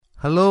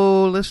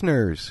Hello,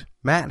 listeners.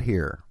 Matt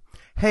here.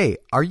 Hey,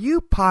 are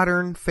you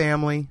Podern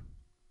Family?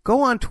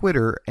 Go on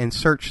Twitter and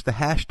search the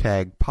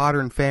hashtag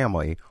Podern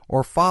Family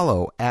or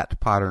follow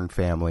at Podern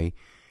Family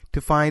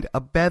to find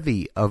a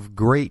bevy of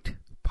great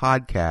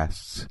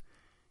podcasts,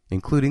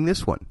 including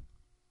this one.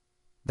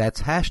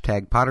 That's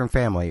hashtag Podern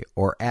Family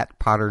or at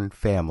Podern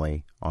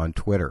Family on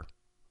Twitter.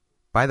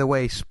 By the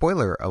way,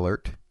 spoiler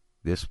alert,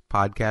 this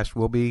podcast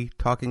will be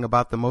talking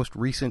about the most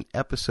recent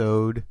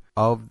episode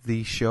of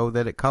the show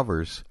that it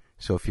covers.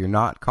 So if you're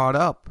not caught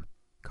up,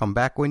 come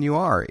back when you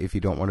are if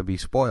you don't want to be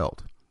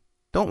spoiled.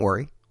 Don't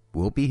worry,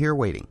 we'll be here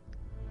waiting.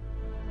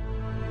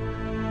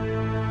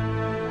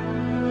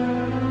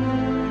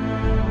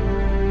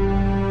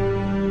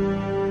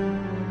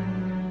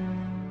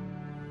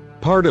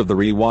 Part of the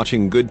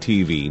Rewatching Good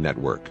TV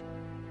network.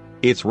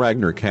 It's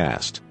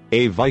Ragnarcast,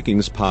 a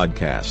Vikings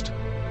podcast.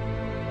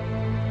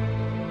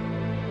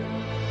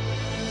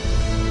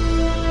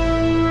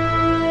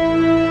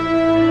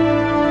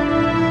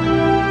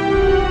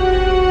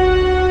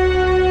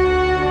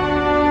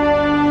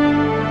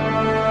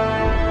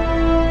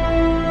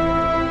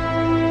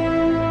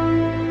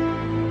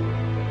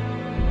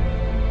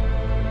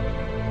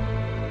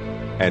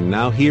 And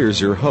now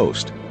here's your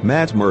host,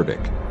 Matt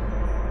Murdock.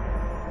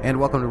 And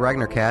welcome to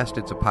Ragnarcast.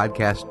 It's a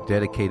podcast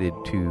dedicated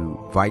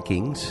to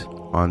Vikings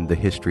on the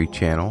History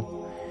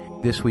Channel.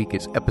 This week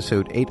it's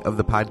episode 8 of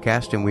the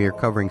podcast, and we are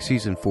covering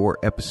season 4,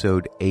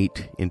 episode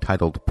 8,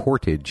 entitled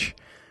Portage,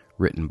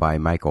 written by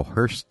Michael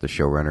Hurst, the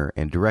showrunner,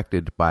 and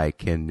directed by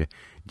Ken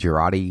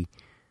Girotti.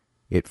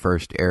 It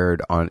first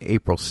aired on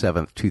April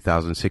 7th,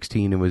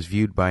 2016, and was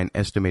viewed by an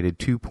estimated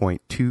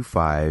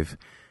 2.25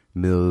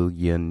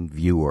 million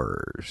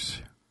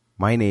viewers.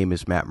 My name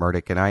is Matt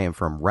Murdock, and I am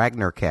from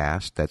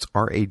Ragnarcast, that's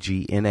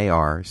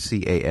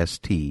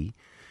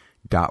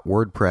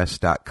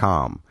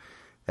ragnarcast.wordpress.com.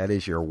 That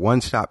is your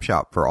one-stop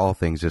shop for all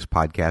things this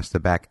podcast. The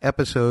back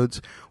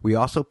episodes, we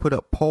also put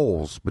up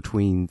polls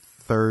between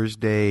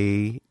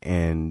Thursday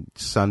and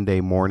Sunday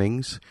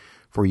mornings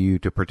for you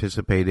to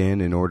participate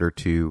in order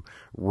to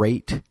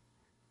rate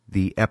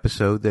the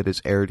episode that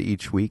is aired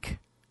each week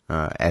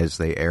as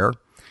they air.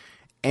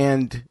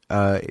 And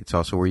it's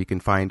also where you can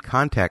find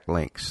contact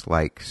links,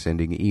 like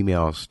sending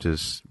emails to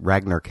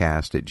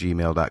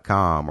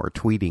ragnarcast@gmail.com or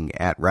tweeting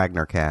at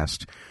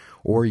Ragnarcast,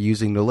 or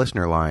using the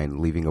listener line,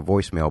 leaving a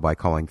voicemail by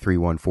calling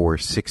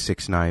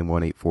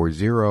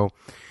 314-669-1840.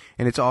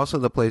 And it's also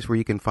the place where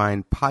you can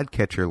find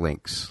podcatcher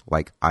links,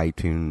 like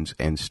iTunes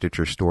and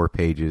Stitcher store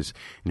pages.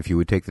 And if you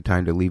would take the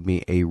time to leave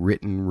me a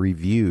written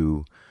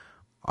review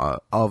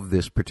of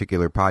this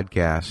particular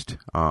podcast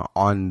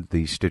on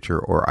the Stitcher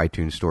or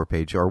iTunes store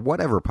page or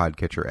whatever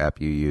podcatcher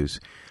app you use,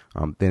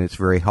 then it's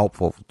very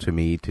helpful to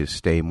me to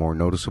stay more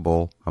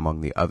noticeable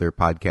among the other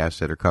podcasts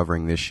that are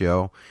covering this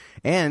show.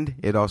 And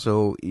it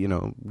also,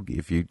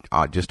 if you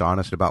are just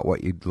honest about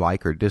what you'd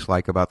like or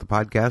dislike about the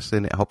podcast,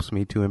 then it helps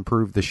me to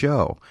improve the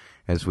show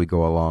as we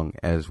go along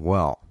as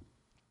well.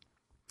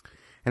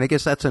 And I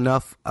guess that's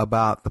enough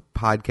about the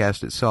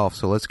podcast itself,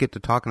 so let's get to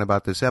talking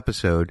about this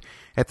episode.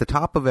 At the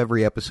top of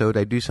every episode,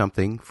 I do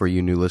something for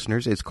you new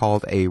listeners. It's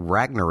called a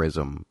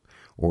Ragnarism,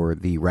 or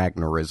the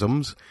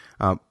Ragnarisms.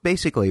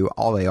 Basically,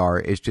 all they are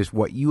is just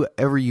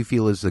whatever you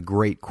feel is the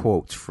great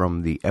quotes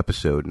from the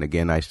episode. And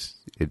again, I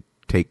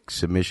take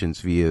submissions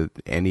via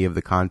any of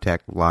the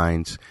contact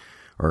lines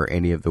or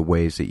any of the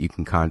ways that you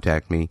can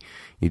contact me.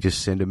 You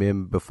just send them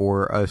in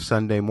before a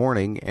Sunday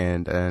morning,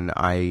 and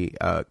I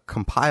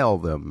compile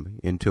them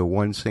into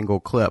one single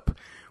clip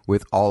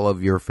with all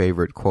of your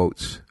favorite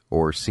quotes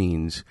or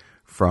scenes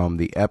from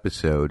the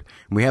episode.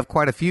 And we have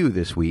quite a few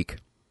this week.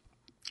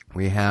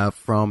 We have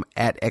from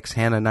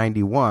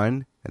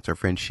 @xhannah91, that's our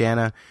friend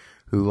Shanna,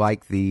 who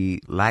liked the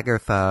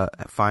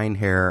Lagertha fine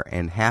hair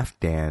and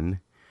Halfdan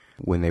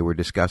when they were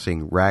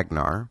discussing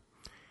Ragnar.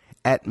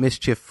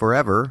 @Mischief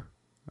Forever,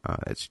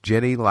 it's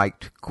Jenny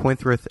liked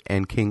Quinthrith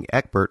and King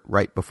Egbert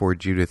right before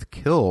Judith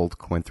killed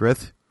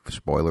Quinthrith.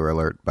 Spoiler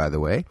alert, by the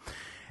way.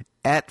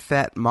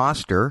 @Fat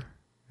Moster,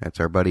 that's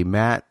our buddy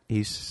Matt.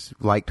 He's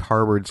liked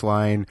Harvard's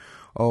line,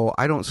 "Oh,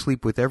 I don't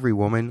sleep with every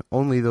woman,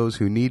 only those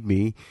who need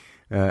me."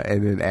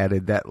 And then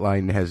added, "That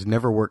line has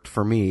never worked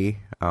for me."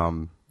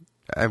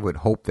 I would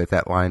hope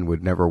that line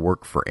would never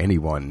work for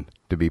anyone,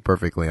 to be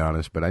perfectly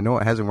honest, but I know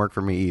it hasn't worked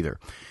for me either.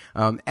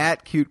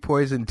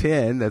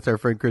 @CutePoison10, that's our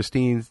friend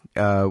Christine,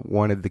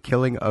 wanted the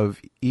killing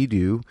of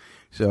Edu,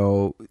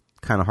 so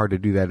kind of hard to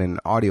do that in an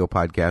audio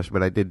podcast,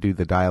 but I did do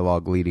the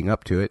dialogue leading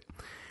up to it.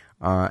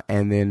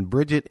 And then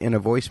Bridget in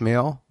a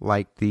voicemail,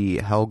 like the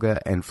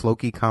Helga and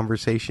Floki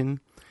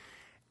conversation.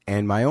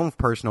 And my own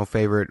personal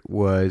favorite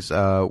was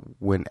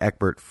when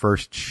Egbert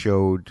first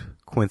showed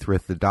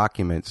Quinthrith the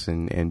documents,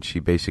 and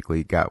she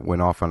basically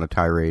went off on a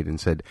tirade and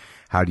said,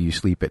 "How do you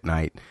sleep at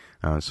night?"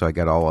 So I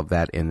got all of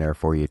that in there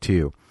for you,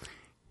 too.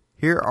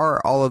 Here are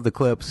all of the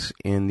clips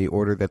in the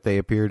order that they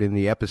appeared in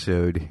the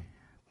episode,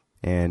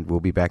 and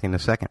we'll be back in a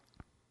second.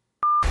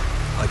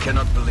 I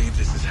cannot believe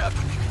this is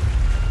happening.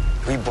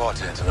 We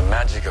bought into the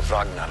magic of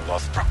Ragnar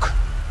Lothbrok.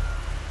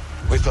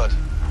 We thought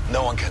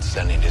no one can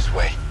stand in his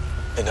way.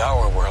 In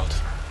our world,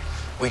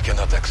 we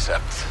cannot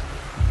accept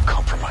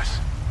compromise.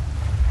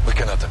 We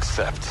cannot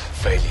accept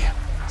failure.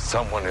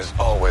 Someone is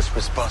always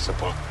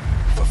responsible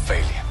for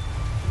failure.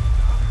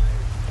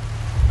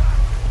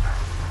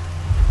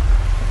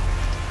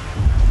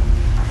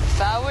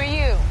 If I were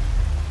you,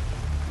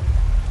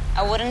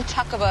 I wouldn't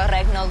talk about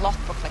Ragnar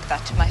Lothbrok like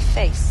that to my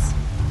face.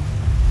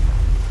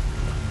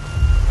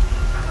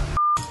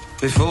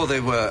 Before they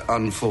were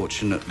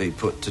unfortunately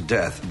put to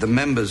death, the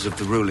members of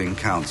the ruling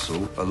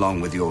council,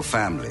 along with your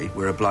family,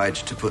 were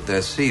obliged to put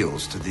their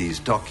seals to these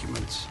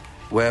documents,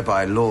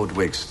 whereby Lord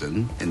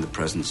Wigston, in the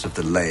presence of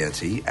the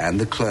laity and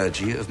the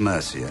clergy of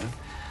Mercia,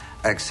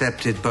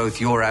 accepted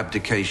both your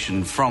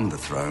abdication from the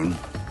throne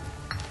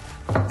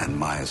and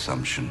my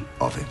assumption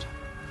of it.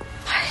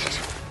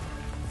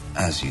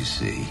 As you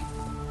see,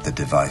 the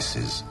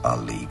devices are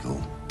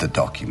legal, the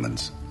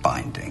documents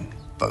binding,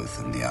 both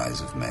in the eyes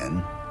of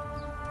men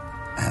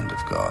and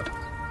of God.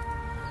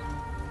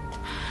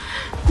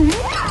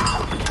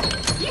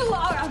 You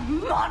are a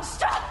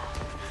monster!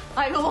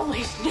 I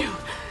always knew.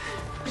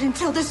 But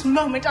until this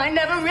moment, I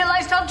never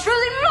realized how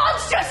truly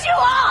monstrous you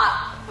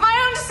are! My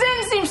own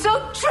sin seems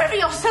so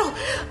trivial, so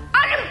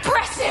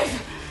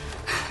unimpressive!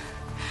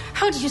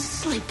 How do you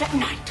sleep at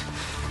night?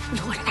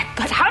 Lord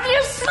Egbert, how do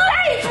you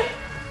sleep?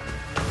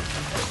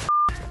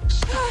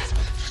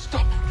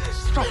 Stop.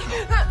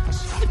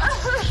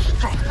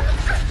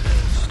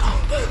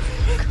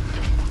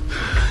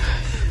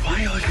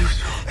 Why are you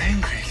so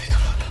angry,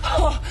 little one?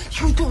 Oh,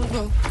 you don't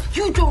know.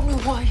 You don't know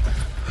why.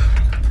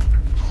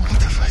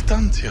 What have I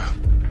done to you?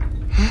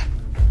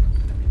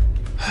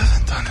 I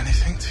haven't done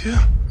anything to you.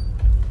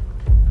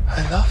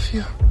 I love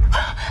you.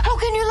 How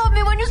can you love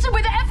me when you sleep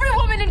with every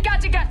woman in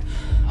Kattegat?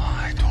 Oh,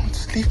 I don't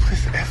sleep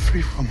with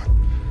every woman.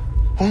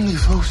 Only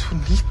those who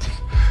need me.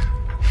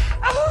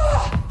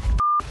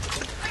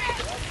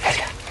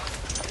 Helga.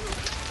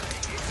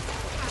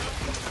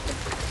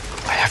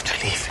 I have to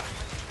leave.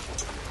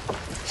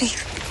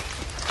 Leave.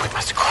 We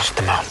must cross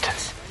the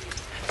mountains.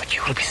 But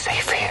you will be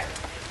safe here.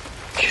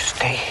 You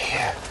stay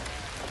here.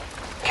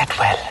 Get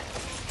well.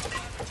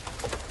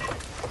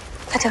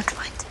 I don't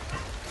mind.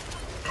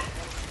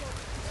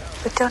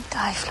 But don't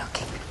die,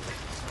 Floki.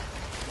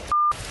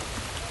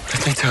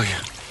 Let me tell you,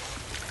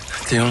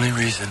 the only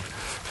reason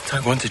that I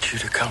wanted you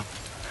to come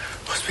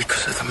was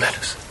because of the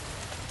medicine.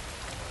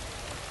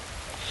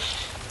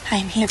 I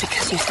am here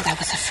because you said I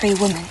was a free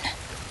woman.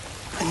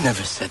 I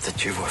never said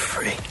that you were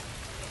free.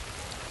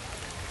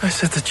 I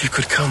said that you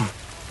could come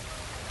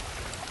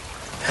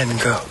and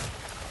go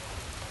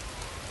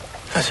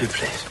as you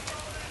please.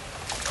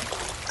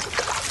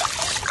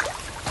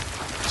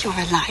 You're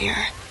a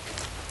liar.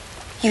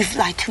 You've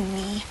lied to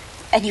me,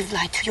 and you've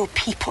lied to your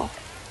people.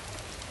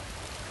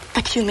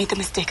 But you made the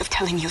mistake of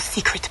telling your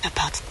secret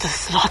about the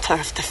slaughter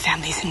of the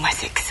families in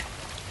Wessex.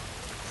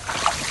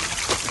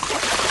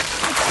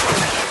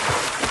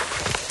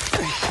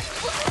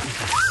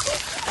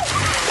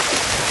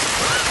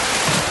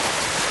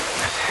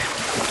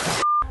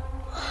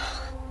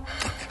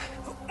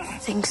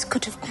 Things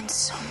could have been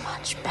so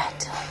much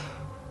better.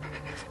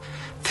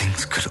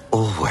 Things could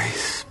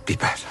always be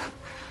better.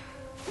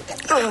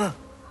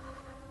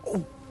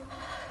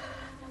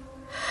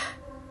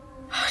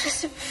 How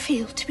does it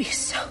feel to be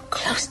so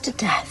close to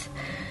death,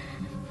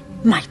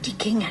 mighty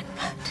King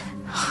Egbert?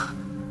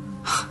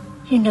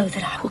 You know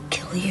that I will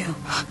kill you.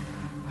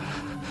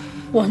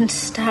 One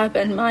stab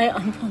and my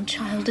unborn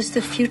child is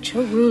the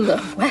future ruler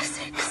of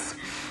Wessex.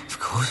 Of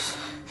course,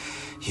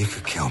 you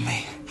could kill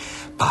me.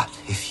 But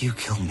if you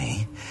kill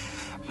me,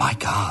 my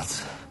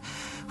guards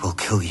will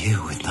kill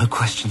you with no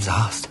questions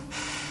asked.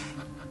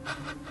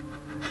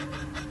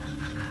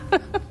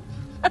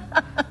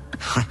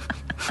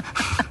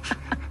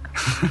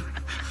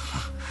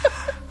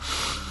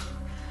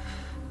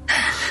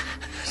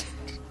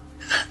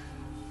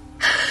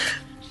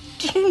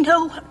 Do you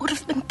know what would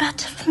have been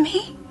better for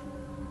me?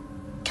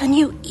 Can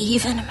you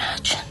even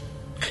imagine?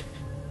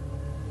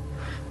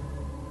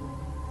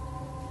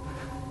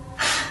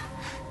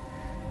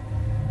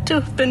 To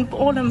have been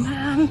born a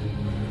man.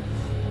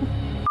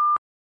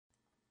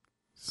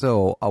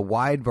 So, a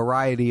wide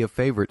variety of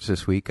favorites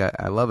this week.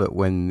 I love it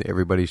when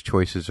everybody's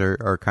choices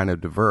are kind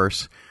of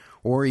diverse,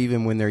 or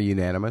even when they're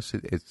unanimous.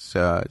 It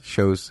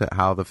shows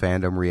how the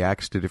fandom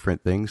reacts to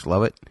different things.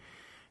 Love it.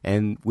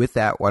 And with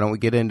that, why don't we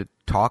get into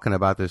talking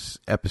about this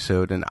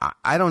episode? And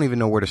I don't even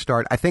know where to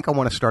start. I think I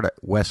want to start at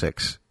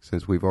Wessex,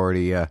 since we've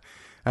already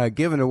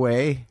given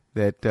away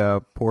that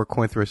poor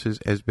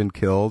Quinthras has been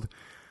killed.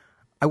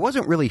 I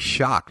wasn't really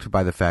shocked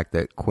by the fact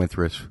that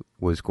Quinthras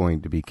was going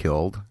to be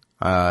killed.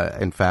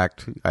 In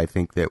fact, I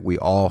think that we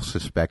all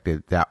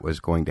suspected that was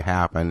going to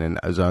happen, and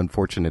as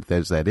unfortunate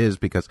as that is,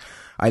 because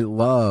I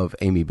love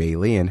Amy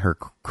Bailey and her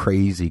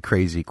crazy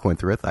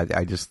Quinthras.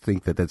 I just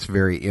think that that's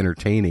very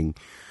entertaining.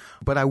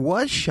 But I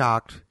was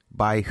shocked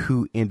by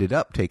who ended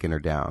up taking her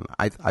down.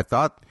 I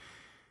thought,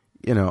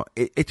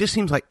 it just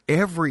seems like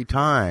every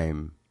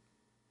time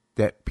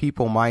that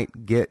people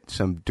might get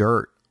some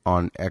dirt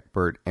on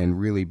Egbert and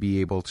really be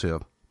able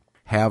to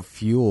have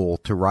fuel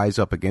to rise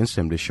up against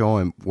him, to show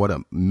him what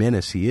a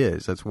menace he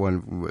is. That's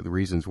one of the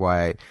reasons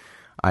why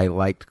I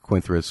liked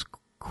Quinthra's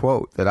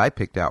quote that I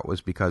picked out, was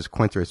because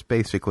Quinthras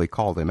basically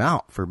called him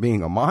out for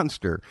being a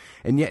monster,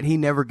 and yet he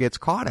never gets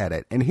caught at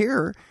it. And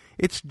here,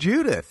 it's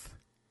Judith.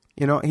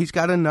 You know, he's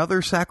got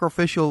another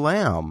sacrificial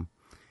lamb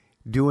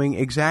doing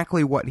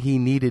exactly what he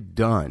needed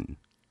done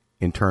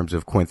in terms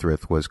of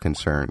Quinthras was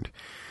concerned.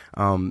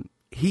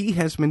 He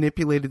has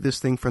manipulated this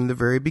thing from the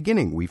very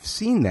beginning. We've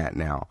seen that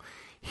now.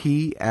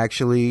 He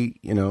actually,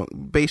 you know,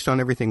 based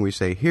on everything we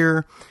say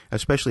here,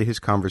 especially his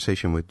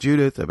conversation with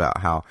Judith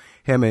about how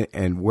him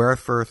and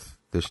Werthworth,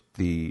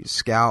 the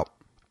scout,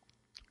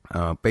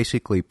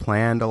 basically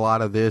planned a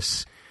lot of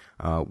this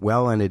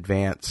well in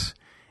advance.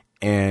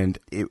 And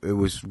it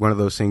was one of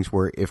those things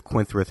where if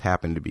Quinthras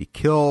happened to be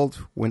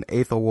killed when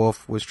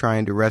Aethelwulf was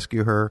trying to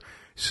rescue her,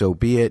 so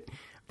be it.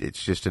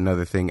 It's just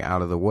another thing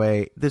out of the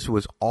way. This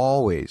was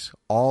always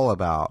all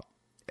about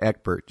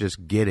Egbert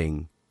just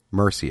getting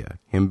Mercia,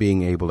 him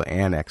being able to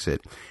annex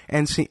it.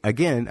 And see,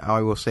 again,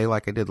 I will say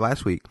like I did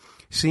last week,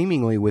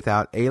 seemingly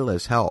without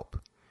Ayla's help.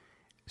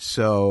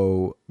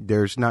 So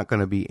there's not going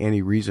to be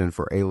any reason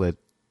for Ayla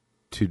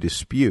to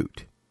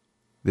dispute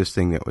this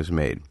thing that was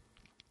made.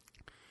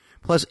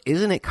 Plus,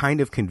 isn't it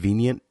kind of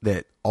convenient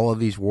that all of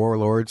these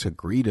warlords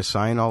agree to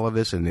sign all of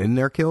this and then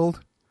they're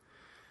killed?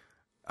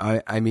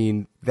 I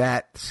mean,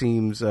 that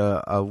seems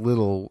a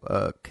little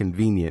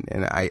convenient.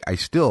 And I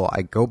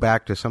go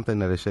back to something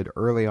that I said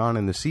early on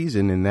in the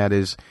season, and that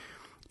is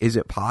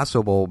it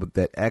possible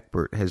that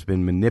Egbert has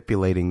been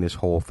manipulating this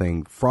whole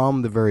thing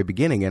from the very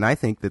beginning? And I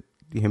think that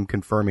him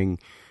confirming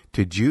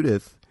to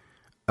Judith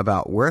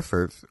about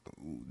Werthworth,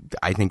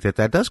 I think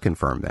that does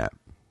confirm that.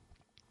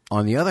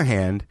 On the other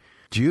hand,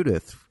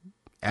 Judith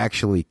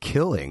actually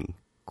killing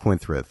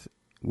Quinthras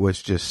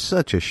was just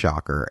such a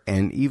shocker.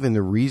 And even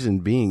the reason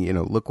being, you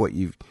know, look what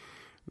you've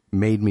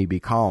made me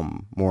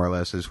become, more or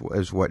less, is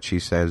what she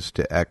says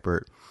to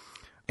Egbert.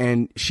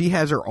 And she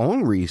has her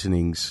own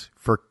reasonings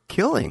for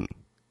killing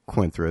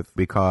Quinthras,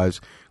 because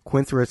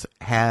Quinthras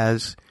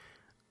has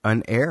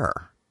an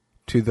heir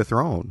to the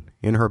throne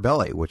in her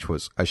belly, which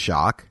was a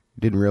shock.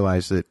 Didn't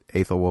realize that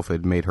Aethelwulf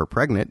had made her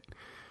pregnant.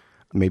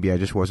 Maybe I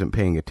just wasn't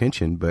paying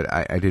attention, but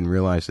I didn't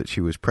realize that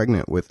she was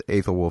pregnant with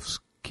Aethelwulf's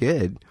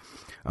kid.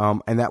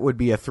 And that would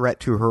be a threat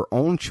to her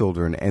own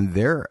children and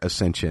their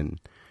ascension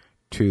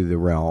to the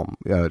realm,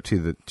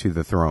 to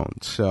the throne.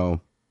 So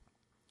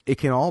it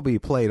can all be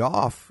played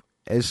off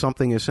as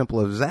something as simple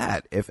as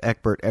that if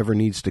Egbert ever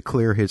needs to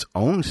clear his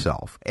own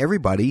self.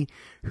 Everybody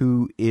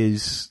who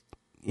is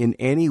in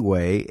any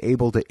way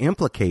able to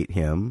implicate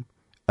him,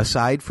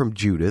 aside from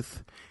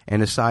Judith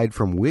and aside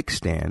from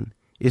Wigstand,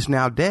 is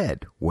now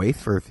dead.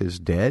 Werthworth is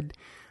dead.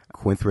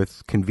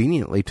 Quinthras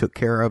conveniently took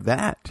care of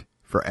that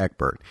for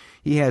Egbert.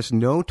 He has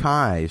no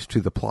ties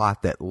to the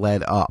plot that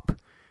led up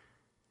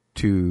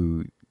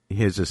to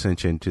his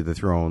ascension to the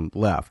throne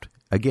left.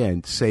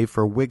 Again, save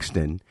for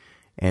Wigstand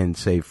and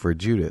save for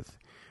Judith.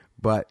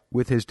 But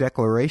with his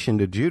declaration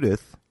to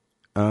Judith,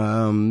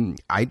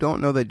 I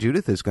don't know that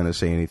Judith is going to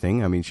say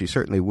anything. I mean, she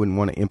certainly wouldn't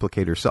want to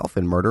implicate herself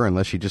in murder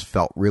unless she just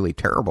felt really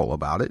terrible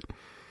about it.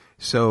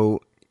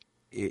 So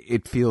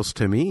it feels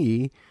to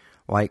me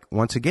like,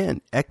 once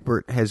again,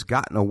 Egbert has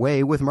gotten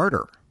away with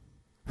murder.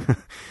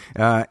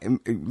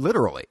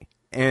 Literally.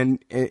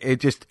 And it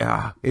just,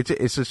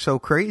 it's just so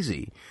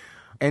crazy.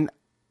 And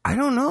I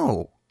don't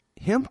know,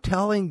 him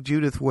telling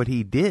Judith what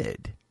he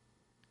did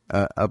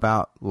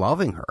about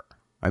loving her.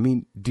 I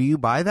mean, do you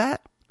buy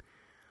that?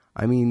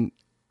 I mean,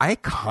 I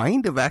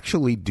kind of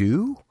actually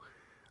do,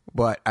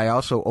 but I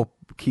also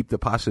keep the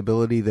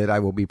possibility that I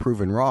will be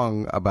proven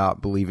wrong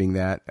about believing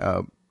that,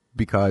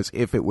 because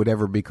if it would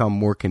ever become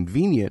more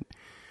convenient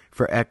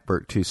for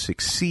Egbert to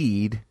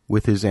succeed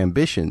with his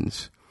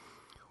ambitions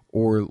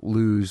or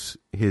lose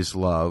his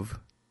love,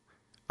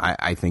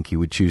 I think he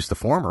would choose the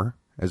former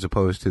as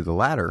opposed to the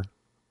latter.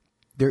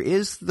 There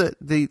is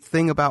the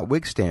thing about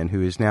Wigstand,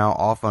 who is now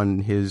off on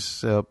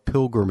his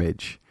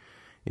pilgrimage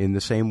in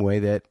the same way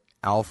that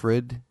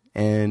Alfred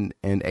and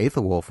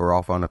Aethelwulf are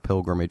off on a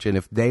pilgrimage. And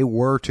if they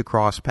were to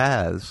cross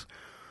paths,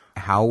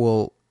 how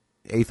will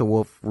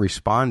Aethelwulf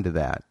respond to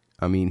that?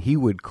 I mean, he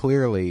would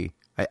clearly,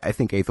 I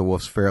think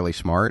Aethelwulf's fairly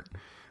smart.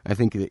 I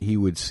think that he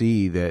would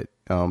see that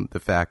the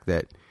fact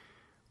that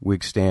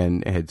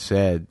Wigstand had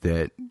said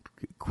that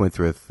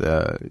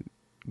Quinthras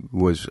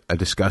was a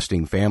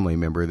disgusting family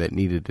member that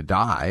needed to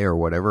die or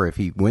whatever, if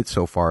he went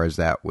so far as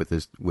that with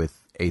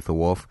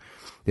Aethelwulf,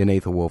 then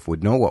Aethelwulf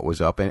would know what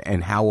was up,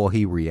 and how will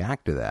he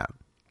react to that?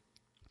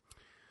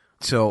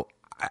 So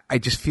I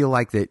just feel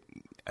like that,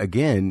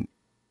 again,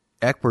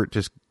 Egbert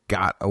just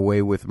got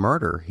away with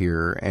murder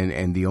here,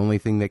 and the only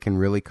thing that can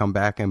really come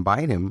back and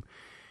bite him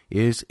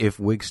is if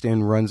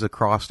Wigstand runs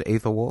across to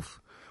Aethelwulf,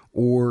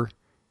 or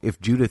if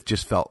Judith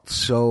just felt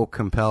so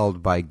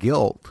compelled by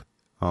guilt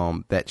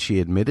that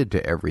she admitted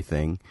to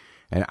everything,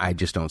 and I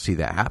just don't see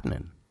that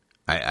happening.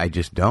 I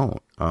just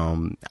don't.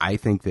 I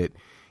think that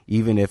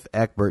even if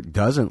Egbert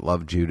doesn't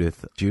love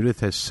Judith, Judith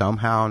has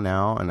somehow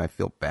now, and I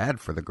feel bad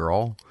for the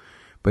girl,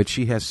 but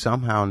she has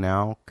somehow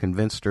now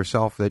convinced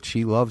herself that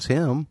she loves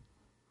him.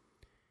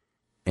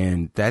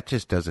 And that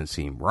just doesn't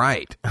seem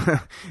right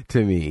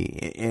to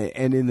me.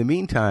 And in the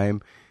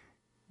meantime,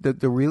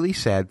 the really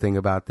sad thing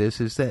about this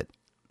is that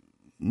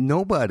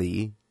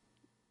nobody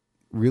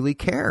really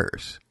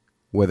cares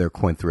whether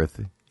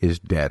Quenthrith is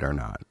dead or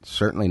not.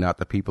 Certainly not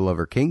the people of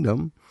her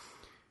kingdom.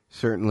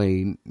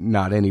 Certainly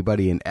not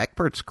anybody in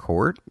Eckbert's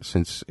court,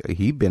 since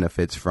he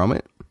benefits from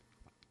it.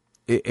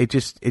 It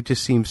just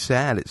seems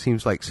sad. It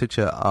seems like such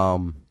a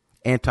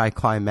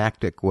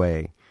anticlimactic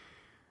way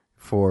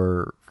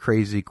for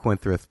crazy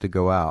Quenthrith to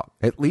go out.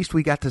 At least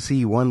we got to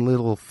see one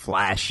little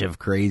flash of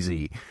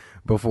crazy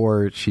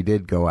before she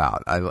did go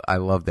out. I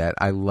love that.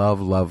 I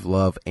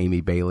love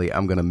Amy Bailey.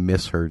 I'm going to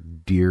miss her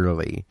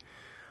dearly.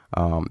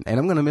 And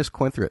I'm going to miss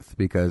Quenthrith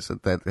because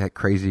that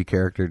crazy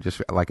character,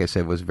 just like I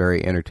said, was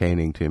very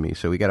entertaining to me.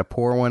 So we got to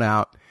pour one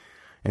out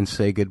and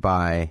say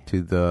goodbye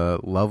to the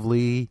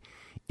lovely,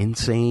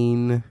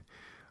 insane,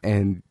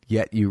 and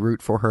yet you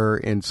root for her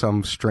in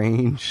some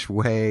strange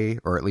way,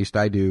 or at least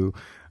I do,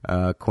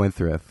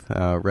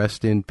 Quenthrith.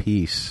 Rest in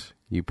peace,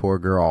 you poor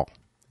girl.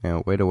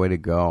 Way to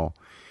go.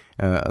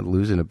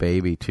 Losing a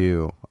baby,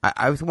 too.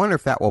 I wonder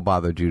if that will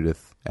bother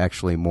Judith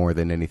actually more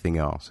than anything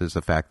else, is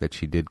the fact that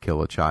she did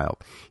kill a child.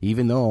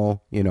 Even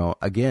though,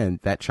 again,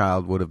 that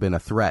child would have been a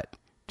threat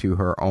to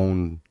her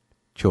own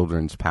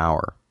children's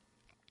power.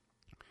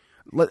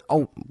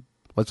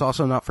 Let's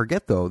also not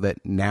forget, though,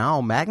 that now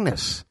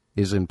Magnus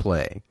is in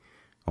play.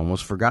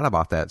 Almost forgot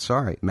about that.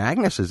 Sorry.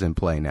 Magnus is in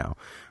play now.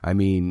 I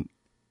mean,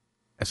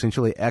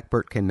 essentially,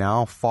 Eckbert can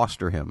now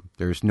foster him.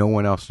 There's no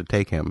one else to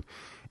take him.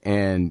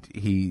 And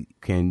he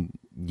can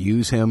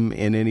use him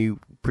in any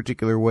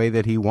particular way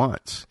that he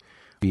wants,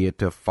 be it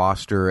to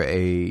foster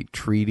a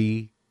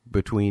treaty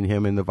between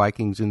him and the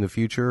Vikings in the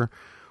future,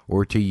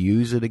 or to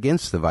use it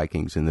against the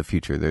Vikings in the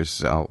future.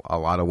 There's a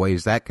lot of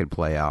ways that could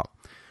play out.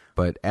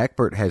 But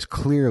Eckbert has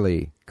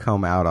clearly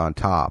come out on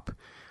top,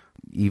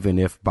 even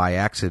if by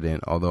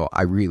accident, although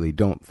I really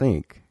don't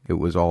think it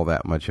was all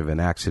that much of an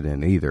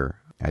accident either.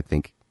 I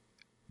think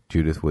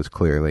Judith was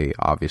clearly,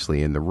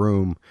 obviously, in the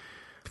room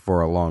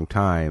for a long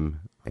time,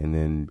 and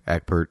then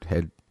Eckbert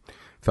had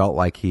felt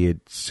like he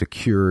had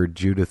secured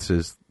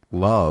Judith's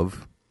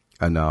love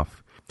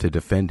enough to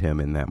defend him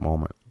in that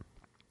moment.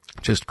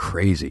 Just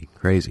crazy.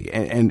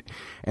 And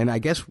I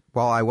guess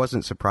while I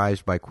wasn't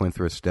surprised by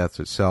Quenthrith's death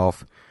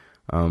itself,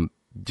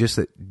 just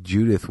that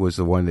Judith was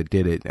the one that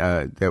did it,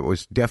 that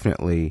was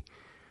definitely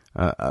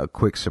a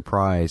quick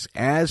surprise,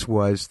 as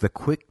was the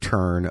quick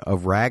turn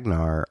of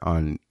Ragnar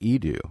on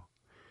Edu.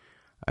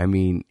 I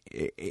mean,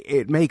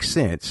 it makes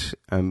sense,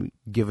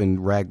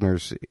 given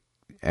Ragnar's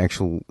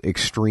actual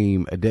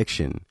extreme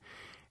addiction.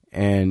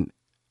 And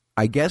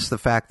I guess the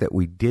fact that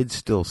we did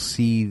still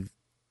see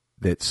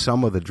that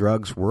some of the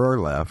drugs were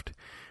left,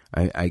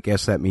 I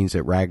guess that means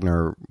that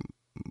Ragnar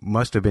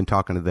must have been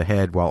talking to the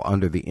head while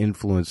under the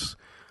influence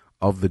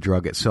of the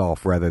drug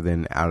itself rather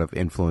than out of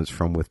influence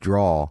from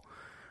withdrawal.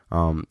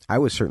 I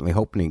was certainly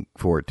hoping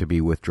for it to be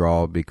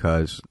withdrawal,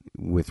 because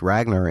with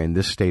Ragnar in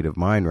this state of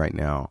mind right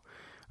now,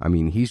 I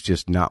mean, he's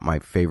just not my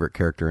favorite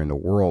character in the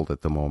world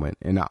at the moment.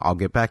 And I'll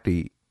get back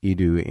to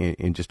Edu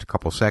in just a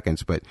couple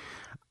seconds, but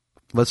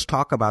let's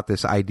talk about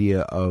this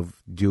idea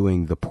of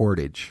doing the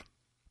portage.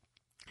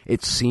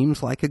 It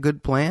seems like a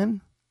good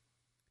plan.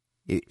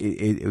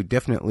 It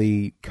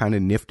definitely kind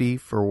of nifty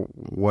for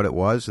what it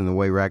was and the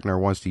way Ragnar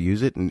wants to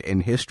use it.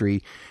 And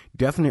history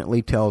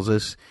definitely tells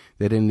us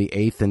that in the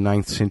 8th and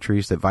 9th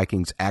centuries that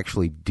Vikings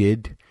actually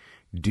did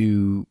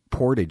do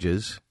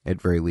portages,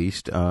 at very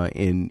least,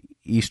 in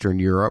Eastern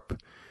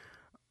Europe.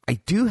 I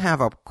do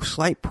have a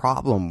slight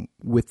problem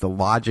with the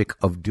logic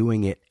of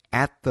doing it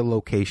at the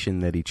location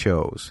that he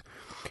chose,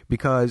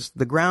 because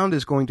the ground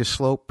is going to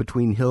slope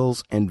between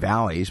hills and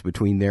valleys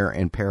between there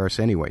and Paris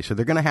anyway. So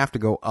they're going to have to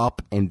go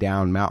up and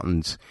down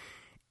mountains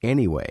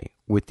anyway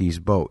with these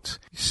boats.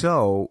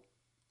 So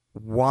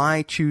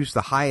why choose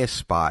the highest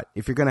spot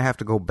if you're going to have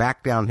to go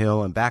back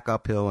downhill and back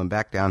uphill and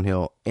back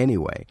downhill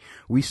anyway?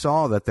 We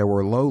saw that there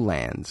were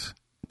lowlands.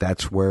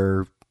 That's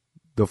where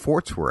the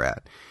forts were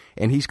at.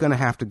 And he's going to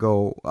have to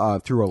go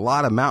through a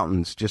lot of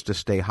mountains just to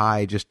stay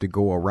high, just to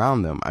go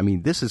around them. I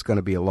mean, this is going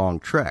to be a long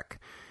trek.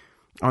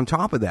 On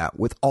top of that,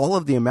 with all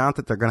of the amount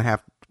that they're going to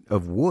have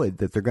of wood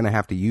that they're going to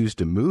have to use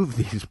to move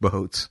these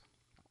boats,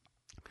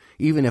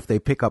 even if they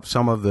pick up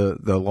some of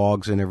the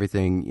logs and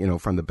everything,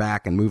 from the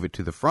back and move it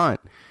to the front,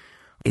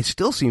 it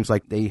still seems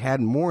like they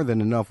had more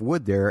than enough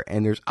wood there,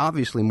 and there's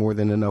obviously more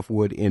than enough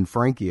wood in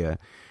Francia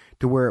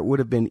to where it would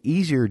have been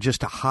easier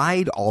just to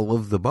hide all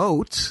of the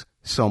boats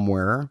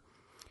somewhere,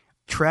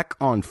 trek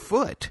on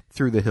foot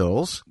through the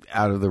hills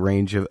out of the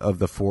range of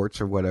the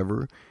forts or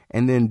whatever,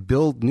 and then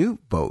build new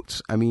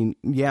boats. I mean,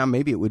 yeah,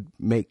 maybe it would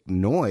make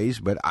noise,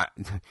 but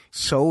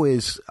so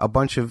is a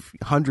bunch of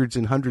hundreds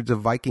and hundreds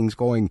of Vikings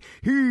going,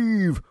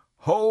 heave,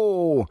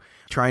 ho,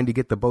 trying to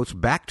get the boats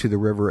back to the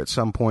river at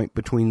some point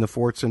between the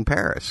forts and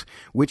Paris,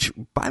 which,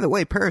 by the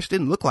way, Paris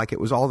didn't look like it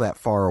was all that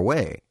far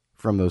away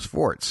from those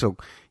forts. So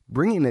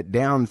bringing it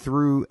down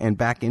through and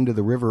back into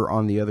the river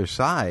on the other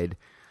side,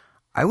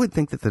 I would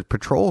think that the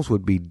patrols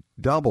would be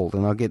doubled,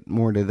 and I'll get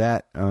more to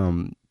that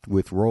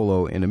with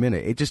Rollo in a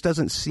minute. It just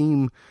doesn't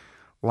seem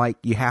like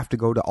you have to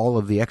go to all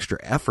of the extra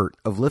effort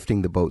of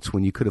lifting the boats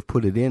when you could have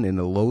put it in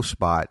a low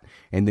spot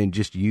and then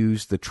just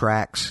use the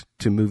tracks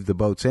to move the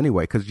boats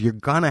anyway, because you're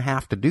going to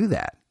have to do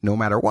that no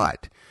matter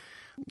what.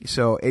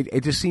 So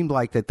it just seemed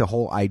like that the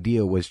whole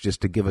idea was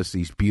just to give us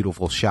these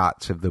beautiful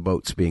shots of the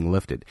boats being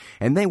lifted.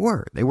 And they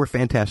were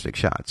fantastic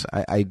shots.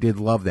 I did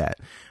love that.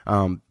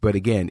 But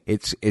again,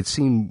 it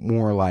seemed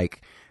more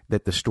like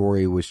that the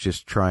story was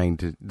just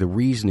the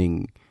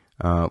reasoning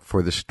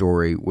for the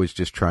story was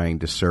just trying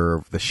to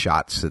serve the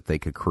shots that they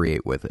could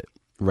create with it,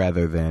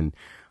 rather than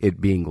it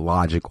being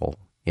logical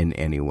in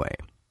any way.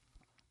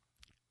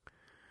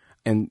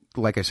 And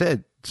like I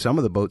said, some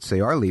of the boats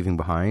they are leaving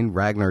behind,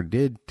 Ragnar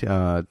did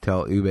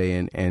tell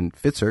Ube and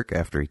Fitzurk,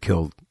 after he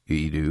killed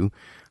Idu,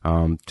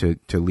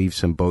 to leave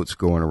some boats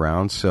going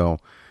around. So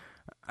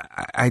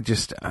I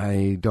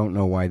don't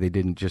know why they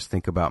didn't just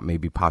think about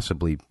maybe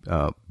possibly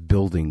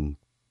building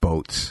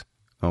boats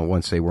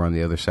once they were on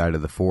the other side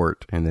of the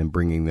fort, and then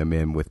bringing them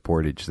in with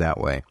portage that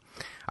way.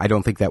 I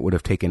don't think that would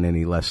have taken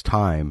any less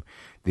time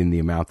than the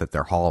amount that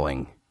they're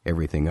hauling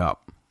everything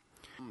up.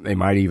 They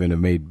might even have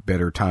made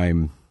better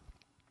time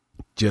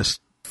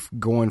just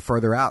going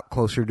further out,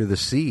 closer to the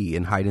sea,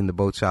 and hiding the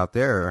boats out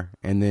there,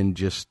 and then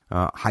just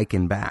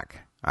hiking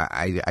back.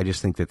 I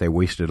just think that they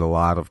wasted a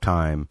lot of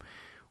time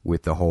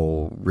with the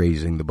whole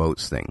raising the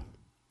boats thing.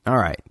 All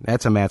right,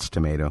 that's a Matt's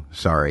tomato.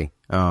 Sorry.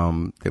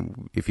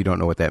 If you don't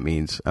know what that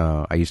means,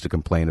 I used to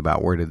complain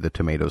about where did the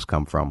tomatoes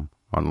come from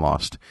on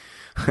Lost.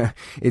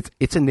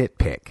 It's a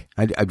nitpick.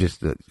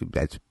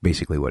 That's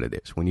basically what it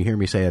is. When you hear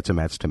me say that's a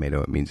Matt's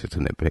tomato, it means it's a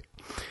nitpick.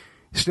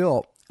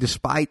 Still,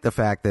 despite the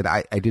fact that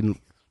I didn't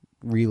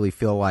really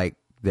feel like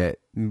that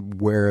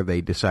where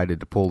they decided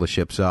to pull the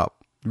ships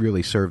up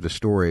really served the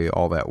story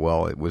all that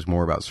well. It was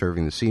more about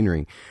serving the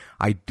scenery.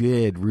 I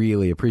did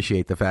really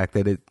appreciate the fact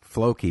that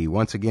Floki,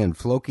 once again,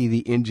 Floki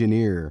the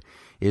engineer,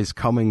 is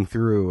coming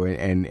through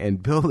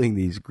and building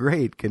these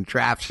great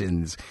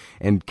contraptions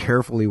and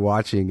carefully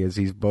watching as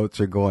these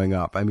boats are going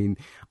up. I mean,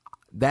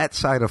 that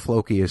side of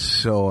Floki is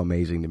so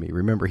amazing to me.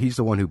 Remember, he's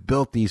the one who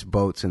built these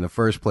boats in the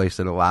first place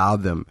that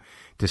allowed them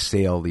to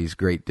sail these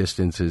great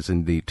distances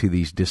to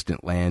these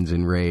distant lands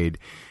and raid.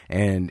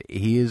 And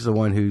he is the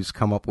one who's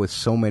come up with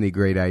so many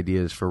great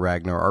ideas for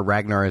Ragnar, or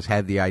Ragnar has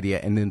had the idea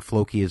and then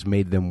Floki has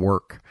made them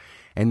work.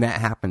 And that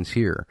happens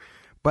here.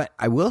 But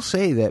I will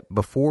say that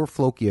before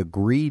Floki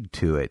agreed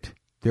to it,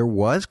 there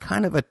was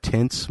kind of a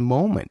tense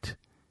moment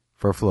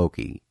for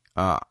Floki.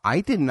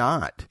 I did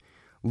not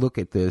look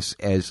at this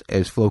as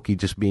Floki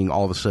just being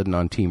all of a sudden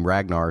on Team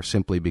Ragnar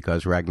simply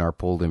because Ragnar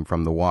pulled him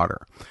from the water.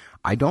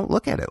 I don't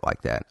look at it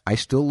like that. I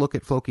still look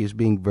at Floki as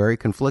being very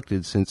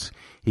conflicted since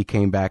he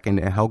came back and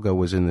Helga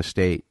was in the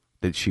state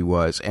that she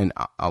was. And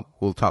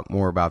we'll talk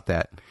more about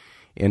that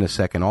in a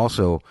second.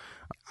 Also,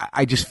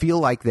 I just feel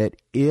like that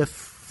if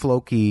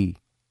Floki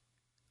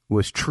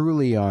was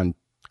truly on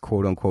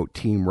quote-unquote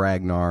Team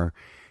Ragnar,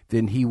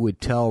 then he would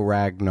tell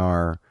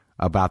Ragnar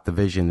about the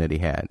vision that he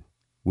had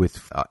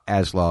with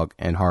Aslog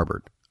and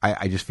Harbard.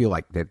 I just feel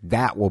like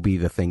that will be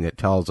the thing that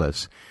tells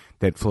us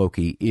that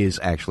Floki is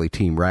actually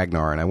Team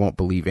Ragnar, and I won't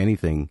believe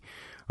anything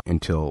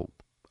until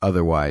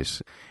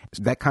otherwise.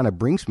 That kind of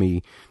brings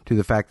me to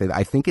the fact that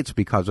I think it's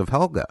because of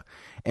Helga.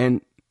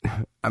 And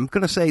I'm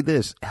going to say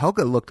this,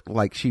 Helga looked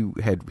like she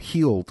had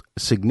healed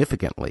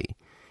significantly.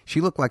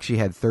 She looked like she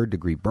had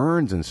third-degree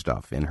burns and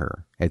stuff in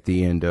her at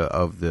the end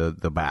of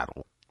the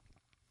battle.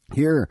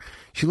 Here,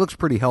 she looks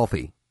pretty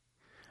healthy.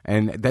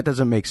 And that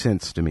doesn't make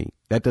sense to me.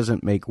 That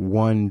doesn't make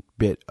one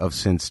bit of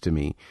sense to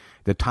me.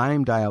 The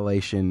time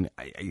dilation,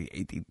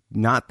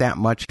 not that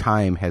much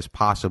time has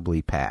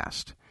possibly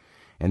passed.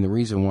 And the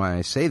reason why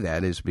I say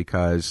that is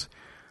because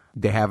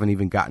they haven't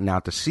even gotten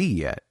out to sea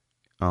yet.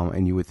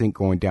 And you would think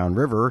going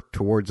downriver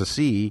towards the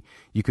sea,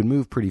 you can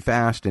move pretty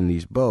fast in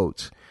these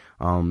boats.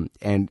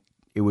 And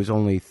it was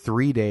only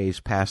 3 days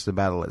past the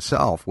battle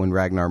itself when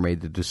Ragnar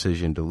made the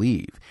decision to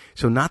leave.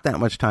 So not that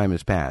much time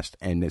has passed,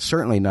 and it's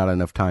certainly not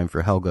enough time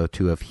for Helga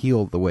to have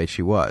healed the way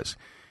she was.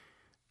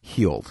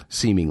 Healed,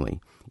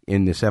 seemingly,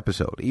 in this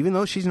episode, even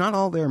though she's not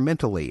all there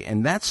mentally.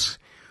 And that's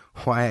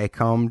why I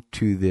come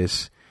to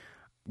this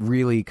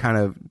really kind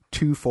of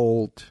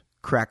twofold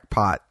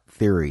crackpot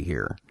theory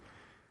here.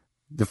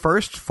 The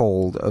first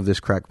fold of this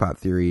crackpot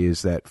theory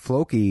is that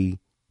Floki,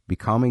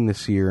 becoming the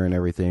seer and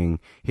everything,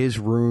 his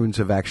runes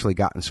have actually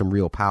gotten some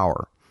real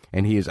power,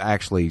 and he has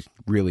actually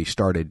really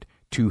started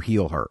to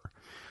heal her.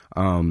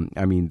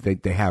 I mean,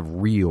 they have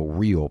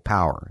real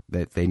power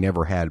that they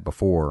never had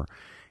before,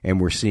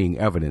 and we're seeing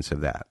evidence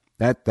of that.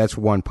 That's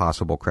one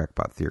possible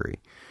crackpot theory.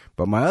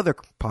 But my other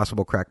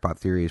possible crackpot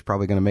theory is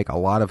probably going to make a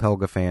lot of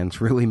Helga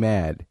fans really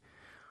mad.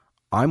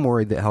 I'm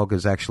worried that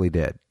Helga's actually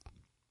dead.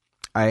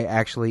 I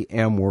actually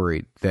am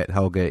worried that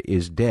Helga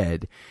is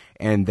dead,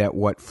 and that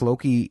what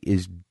Floki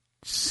is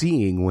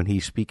seeing when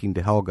he's speaking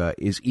to Helga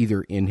is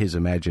either in his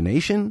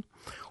imagination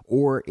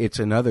or it's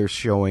another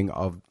showing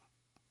of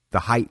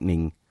the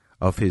heightening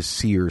of his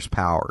seer's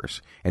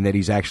powers, and that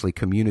he's actually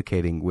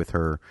communicating with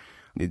her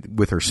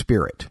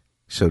spirit,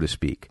 so to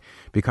speak,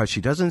 because she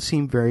doesn't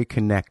seem very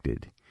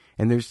connected.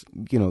 And there's,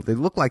 they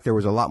look like there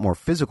was a lot more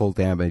physical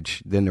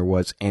damage than there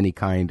was any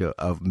kind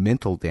of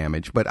mental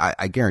damage. But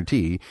I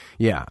guarantee,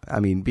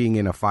 being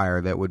in a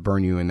fire that would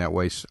burn you in that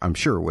way, I'm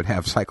sure would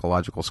have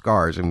psychological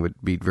scars and would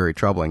be very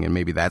troubling. And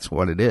maybe that's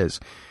what it is.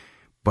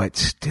 But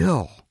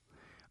still,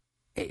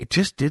 it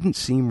just didn't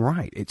seem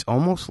right. It's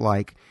almost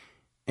like,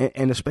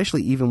 and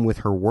especially even with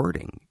her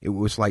wording, it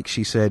was like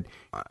she said,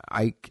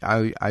 I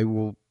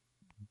will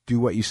do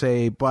what you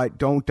say, but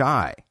don't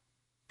die.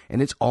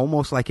 And it's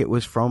almost like it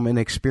was from an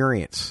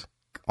experience.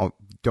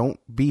 Don't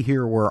be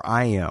here where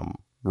I am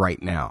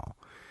right now.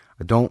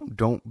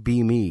 Don't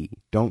be me.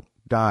 Don't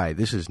die.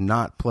 This is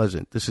not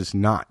pleasant. This is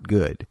not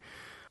good.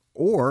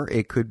 Or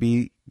it could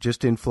be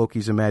just in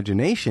Floki's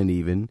imagination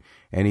even,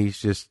 and he's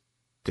just,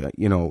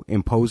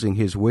 imposing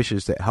his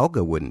wishes that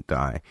Helga wouldn't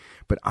die.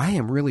 But I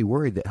am really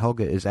worried that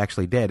Helga is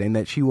actually dead, and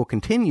that she will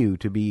continue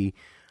to be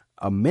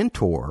a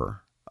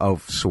mentor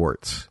of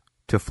sorts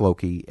to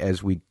Floki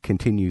as we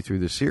continue through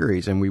the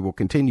series, and we will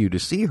continue to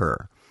see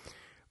her.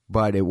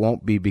 But it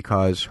won't be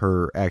because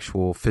her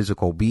actual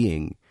physical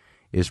being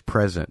is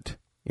present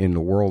in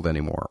the world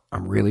anymore.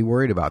 I'm really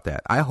worried about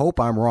that. I hope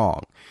I'm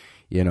wrong.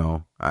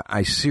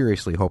 I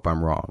seriously hope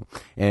I'm wrong.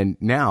 And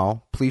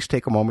now, please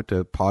take a moment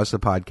to pause the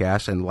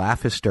podcast and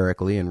laugh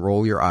hysterically and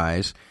roll your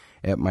eyes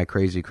at my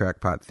crazy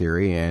crackpot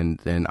theory, and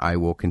then I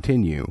will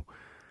continue.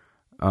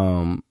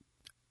 Like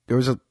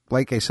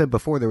I said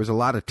before, there was a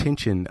lot of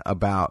tension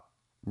about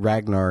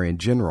Ragnar in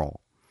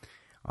general.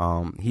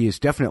 He has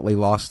definitely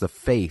lost the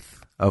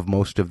faith of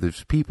most of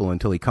these people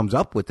until he comes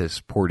up with this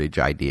portage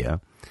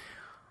idea.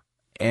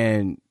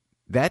 And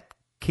that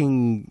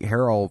King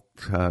Harold /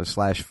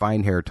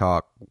 Finehair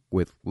talk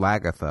with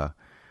Lagertha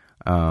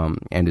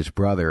and his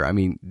brother,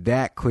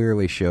 that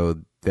clearly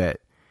showed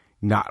that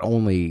not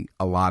only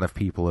a lot of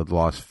people had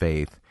lost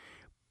faith,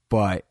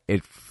 but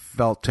it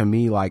felt to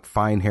me like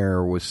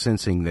Finehair was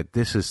sensing that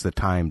this is the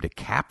time to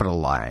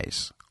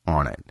capitalize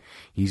on it.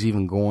 He's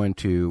even going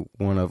to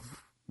one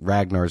of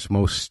Ragnar's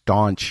most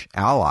staunch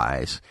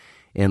allies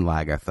in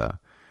Lagertha,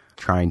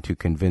 trying to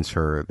convince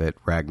her that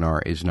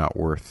Ragnar is not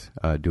worth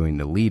doing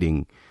the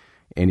leading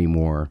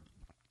anymore.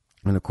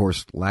 And of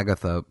course,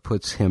 Lagertha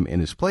puts him in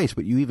his place,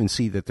 but you even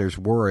see that there's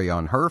worry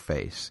on her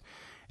face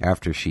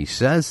after she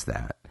says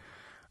that,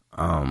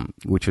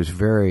 which was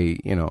very,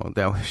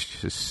 that was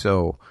just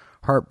so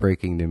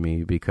heartbreaking to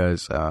me,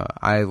 because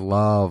I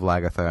love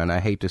Lagertha and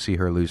I hate to see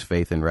her lose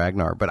faith in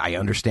Ragnar, but I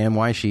understand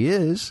why she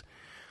is.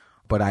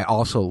 But I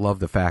also love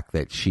the fact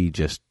that she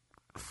just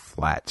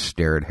flat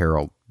stared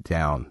Harold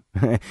down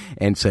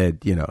and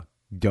said,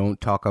 don't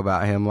talk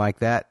about him like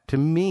that to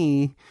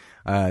me.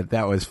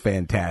 That was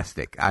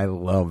fantastic. I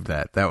love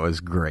that. That was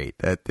great.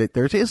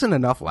 There isn't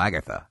enough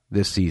Lagertha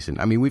this season.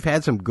 We've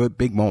had some good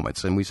big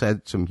moments, and we've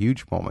had some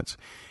huge moments,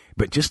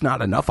 but just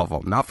not enough of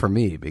them. Not for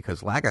me,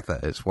 because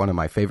Lagertha is one of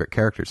my favorite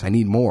characters. I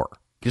need more.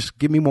 Just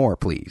give me more,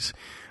 please.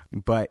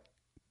 But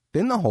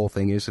then the whole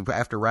thing is,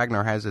 after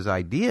Ragnar has his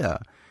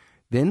idea,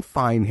 then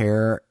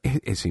Finehair,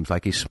 it seems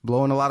like he's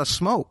blowing a lot of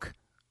smoke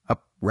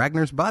up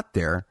Ragnar's butt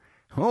there.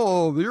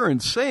 Oh, you're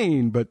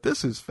insane, but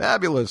this is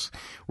fabulous.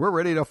 We're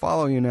ready to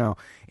follow you now.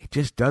 It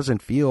just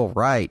doesn't feel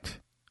right.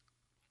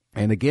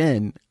 And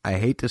again, I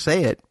hate to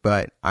say it,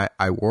 but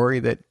I worry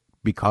that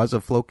because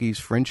of Floki's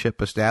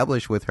friendship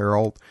established with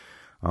Harold,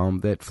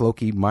 that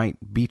Floki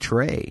might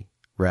betray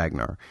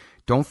Ragnar.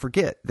 Don't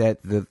forget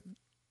that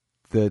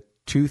the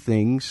two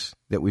things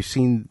that we've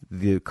seen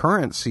the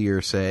current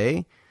seer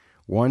say,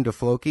 one to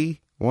Floki,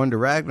 one to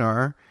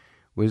Ragnar,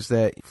 was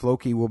that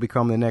Floki will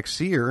become the next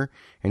seer,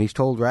 and he's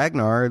told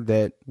Ragnar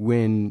that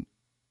when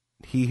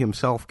he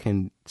himself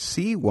can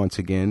see once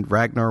again,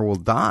 Ragnar will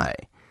die,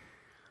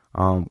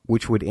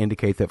 which would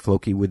indicate that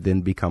Floki would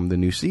then become the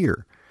new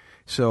seer.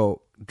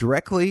 So,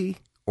 directly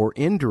or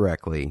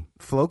indirectly,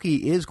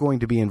 Floki is going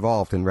to be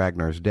involved in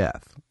Ragnar's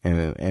death,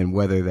 and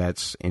whether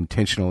that's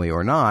intentionally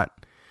or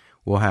not,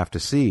 we'll have to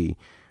see.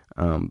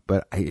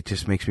 But it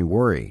just makes me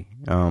worry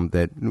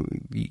that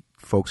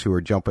folks who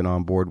are jumping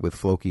on board with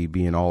Floki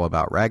being all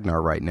about Ragnar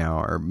right now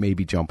are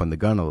maybe jumping the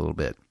gun a little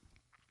bit.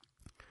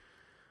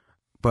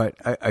 But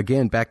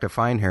again, back to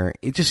Finehair,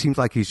 it just seems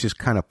like he's just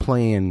kind of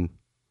playing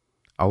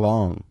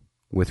along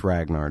with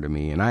Ragnar to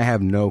me, and I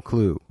have no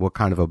clue what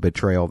kind of a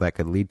betrayal that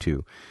could lead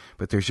to.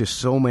 But there's just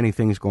so many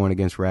things going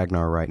against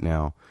Ragnar right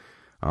now.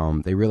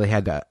 They really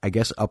had to, I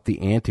guess, up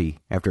the ante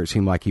after it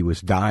seemed like he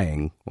was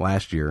dying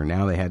last year.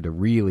 Now they had to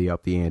really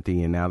up the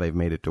ante, and now they've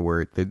made it to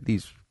where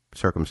these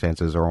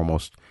circumstances are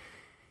almost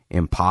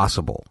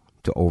impossible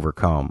to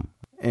overcome.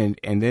 And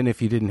then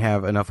if you didn't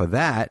have enough of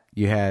that,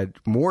 you had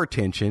more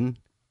tension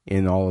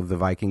in all of the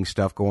Viking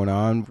stuff going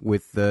on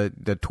with the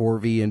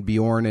Torvi and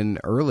Bjorn and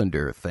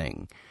Erlander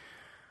thing.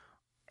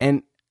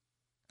 And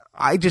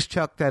I just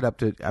chucked that up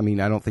to, I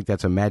don't think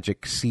that's a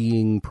magic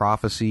seeing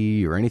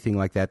prophecy or anything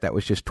like that. That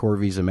was just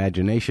Torvi's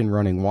imagination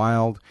running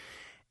wild.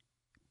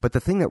 But the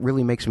thing that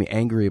really makes me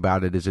angry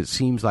about it is it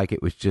seems like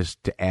it was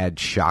just to add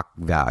shock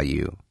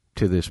value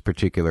to this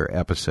particular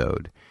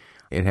episode.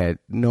 It had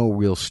no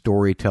real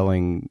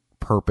storytelling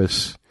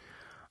purpose.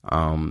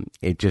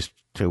 It just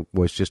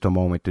was just a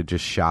moment to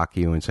just shock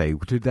you and say,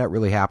 did that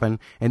really happen?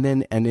 And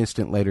then an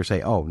instant later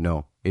say, oh,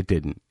 no, it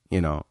didn't.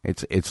 You know,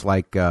 it's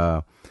like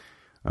the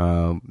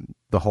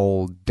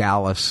whole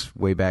Dallas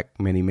way back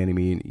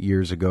many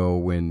years ago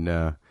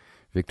when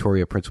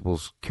Victoria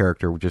Principal's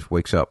character just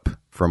wakes up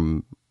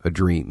from a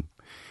dream.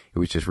 It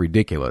was just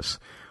ridiculous.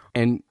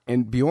 And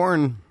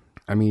Bjorn,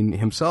 I mean,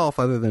 himself,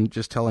 other than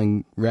just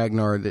telling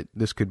Ragnar that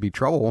this could be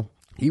trouble,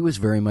 he was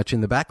very much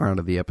in the background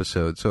of the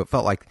episode. So it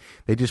felt like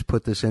they just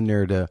put this in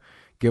there to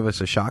give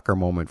us a shocker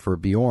moment for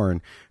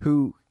Bjorn,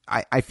 who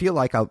I feel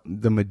like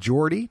the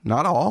majority,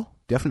 not all,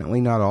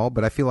 definitely not all,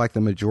 but I feel like the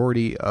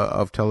majority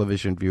of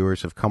television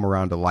viewers have come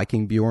around to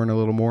liking Bjorn a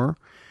little more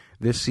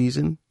this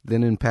season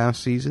than in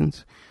past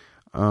seasons.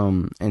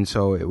 And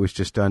so it was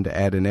just done to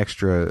add an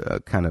extra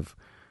kind of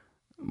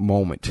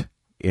moment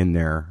in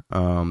there,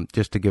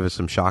 just to give us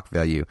some shock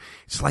value.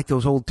 It's like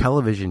those old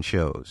television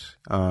shows,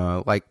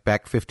 like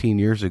back 15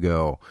 years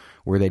ago,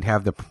 where they'd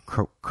have the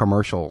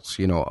commercials,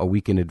 you know, a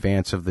week in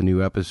advance of the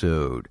new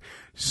episode.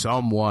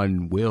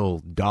 Someone will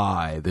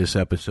die this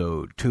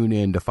episode. Tune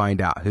in to find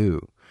out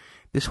who.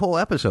 This whole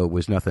episode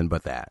was nothing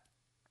but that.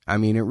 I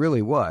mean, it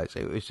really was.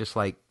 It was just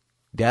like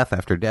death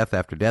after death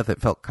after death.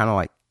 It felt kind of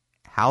like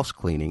house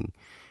cleaning.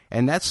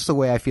 And that's the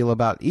way I feel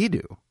about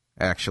Edu,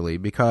 actually,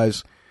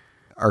 because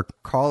our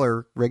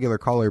regular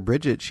caller,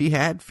 Bridget, she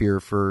had fear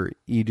for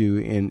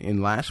Edu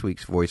in last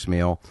week's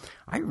voicemail.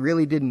 I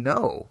really didn't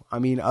know. I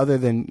mean, other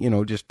than, you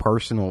know, just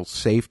personal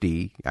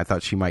safety, I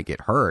thought she might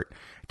get hurt.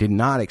 Did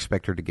not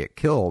expect her to get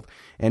killed.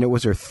 And it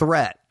was her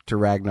threat to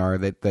Ragnar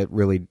that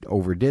really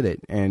overdid it.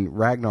 And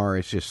Ragnar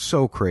is just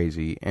so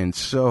crazy and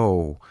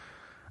so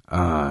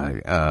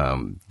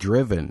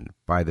driven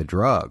by the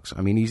drugs.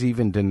 I mean, he's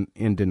even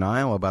in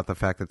denial about the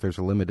fact that there's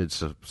a limited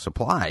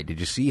supply.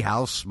 Did you see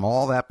how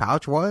small that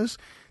pouch was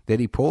that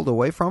he pulled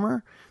away from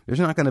her? There's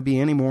not going to be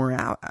any more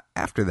out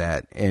after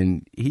that.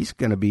 And he's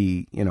going to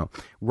be, you know,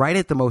 right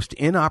at the most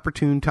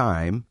inopportune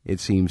time, it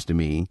seems to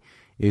me,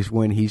 is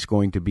when he's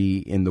going to be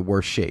in the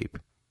worst shape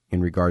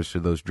in regards to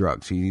those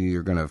drugs. He's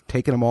either going to have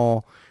taken them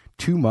all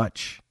too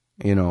much,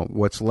 you know,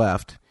 what's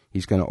left.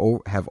 He's going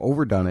to have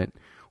overdone it,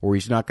 or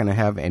he's not going to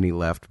have any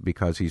left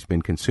because he's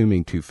been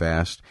consuming too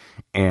fast,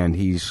 and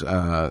he's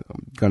going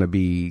to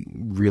be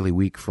really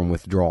weak from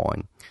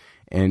withdrawing.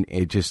 And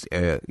it just,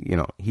 you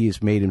know, he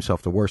has made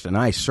himself the worst. And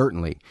I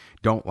certainly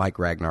don't like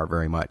Ragnar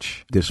very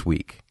much this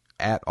week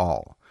at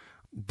all.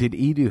 Did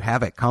Edu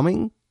have it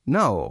coming?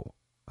 No,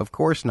 of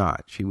course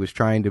not. She was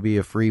trying to be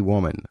a free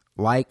woman,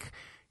 like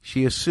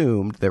she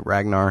assumed that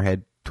Ragnar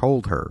had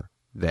told her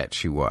that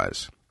she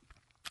was.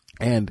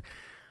 And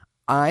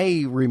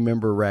I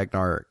remember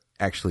Ragnar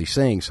actually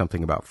saying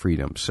something about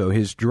freedom. So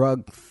his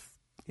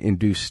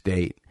drug-induced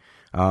state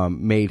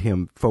made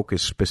him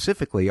focus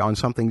specifically on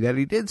something that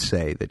he did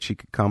say, that she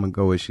could come and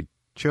go as she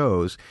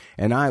chose.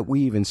 And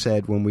we even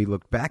said when we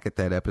looked back at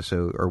that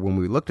episode, or when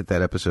we looked at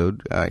that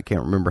episode, I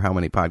can't remember how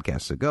many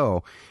podcasts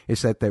ago,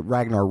 is that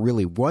Ragnar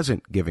really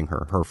wasn't giving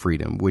her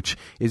freedom, which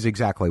is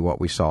exactly what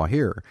we saw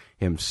here,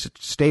 him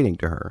stating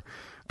to her.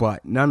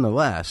 But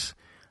nonetheless,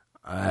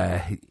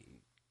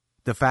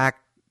 the fact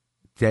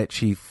that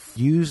she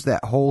used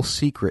that whole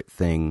secret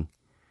thing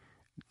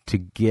to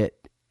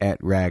get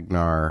at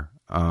Ragnar,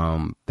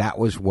 that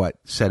was what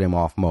set him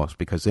off most,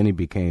 because then he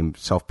became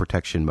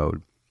self-protection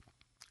mode.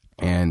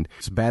 And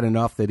it's bad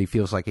enough that he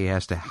feels like he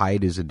has to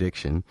hide his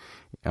addiction.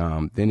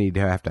 Then he'd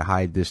have to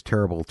hide this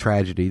terrible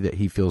tragedy that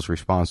he feels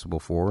responsible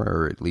for,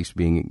 or at least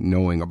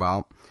knowing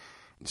about.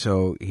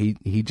 So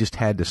he just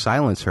had to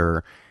silence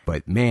her.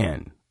 But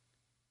man,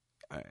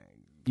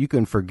 you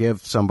can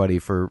forgive somebody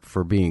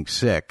for being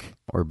sick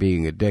or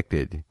being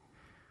addicted,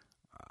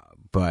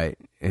 but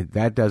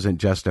that doesn't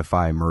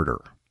justify murder,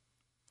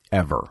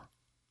 ever.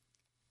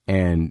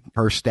 And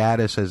her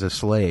status as a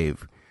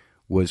slave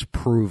was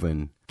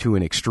proven to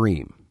an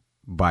extreme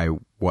by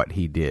what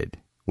he did,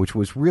 which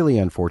was really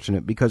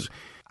unfortunate, because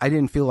I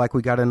didn't feel like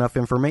we got enough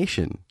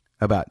information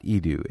about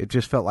Edu. It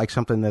just felt like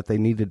something that they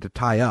needed to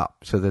tie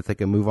up so that they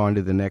could move on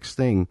to the next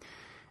thing.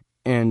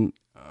 And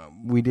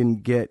we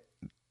didn't get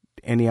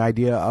any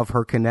idea of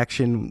her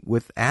connection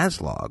with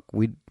Aslog.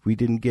 We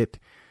didn't get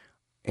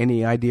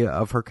any idea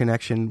of her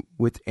connection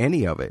with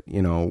any of it.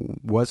 You know,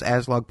 was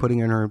Aslog putting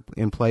her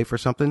in play for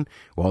something?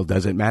 Well,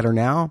 does it matter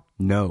now?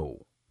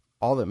 No.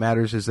 All that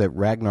matters is that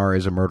Ragnar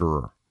is a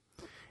murderer,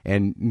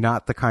 and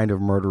not the kind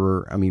of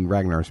murderer. I mean,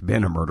 Ragnar's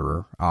been a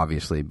murderer,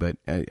 obviously, but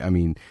I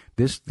mean,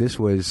 this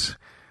was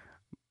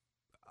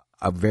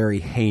a very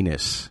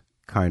heinous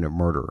kind of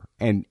murder,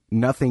 and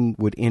nothing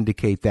would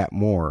indicate that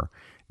more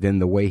than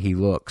the way he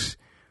looks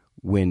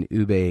when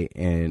Ube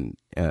and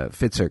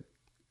Fitzek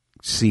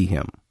see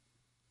him.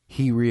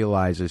 He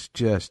realizes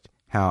just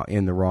how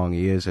in the wrong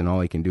he is, and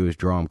all he can do is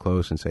draw him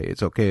close and say,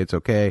 it's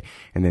okay,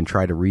 and then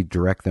try to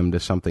redirect them to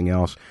something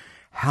else.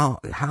 How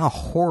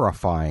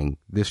horrifying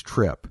this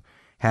trip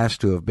has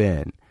to have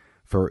been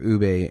for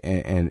Ube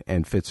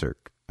and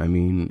Fitzurk. I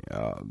mean,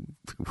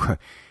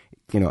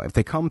 if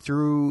they come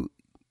through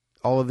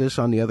all of this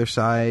on the other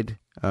side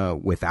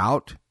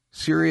without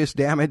serious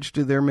damage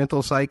to their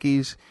mental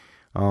psyches,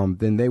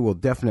 then they will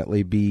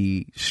definitely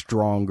be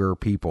stronger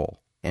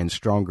people and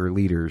stronger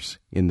leaders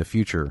in the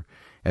future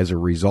as a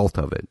result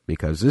of it,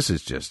 because this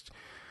is just,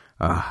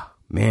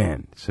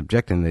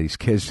 subjecting these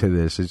kids to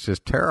this is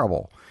just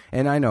terrible.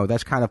 And I know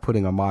that's kind of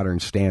putting a modern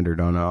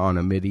standard on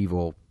a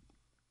medieval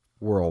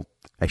world.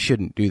 I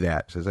shouldn't do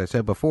that. As I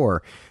said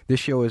before, this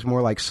show is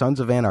more like Sons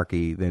of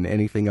Anarchy than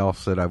anything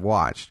else that I've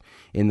watched,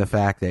 in the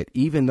fact that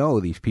even though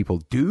these people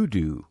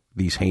do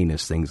these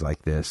heinous things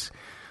like this,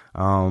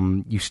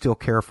 you still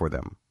care for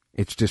them.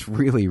 It's just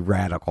really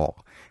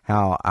radical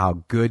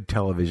how good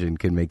television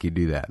can make you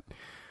do that.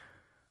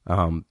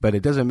 But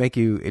it doesn't make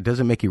you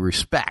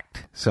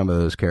respect some of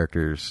those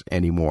characters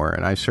anymore.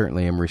 And I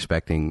certainly am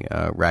respecting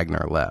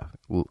Ragnar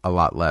a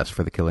lot less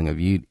for the killing of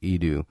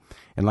Edu.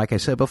 And like I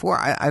said before,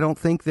 I don't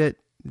think that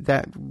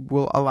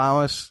will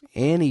allow us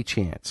any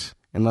chance,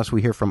 unless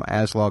we hear from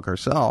Aslog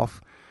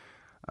herself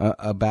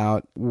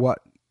about what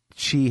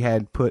she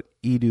had put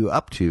Edu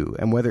up to,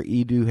 and whether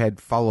Edu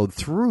had followed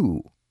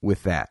through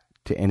with that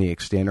to any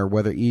extent, or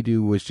whether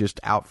Edu was just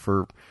out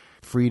for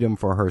freedom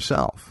for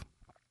herself.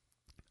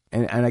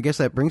 And I guess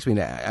that brings me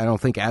to, I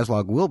don't think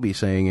Aslog will be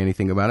saying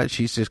anything about it.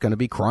 She's just going to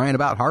be crying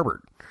about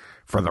Harbord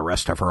for the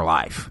rest of her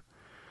life.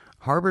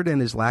 Harbord and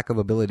his lack of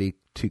ability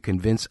to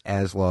convince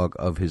Aslog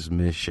of his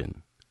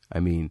mission. I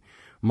mean,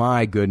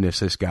 my goodness,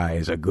 this guy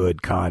is a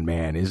good con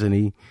man, isn't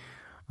he?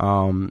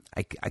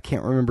 I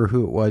can't remember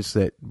who it was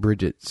that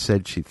Bridget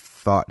said she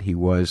thought he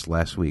was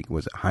last week.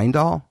 Was it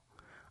Heimdall?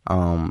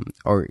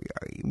 Or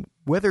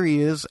whether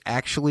he is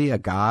actually a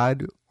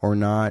god or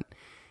not,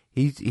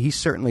 he's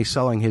certainly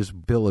selling his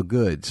bill of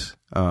goods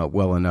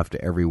well enough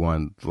to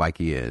everyone, like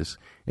he is,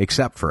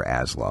 except for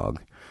Aslog.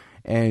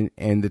 And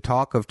the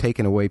talk of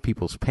taking away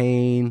people's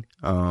pain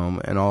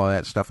and all of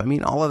that stuff, I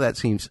mean, all of that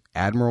seems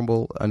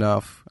admirable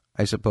enough,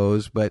 I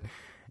suppose. But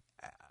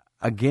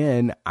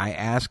again, I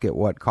ask at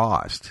what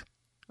cost?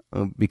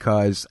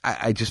 Because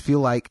I just feel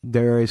like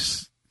there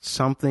is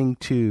something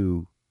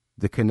to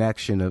the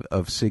connection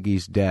of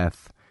Siggy's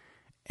death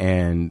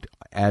and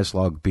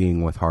Aslog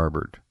being with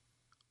Harbord.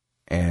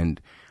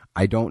 And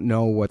I don't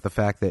know what the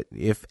fact that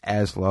if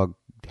Aslog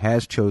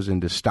has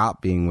chosen to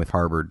stop being with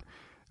Harbord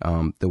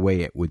the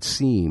way it would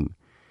seem,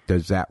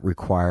 does that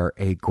require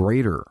a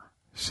greater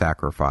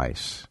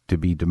sacrifice to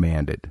be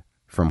demanded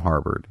from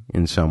Harbord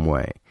in some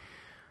way?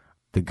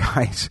 The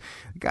guy's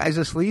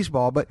a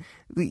sleazeball, but,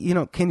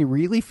 can you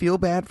really feel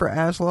bad for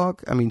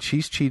Aslog? I mean,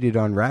 she's cheated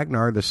on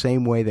Ragnar the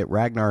same way that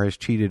Ragnar has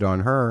cheated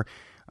on her.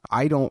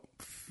 I don't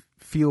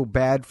feel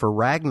bad for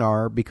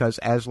Ragnar because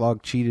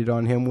Aslog cheated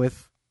on him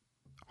with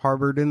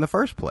Harbord in the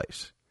first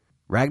place.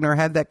 Ragnar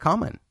had that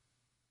coming.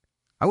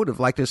 I would have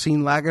liked to have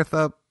seen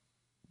Lagertha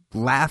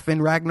laugh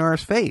in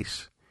Ragnar's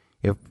face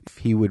if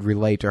he would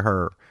relay to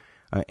her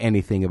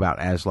anything about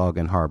Aslog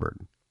and Harbord.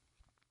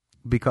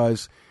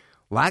 Because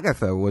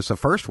Lagertha was the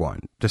first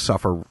one to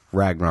suffer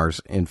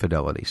Ragnar's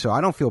infidelity. So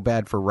I don't feel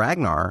bad for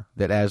Ragnar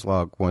that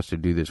Aslog wants to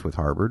do this with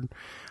Harbord.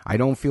 I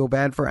don't feel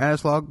bad for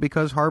Aslog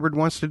because Harbord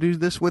wants to do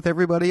this with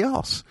everybody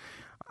else.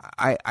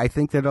 I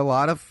think that a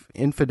lot of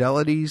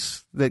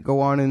infidelities that go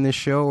on in this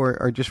show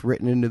are just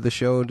written into the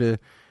show to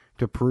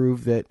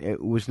prove that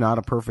it was not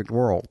a perfect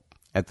world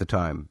at the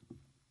time.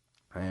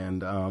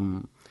 And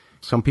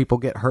some people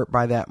get hurt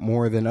by that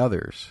more than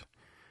others.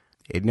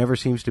 It never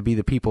seems to be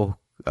the people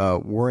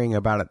worrying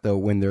about it, though,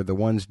 when they're the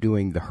ones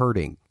doing the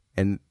hurting.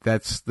 And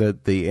that's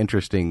the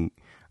interesting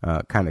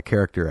kind of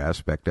character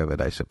aspect of it,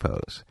 I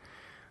suppose.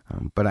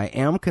 But I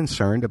am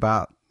concerned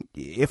about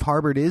if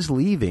Harbord is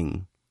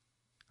leaving.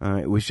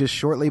 It was just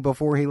shortly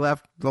before he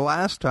left the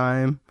last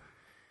time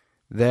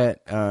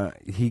that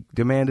he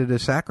demanded a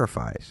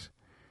sacrifice.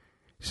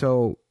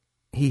 So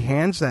he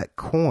hands that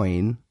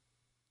coin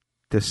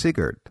to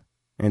Sigurd.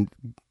 And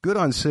good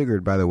on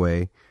Sigurd, by the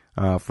way,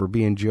 for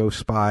being Joe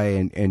Spy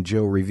and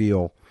Joe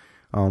Reveal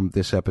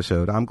this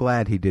episode. I'm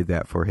glad he did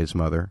that for his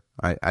mother.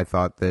 I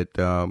thought that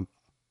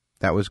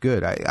that was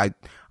good.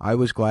 I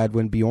was glad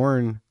when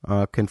Bjorn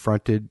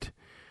confronted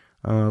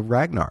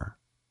Ragnar.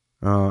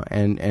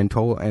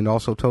 And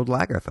also told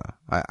Lagertha.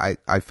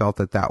 I felt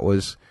that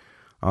was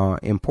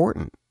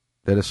important,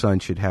 that a son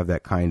should have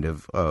that kind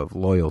of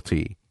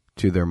loyalty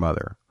to their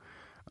mother.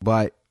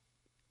 But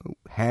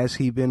has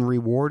he been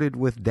rewarded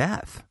with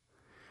death?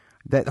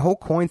 That whole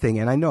coin thing,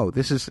 and I know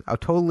this is a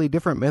totally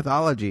different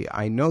mythology,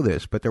 I know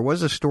this, but there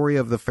was a story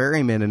of the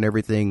ferryman and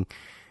everything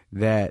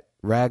that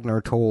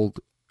Ragnar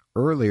told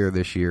earlier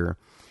this year,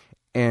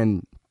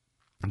 and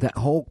that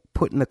whole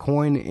putting the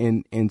coin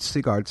in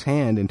Sigurd's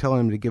hand and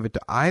telling him to give it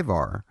to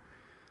Ivar,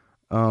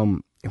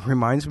 it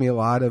reminds me a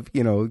lot of,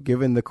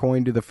 giving the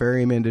coin to the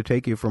ferryman to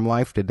take you from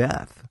life to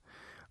death.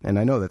 And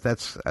I know that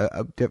that's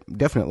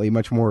definitely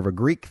much more of a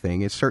Greek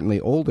thing. It's certainly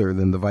older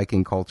than the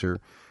Viking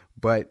culture,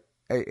 but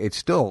it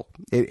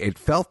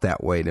felt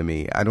that way to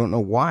me. I don't know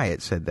why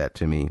it said that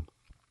to me.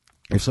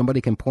 If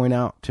somebody can point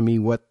out to me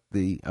what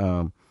the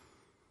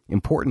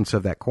importance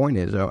of that coin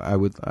is, I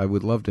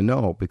would love to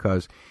know,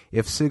 because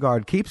if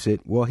Sigurd keeps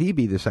it, will he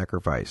be the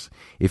sacrifice?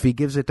 If he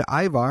gives it to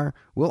Ivar,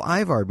 will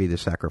Ivar be the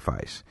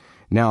sacrifice?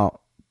 Now,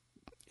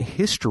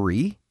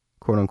 history,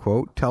 quote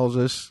unquote, tells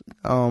us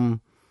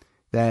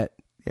that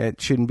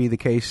it shouldn't be the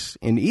case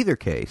in either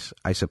case,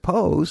 I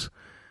suppose.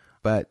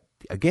 But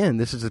again,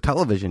 this is a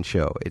television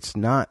show. It's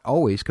not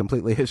always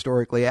completely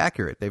historically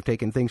accurate. They've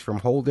taken things from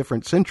whole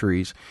different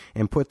centuries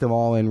and put them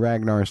all in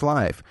Ragnar's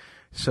life.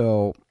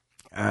 So,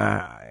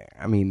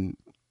 I mean,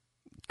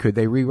 could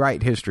they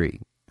rewrite history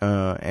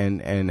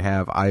and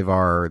have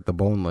Ivar the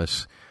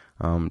Boneless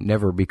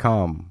never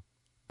become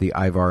the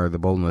Ivar the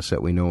Boneless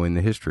that we know in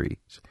the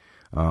histories?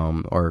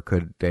 Or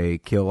could they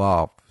kill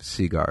off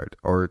Sigurd,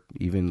 or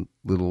even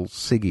little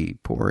Siggy,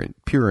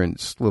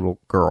 Purin's little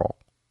girl?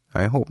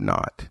 I hope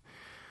not.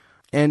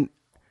 And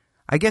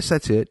I guess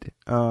that's it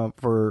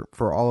for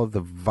all of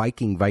the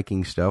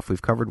Viking stuff.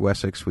 We've covered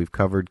Wessex, we've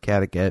covered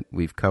Kattegat,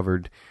 we've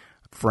covered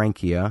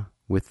Francia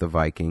with the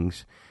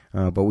Vikings,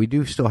 but we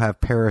do still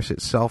have Paris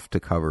itself to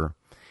cover.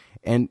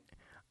 And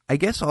I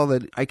guess all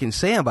that I can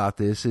say about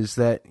this is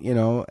that,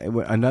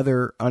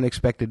 another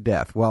unexpected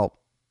death. Well,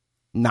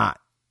 not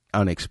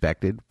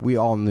unexpected. We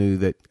all knew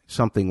that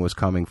something was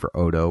coming for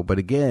Odo, but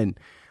again,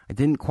 I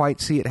didn't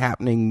quite see it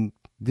happening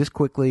this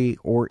quickly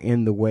or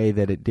in the way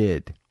that it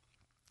did.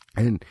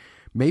 And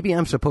maybe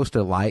I'm supposed to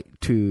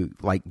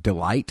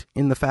delight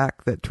in the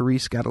fact that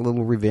Therese got a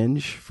little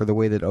revenge for the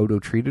way that Odo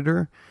treated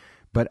her,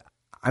 but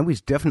I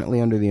was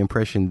definitely under the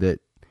impression that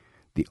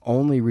the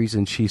only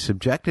reason she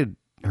subjected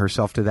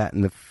herself to that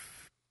in the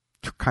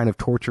kind of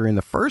torture in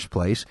the first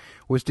place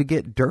was to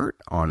get dirt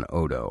on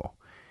Odo.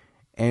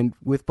 And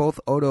with both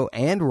Odo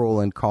and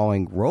Roland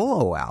calling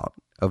Rollo out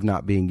of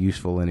not being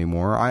useful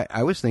anymore,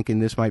 I was thinking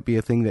this might be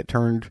a thing that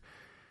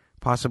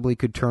possibly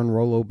could turn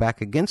Rollo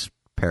back against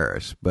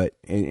Paris. But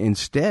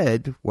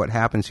instead, what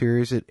happens here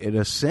is it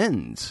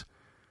ascends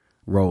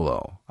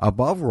Rollo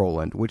above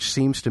Roland, which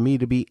seems to me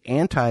to be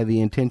anti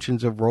the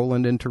intentions of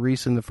Roland and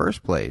Therese in the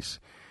first place.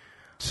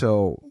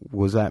 So,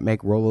 does that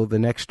make Rollo the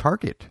next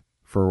target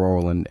for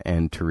Roland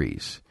and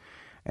Therese?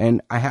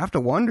 And I have to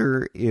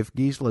wonder if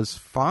Gisla's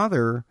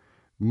father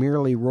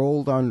merely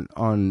rolled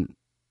on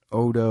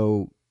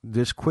Odo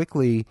this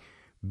quickly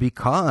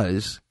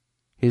because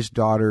his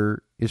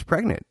daughter is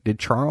pregnant. Did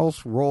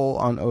Charles roll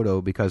on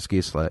Odo because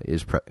Gisla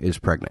is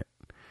pregnant?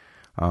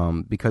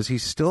 Because he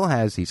still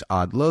has these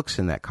odd looks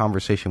in that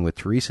conversation with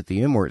Therese at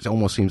the end where it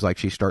almost seems like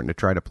she's starting to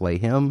try to play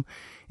him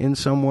in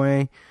some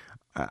way.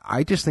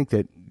 I just think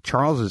that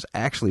Charles is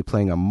actually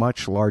playing a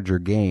much larger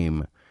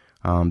game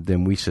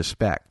than we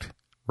suspect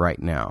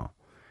right now.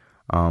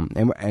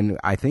 And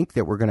I think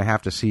that we're going to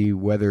have to see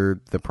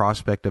whether the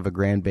prospect of a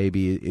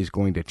grandbaby is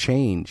going to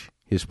change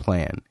his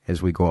plan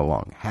as we go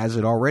along. Has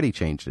it already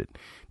changed it?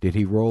 Did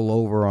he roll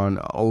over on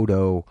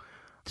Odo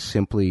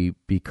simply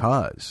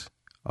because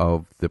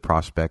of the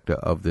prospect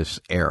of this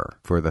heir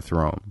for the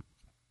throne?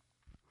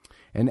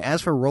 And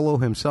as for Rollo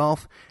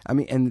himself, I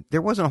mean, and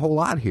there wasn't a whole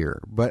lot here,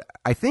 but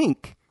I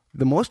think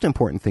the most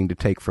important thing to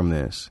take from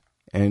this,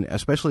 and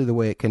especially the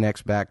way it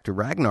connects back to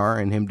Ragnar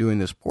and him doing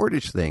this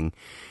portage thing,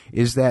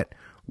 is that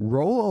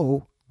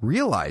Rollo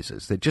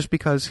realizes that just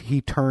because he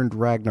turned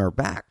Ragnar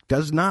back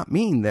does not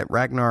mean that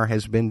Ragnar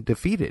has been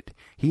defeated.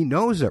 He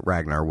knows that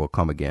Ragnar will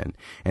come again.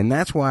 And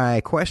that's why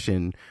I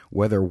question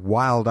whether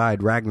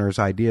wild-eyed Ragnar's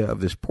idea of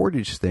this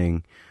portage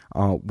thing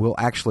will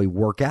actually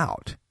work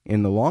out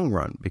in the long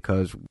run,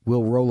 because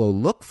will Rollo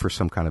look for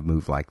some kind of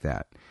move like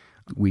that?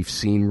 We've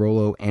seen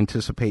Rollo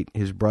anticipate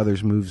his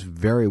brother's moves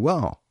very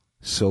well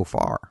so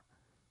far.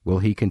 Will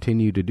he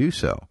continue to do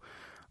so?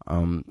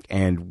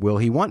 And will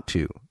he want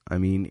to? I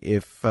mean,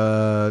 if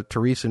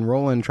Therese and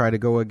Roland try to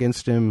go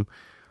against him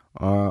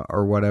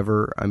or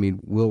whatever, I mean,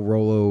 will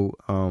Rollo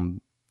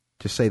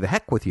just say the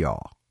heck with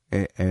y'all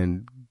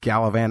and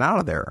gallivant out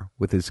of there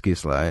with his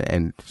Gisla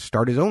and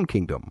start his own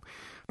kingdom?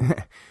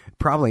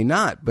 Probably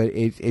not, but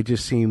it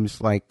just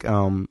seems like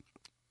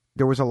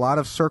there was a lot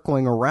of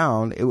circling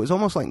around. It was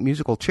almost like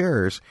musical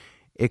chairs,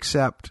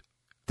 except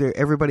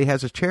everybody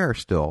has a chair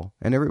still,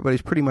 and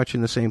everybody's pretty much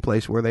in the same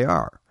place where they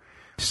are,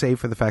 save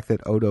for the fact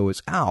that Odo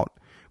is out.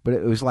 But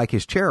it was like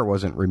his chair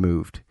wasn't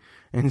removed.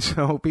 And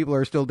so people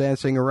are still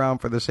dancing around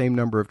for the same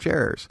number of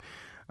chairs.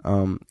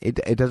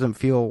 It doesn't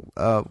feel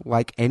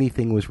like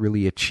anything was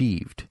really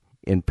achieved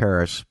in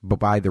Paris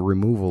by the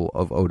removal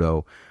of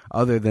Odo,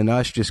 other than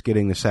us just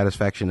getting the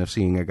satisfaction of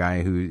seeing a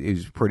guy who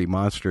is pretty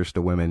monstrous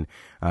to women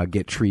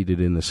get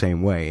treated in the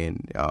same way.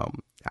 And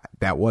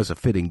that was a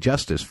fitting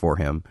justice for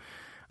him.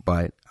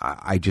 But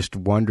I just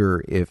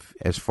wonder if,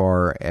 as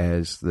far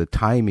as the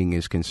timing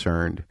is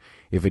concerned,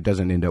 if it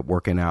doesn't end up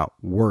working out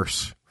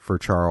worse for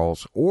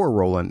Charles or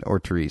Roland or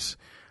Therese.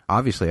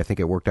 Obviously, I think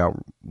it worked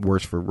out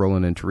worse for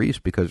Roland and Therese,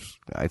 because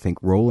I think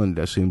Roland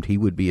assumed he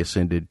would be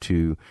ascended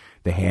to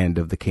the hand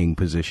of the king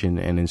position,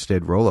 and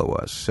instead Rollo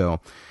was.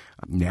 So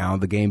now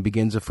the game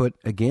begins afoot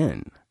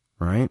again,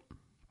 right?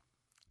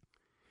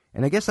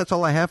 And I guess that's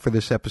all I have for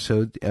this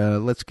episode.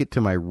 Let's get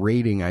to my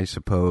rating, I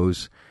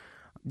suppose.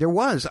 There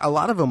was a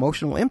lot of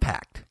emotional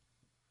impact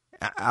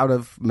out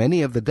of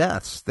many of the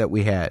deaths that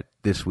we had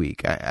this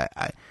week.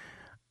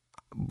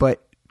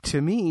 But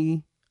to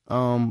me,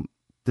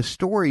 the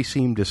story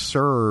seemed to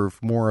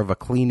serve more of a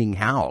cleaning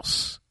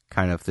house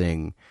kind of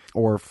thing,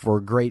 or for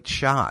great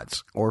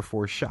shots, or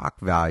for shock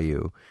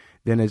value,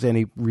 than as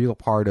any real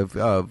part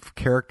of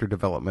character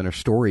development or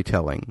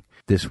storytelling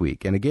this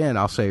week. And again,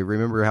 I'll say,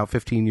 remember how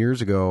 15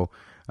 years ago,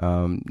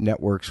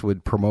 networks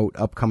would promote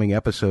upcoming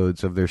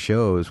episodes of their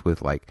shows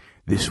with like,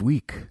 this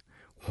week,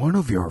 one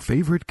of your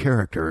favorite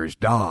characters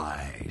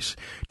dies.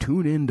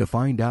 Tune in to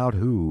find out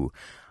who.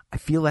 I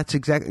feel that's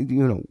exactly,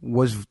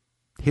 was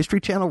History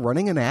Channel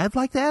running an ad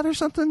like that or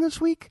something this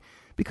week?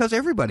 Because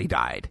everybody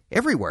died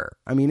everywhere.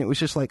 I mean, it was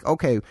just like,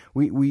 okay,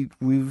 we've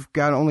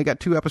only got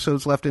 2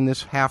 episodes left in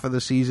this half of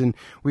the season.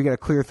 We got to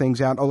clear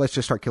things out. Oh, let's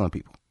just start killing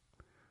people.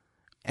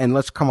 And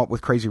let's come up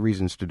with crazy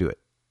reasons to do it.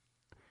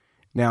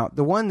 Now,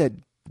 the one that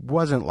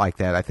wasn't like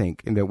that, I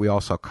think, and that we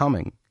all saw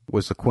coming,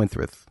 was the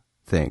Quinthrith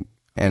thing.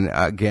 And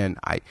again,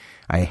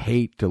 I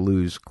hate to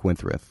lose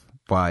Quinthrith,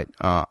 but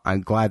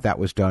I'm glad that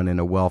was done in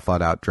a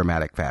well-thought-out,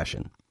 dramatic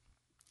fashion.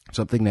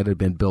 Something that had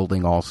been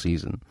building all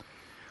season.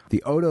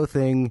 The Odo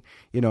thing,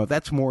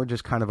 that's more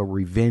just kind of a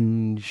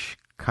revenge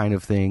kind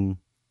of thing,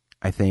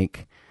 I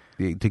think,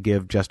 to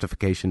give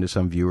justification to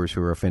some viewers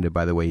who are offended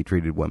by the way he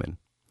treated women.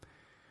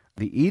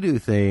 The Edu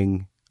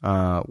thing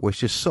was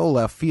just so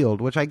left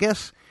field, which I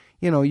guess,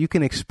 you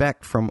can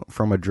expect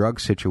from a drug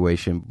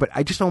situation, but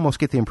I just almost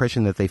get the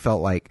impression that they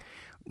felt like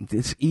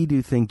this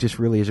Edu thing just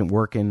really isn't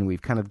working.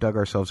 We've kind of dug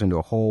ourselves into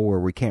a hole where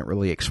we can't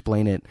really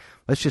explain it.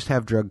 Let's just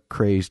have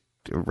drug-crazed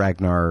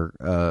Ragnar,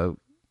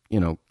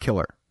 kill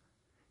her.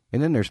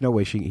 And then there's no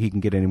way he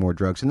can get any more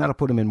drugs, and that'll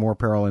put him in more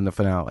peril in the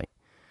finale.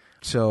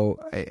 So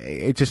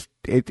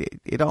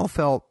it all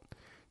felt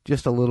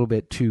just a little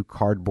bit too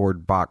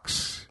cardboard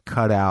box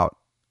cut out.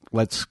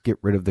 Let's get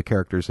rid of the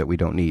characters that we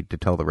don't need to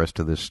tell the rest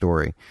of this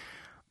story.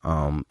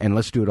 And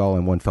let's do it all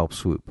in one fell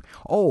swoop.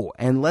 Oh,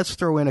 and let's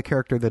throw in a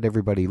character that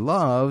everybody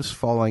loves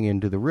falling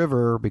into the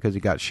river because he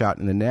got shot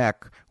in the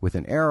neck with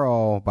an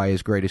arrow by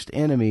his greatest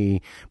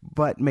enemy,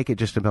 but make it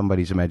just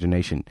somebody's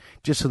imagination,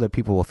 just so that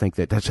people will think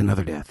that that's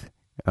another death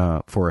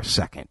for a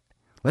second.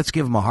 Let's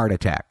give him a heart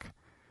attack.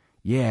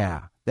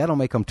 Yeah, that'll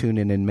make them tune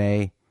in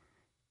May.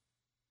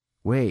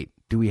 Wait,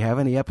 do we have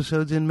any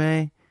episodes in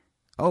May?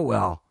 Oh,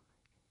 well,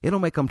 it'll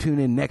make them tune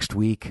in next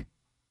week.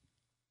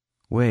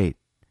 Wait.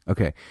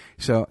 Okay,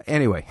 so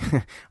anyway,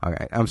 all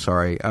right, I'm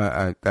sorry.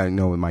 I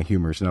know my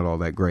humor is not all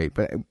that great,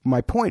 but my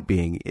point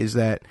being is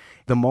that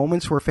the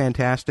moments were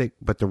fantastic,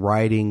 but the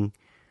writing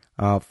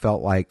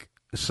felt like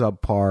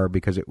subpar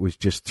because it was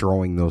just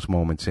throwing those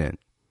moments in,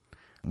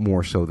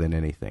 more so than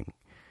anything.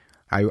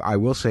 I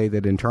will say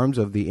that in terms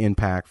of the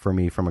impact for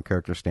me from a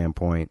character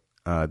standpoint,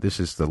 this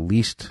is the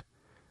least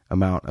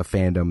amount of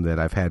fandom that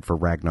I've had for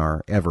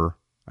Ragnar ever,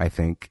 I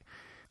think.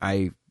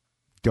 I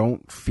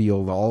don't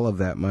feel all of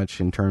that much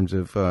in terms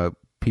of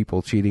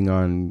people cheating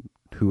on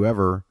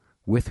whoever,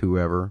 with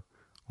whoever,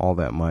 all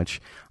that much.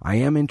 I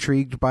am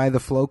intrigued by the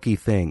Floki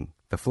thing.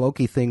 The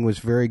Floki thing was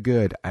very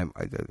good,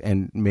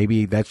 and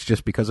maybe that's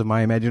just because of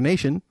my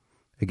imagination.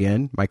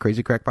 Again, my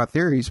crazy crackpot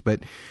theories, but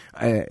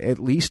at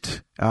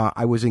least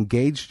I was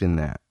engaged in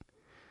that,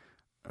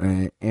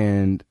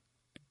 and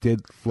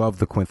did love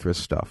the Quinthrith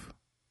stuff.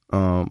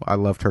 I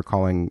loved her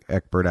calling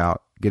Egbert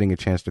out, getting a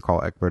chance to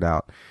call Egbert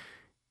out.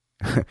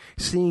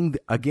 Seeing,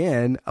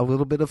 again, a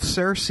little bit of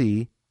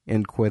Cersei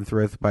in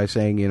Quinthrith by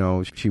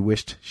saying, she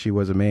wished she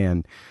was a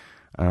man.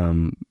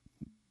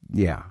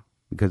 Yeah,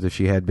 because if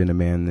she had been a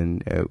man,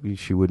 then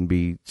she wouldn't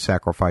be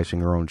sacrificing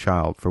her own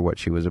child for what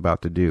she was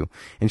about to do.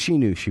 And she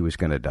knew she was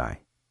going to die.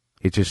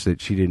 It's just that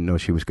she didn't know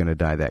she was going to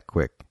die that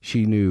quick.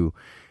 She knew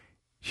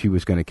she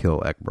was going to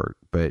kill Egbert,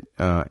 but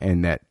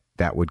and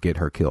that would get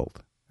her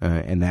killed.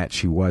 And that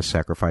she was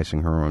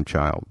sacrificing her own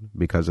child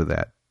because of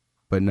that.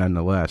 But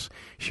nonetheless,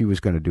 she was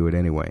going to do it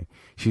anyway.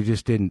 She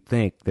just didn't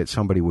think that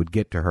somebody would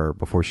get to her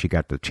before she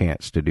got the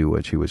chance to do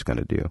what she was going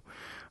to do.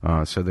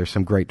 So there's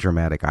some great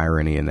dramatic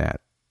irony in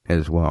that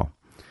as well.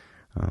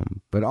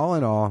 But all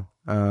in all,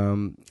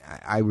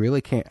 I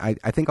really can't.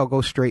 I think I'll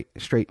go straight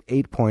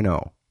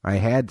 8.0. I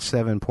had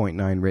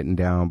 7.9 written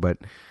down, but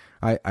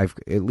I've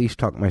at least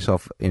talked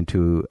myself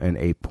into an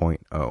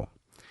 8.0.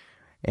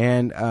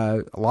 And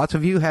lots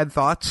of you had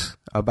thoughts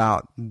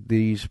about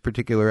these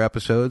particular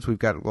episodes. We've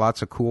got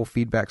lots of cool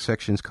feedback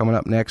sections coming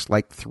up next,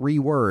 like 3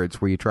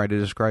 words, where you try to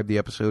describe the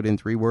episode in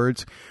 3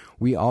 words.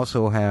 We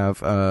also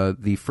have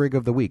the Frig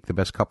of the Week, the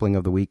best coupling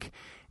of the week,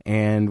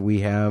 and we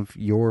have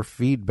your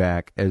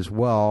feedback as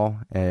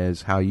well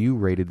as how you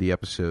rated the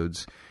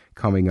episodes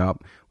coming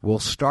up. We'll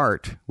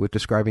start with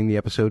describing the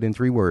episode in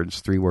 3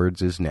 words. 3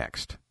 words is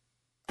next.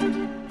 3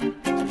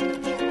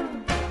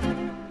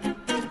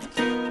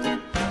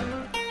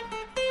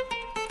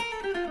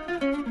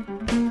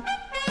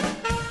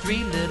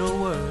 little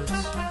words.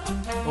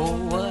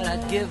 Oh, what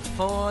I'd give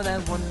for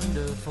that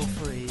wonderful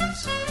phrase.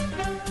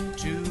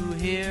 To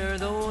hear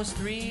those those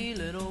three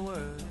little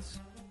words.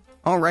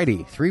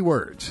 Alrighty, 3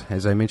 words.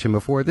 As I mentioned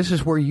before, this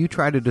is where you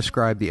try to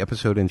describe the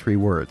episode in 3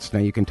 words. Now,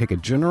 you can take a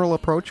general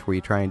approach where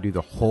you try and do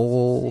the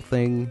whole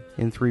thing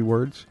in 3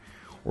 words,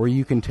 or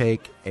you can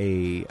take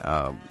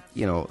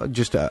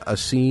just a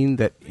scene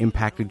that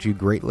impacted you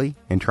greatly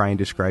and try and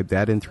describe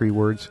that in 3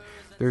 words.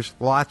 There's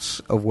lots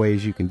of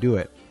ways you can do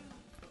it.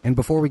 And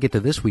before we get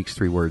to this week's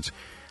 3 words,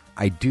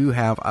 I do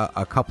have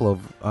a couple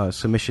of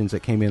submissions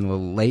that came in a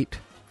little late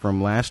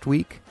from last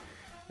week.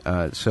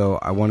 So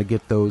I want to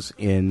get those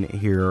in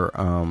here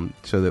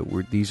so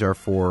that these are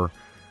for,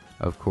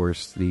 of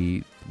course,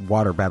 the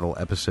water battle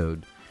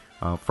episode.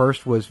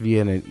 First was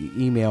via an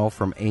email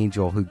from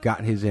Angel, who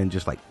got his in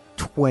just like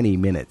 20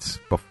 minutes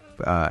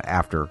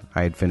after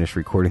I had finished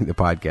recording the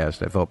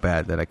podcast. I felt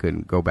bad that I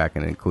couldn't go back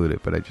and include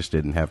it, but I just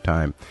didn't have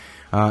time.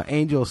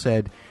 Angel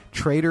said,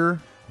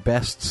 Trader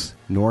bests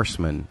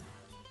Norseman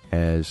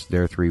as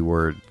their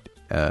 3-word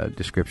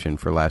description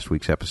for last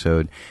week's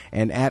episode.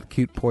 And at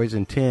Cute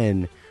Poison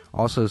 10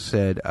 also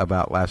said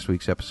about last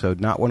week's episode,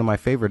 not one of my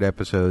favorite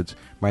episodes.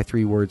 My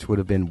 3 words would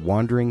have been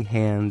wandering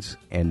hands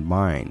and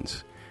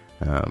minds.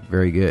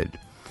 Very good.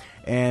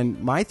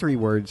 And my 3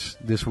 words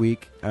this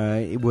week,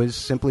 it was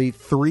simply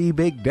 3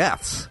 big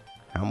deaths.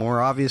 How more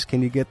obvious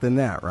can you get than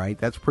that, right?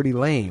 That's pretty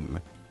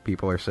lame,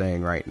 people are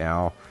saying right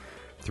now.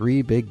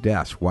 3 big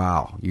deaths.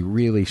 Wow, you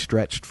really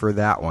stretched for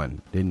that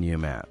one, didn't you,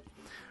 Matt?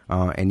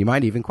 And you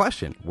might even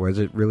question, was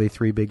it really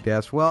 3 big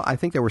deaths? Well, I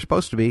think they were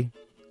supposed to be.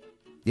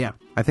 Yeah,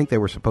 I think they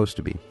were supposed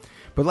to be.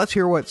 But let's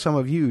hear what some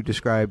of you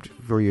described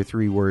for your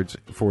 3 words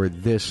for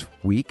this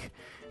week.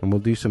 And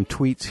we'll do some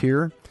tweets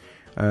here.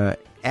 At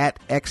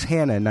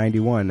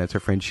xhannah91, that's our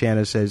friend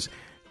Shanna, says,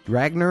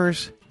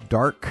 Ragnar's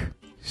dark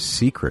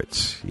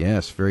secrets.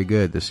 Yes, very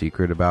good. The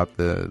secret about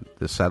the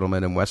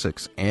settlement in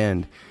Wessex,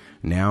 and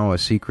now a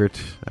secret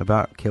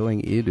about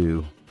killing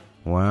Idu.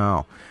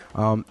 Wow.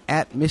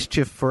 At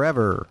Mischief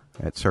Forever,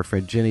 that's our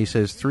friend Jenny,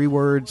 says 3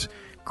 words,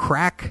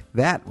 crack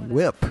that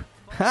whip.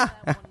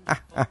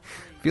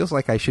 Feels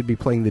like I should be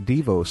playing the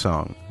Devo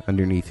song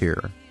underneath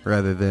here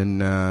rather than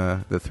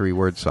the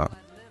 3-word song.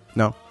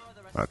 No?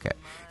 Okay.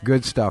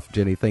 Good stuff,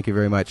 Jenny. Thank you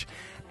very much.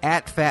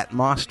 At Fat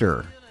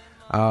Monster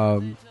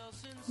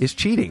is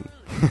cheating.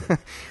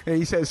 And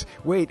he says,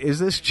 wait, is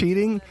this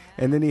cheating?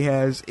 And then he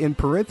has, in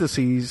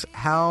parentheses,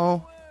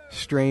 how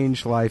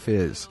strange life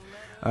is.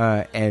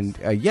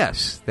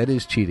 Yes, that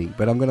is cheating,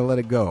 but I'm going to let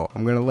it go.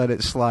 I'm going to let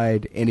it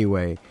slide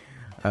anyway.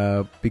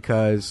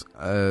 Because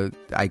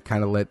I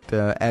kind of let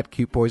at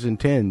Cute Poison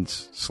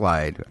 10s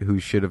slide, who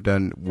should have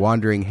done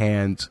wandering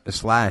hands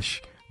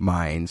 /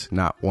 minds,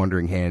 not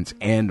wandering hands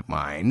and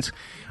minds.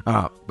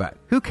 But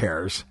who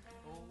cares?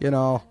 You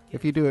know,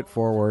 if you do it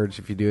 4 words,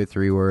 if you do it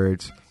 3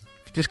 words,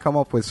 if you just come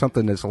up with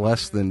something that's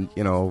less than,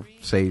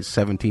 say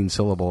 17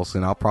 syllables,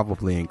 then I'll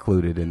probably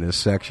include it in this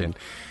section.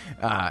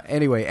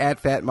 Anyway, at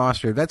Fat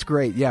Monster, that's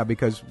great. Yeah,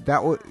 because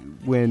that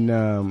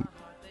when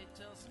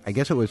I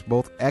guess it was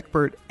both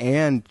Egbert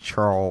and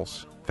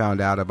Charles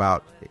found out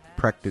about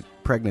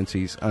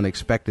pregnancies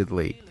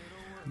unexpectedly.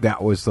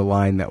 That was the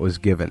line that was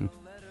given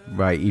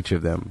by each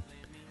of them.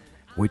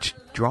 Which,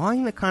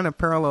 drawing the kind of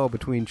parallel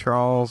between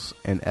Charles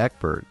and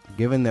Egbert,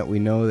 given that we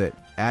know that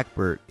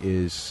Egbert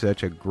is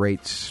such a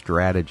great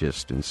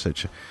strategist and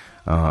such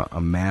a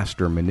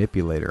master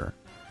manipulator,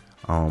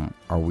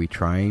 are we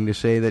trying to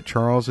say that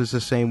Charles is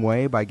the same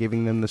way by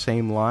giving them the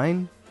same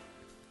line?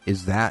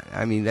 Is that,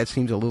 that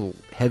seems a little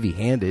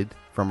heavy-handed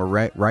from a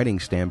writing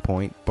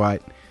standpoint,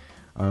 but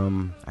I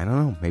don't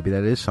know. Maybe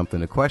that is something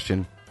to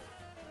question.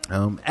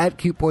 At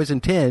Cute Poison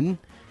 10,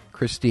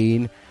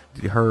 Christine,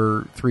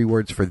 her 3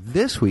 words for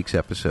this week's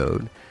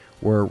episode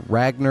were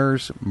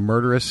Ragnar's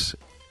murderous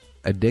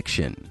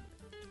addiction.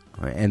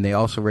 And they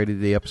also rated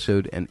the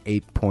episode an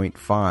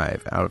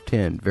 8.5 out of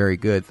 10. Very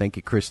good. Thank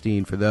you,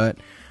 Christine, for that.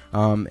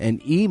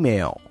 An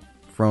email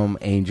from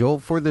Angel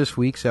for this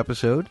week's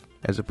episode,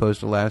 as opposed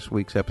to last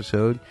week's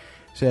episode,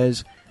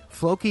 says,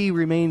 Floki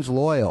remains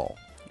loyal.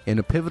 In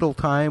a pivotal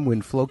time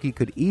when Floki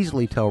could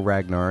easily tell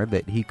Ragnar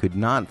that he could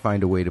not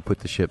find a way to put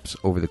the ships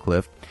over the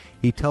cliff,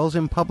 he tells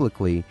him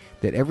publicly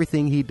that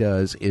everything he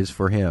does is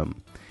for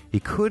him. He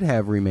could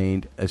have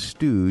remained a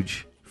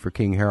stooge for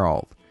King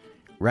Harald.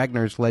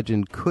 Ragnar's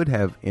legend could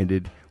have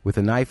ended with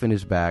a knife in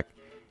his back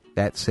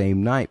that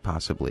same night,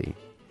 possibly.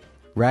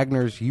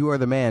 Ragnar's "You Are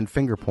the Man"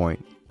 finger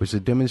point was a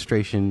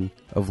demonstration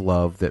of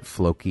love that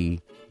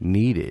Floki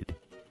needed.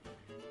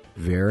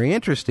 Very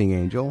interesting,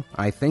 Angel.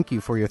 I thank you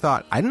for your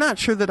thought. I'm not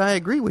sure that I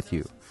agree with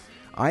you.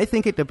 I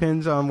think it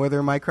depends on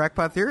whether my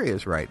crackpot theory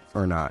is right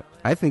or not.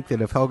 I think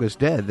that if Helga's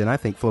dead, then I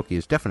think Floki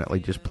is definitely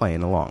just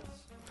playing along.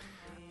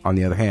 On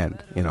the other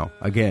hand,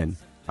 again,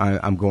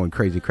 I'm going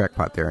crazy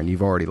crackpot there, and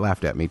you've already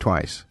laughed at me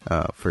twice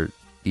for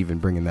even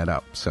bringing that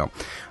up. So,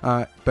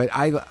 but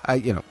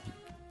I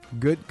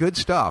good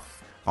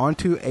stuff. On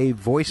to a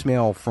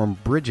voicemail from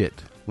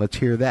Bridget. Let's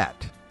hear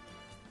that.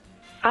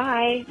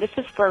 Hi, this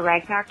is for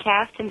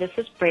Ragnarcast, and this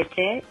is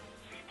Bridget,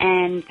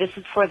 and this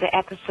is for the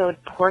episode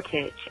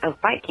Portage of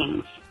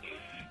Vikings.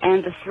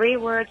 And the 3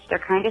 words, they're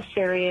kind of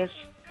serious.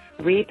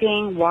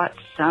 Reaping what's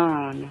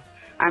sown.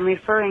 I'm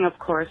referring, of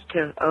course,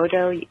 to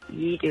Odo,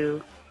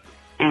 Yidu,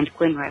 and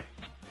Quinrith.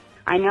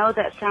 I know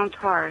that sounds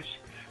harsh,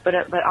 but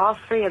all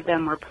three of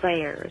them were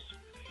players.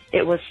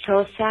 It was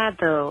so sad,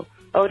 though.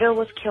 Odo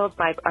was killed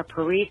by a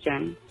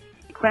Parisian,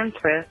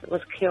 Quinrith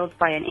was killed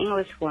by an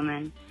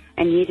Englishwoman,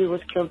 and Yidu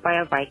was killed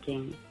by a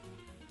Viking.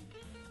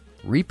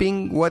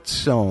 Reaping what's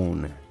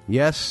sown.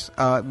 Yes,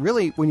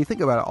 really, when you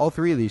think about it, all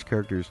three of these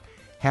characters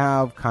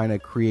have kind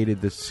of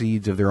created the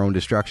seeds of their own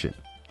destruction,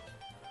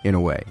 in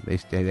a way.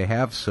 They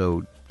have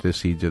sowed the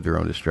seeds of their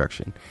own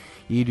destruction.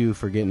 Yidu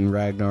for getting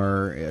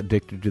Ragnar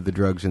addicted to the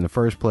drugs in the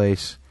first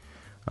place,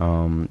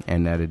 and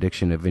that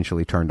addiction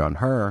eventually turned on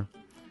her.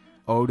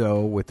 Odo,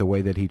 with the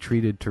way that he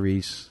treated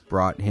Therese,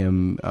 brought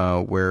him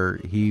where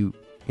he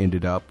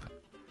ended up.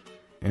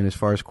 And as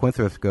far as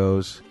Quinrith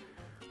goes,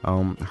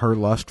 her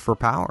lust for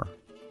power.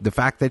 The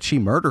fact that she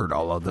murdered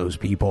all of those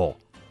people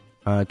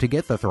to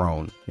get the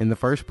throne in the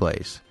first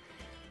place.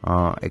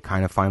 It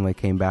kind of finally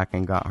came back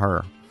and got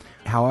her.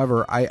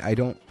 However, I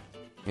don't,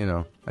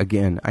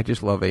 again, I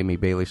just love Amy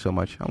Bailey so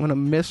much. I'm going to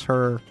miss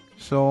her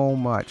so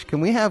much. Can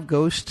we have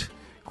Ghost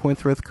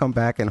Quinrith come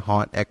back and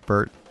haunt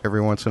Egbert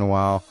every once in a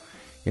while?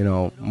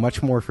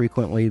 Much more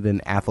frequently than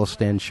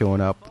Athelstan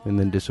showing up and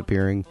then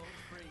disappearing.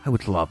 I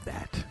would love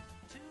that.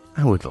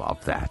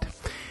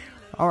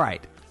 All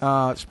right.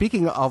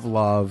 Speaking of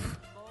love,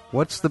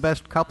 what's the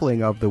best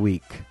coupling of the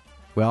week?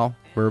 Well,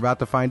 we're about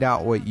to find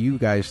out what you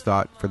guys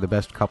thought for the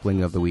best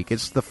coupling of the week.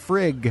 It's the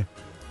Frigg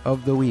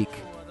of the week.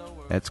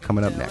 That's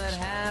coming up next.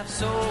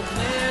 So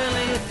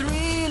clearly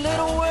 3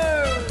 little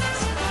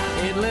words,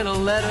 8 little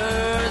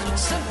letters, which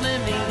simply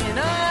mean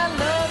I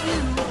love you.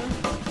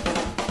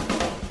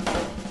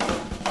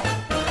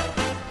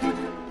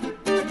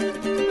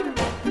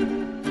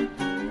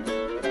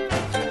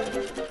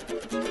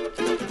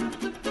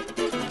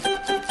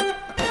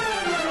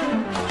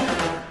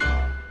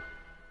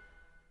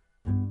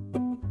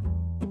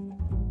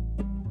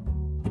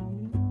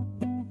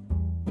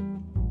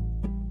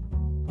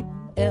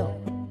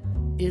 L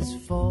is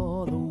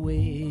for the way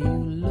you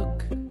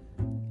look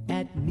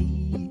at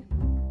me.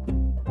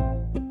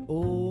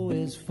 O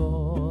is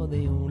for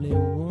the only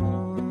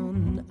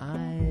one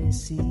I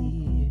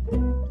see.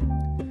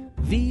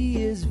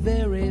 V is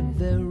very,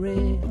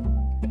 very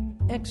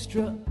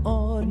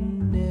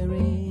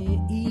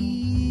extraordinary.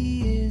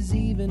 E is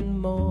even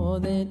more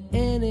than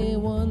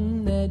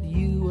anyone that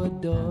you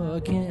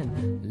adore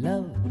can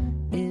love.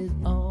 Is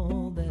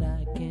all that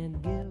I can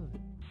give.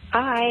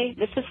 Hi,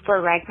 this is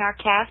for Ragnar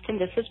Cast, and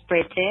this is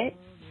Bridget.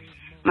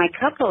 My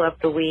couple of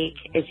the week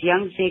is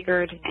young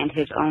Sigurd and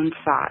his own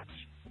thoughts.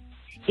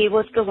 He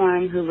was the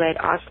one who led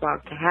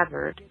Aslog to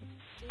Havard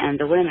and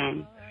the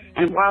women,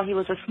 and while he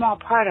was a small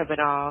part of it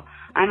all,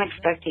 I'm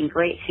expecting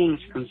great things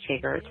from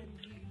Sigurd.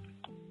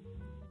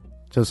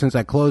 So since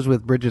I closed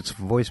with Bridget's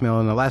voicemail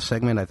in the last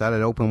segment, I thought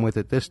I'd open with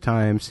it this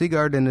time.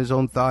 Sigurd and his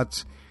own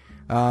thoughts.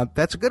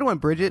 That's a good one,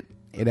 Bridget.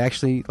 It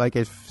actually, like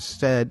I've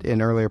said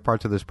in earlier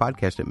parts of this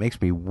podcast, it makes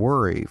me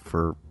worry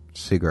for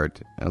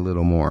Sigurd a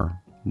little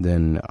more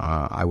than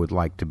I would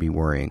like to be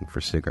worrying for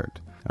Sigurd,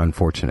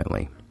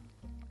 unfortunately.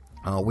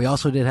 We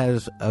also did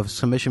have a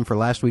submission for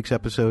last week's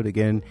episode.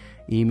 Again,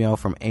 email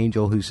from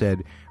Angel who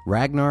said,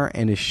 Ragnar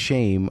and his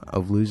shame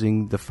of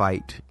losing the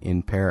fight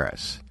in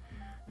Paris.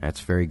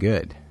 That's very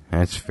good.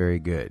 That's very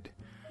good.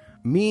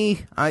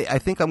 Me, I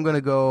think I'm going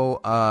to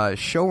go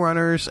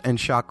showrunners and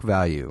shock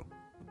value.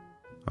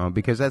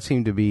 Because that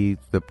seemed to be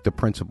the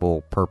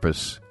principal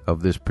purpose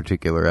of this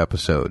particular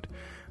episode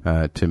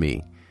to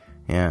me.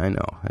 Yeah, I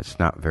know. It's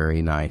not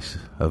very nice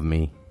of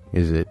me,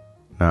 is it?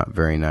 Not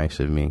very nice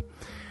of me.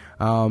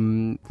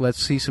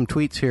 Let's see some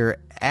tweets here.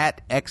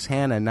 At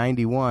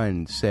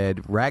xhannah91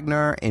 said,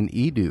 Ragnar and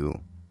Edu.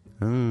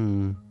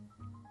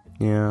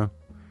 Yeah.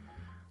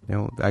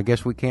 I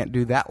guess we can't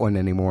do that one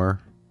anymore,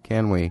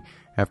 can we?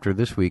 After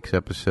this week's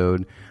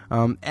episode.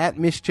 At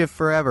Mischief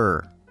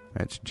Forever.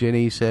 That's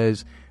Jenny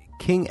says,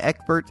 King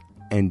Egbert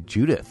and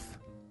Judith.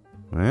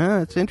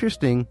 That's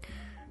interesting.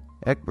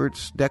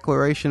 Egbert's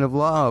declaration of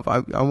love.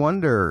 I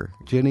wonder,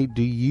 Jenny,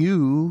 do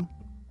you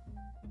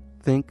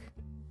think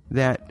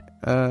that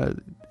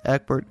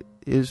Egbert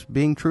is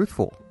being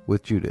truthful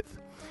with Judith?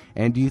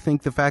 And do you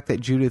think the fact that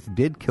Judith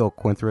did kill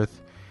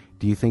Quinrith,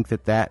 do you think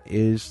that that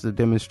is the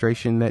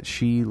demonstration that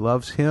she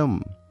loves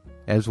him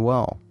as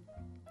well?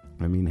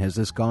 I mean, has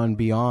this gone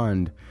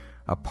beyond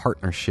a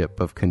partnership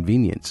of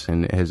convenience,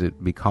 and has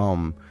it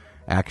become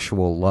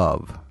actual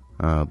love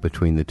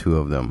between the two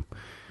of them?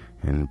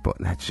 But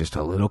that's just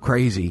a little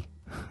crazy,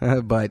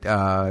 but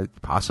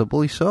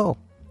possibly so.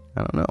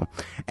 I don't know.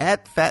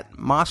 At Fat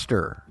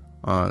Monster,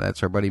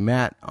 that's our buddy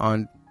Matt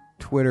on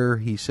Twitter.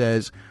 He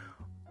says,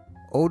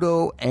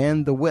 Odo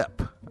and the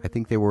Whip. I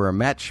think they were a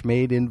match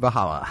made in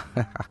Valhalla.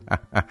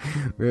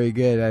 Very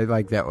good. I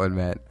like that one,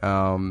 Matt.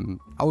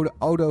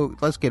 Odo,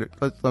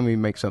 let me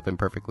make something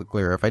perfectly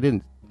clear. If I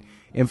didn't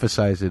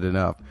emphasize it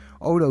enough,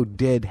 Odo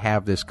did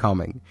have this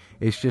coming.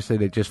 It's just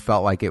that it just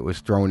felt like it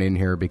was thrown in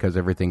here because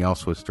everything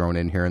else was thrown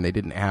in here, and they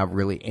didn't have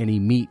really any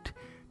meat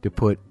to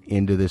put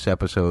into this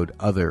episode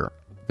other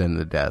than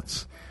the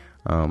deaths,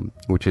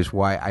 which is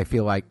why I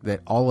feel like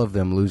that all of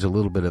them lose a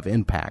little bit of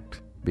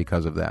impact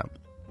because of that.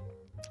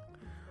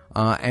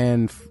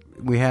 And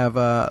we have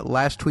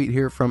last tweet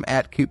here from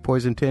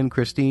 @CutePoison10,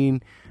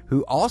 Christine,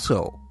 who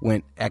also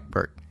went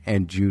Egbert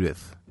and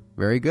Judith.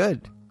 Very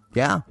good.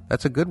 Yeah,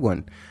 that's a good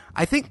one.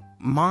 I think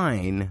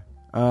mine,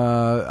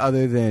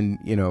 other than,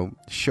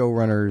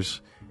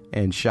 showrunners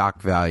and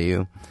shock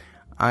value,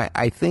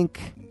 I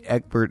think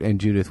Egbert and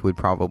Judith would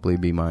probably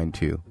be mine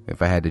too,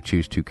 if I had to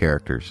choose two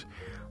characters.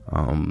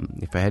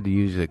 If I had to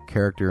use a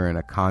character and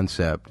a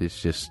concept,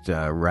 it's just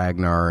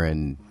Ragnar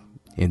and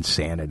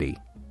insanity.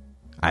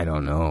 I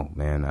don't know,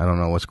 man. I don't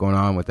know what's going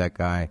on with that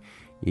guy.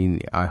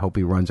 I hope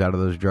he runs out of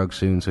those drugs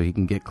soon so he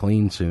can get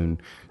clean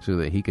soon so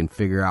that he can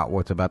figure out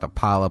what's about to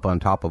pile up on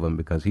top of him,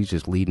 because he's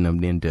just leading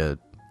them into,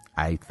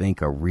 I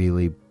think, a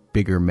really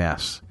bigger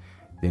mess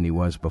than he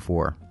was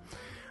before.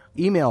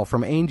 Email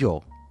from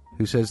Angel,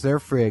 who says their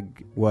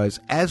frig was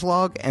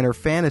Aslog and her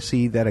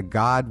fantasy that a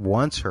god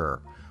wants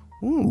her.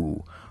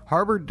 Ooh.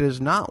 Harbor does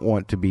not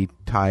want to be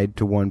tied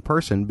to one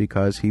person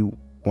because he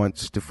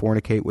wants to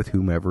fornicate with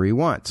whomever he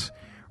wants.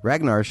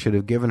 Ragnar should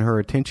have given her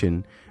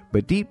attention,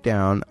 but deep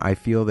down, I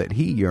feel that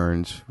he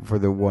yearns for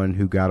the one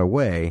who got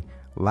away,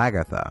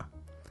 Lagatha.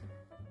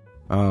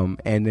 And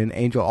then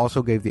Angel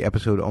also gave the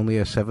episode only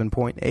a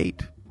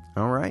 7.8.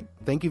 All right.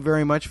 Thank you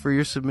very much for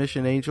your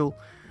submission, Angel.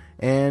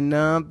 And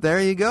there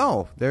you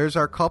go. There's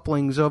our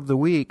couplings of the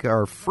week,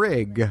 our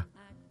frig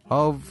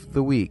of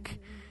the week.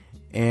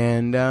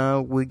 And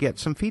we get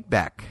some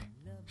feedback,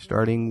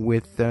 starting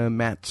with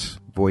Matt's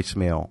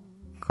voicemail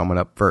coming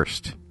up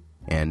first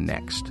and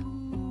next.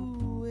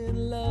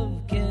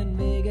 Love can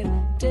make it.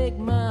 Take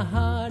my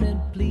heart and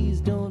please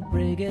don't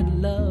break it.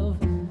 Love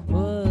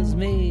was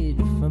made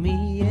for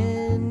me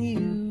and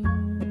you.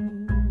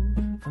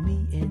 For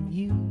me and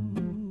you.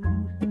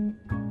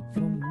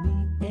 For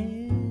me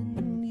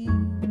and you.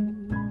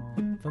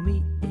 For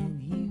me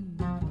and you.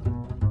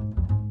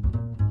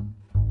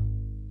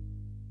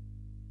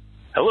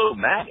 Hello,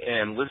 Matt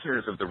and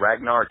listeners of the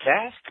Ragnar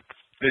Cast.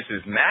 This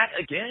is Matt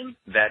again.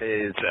 That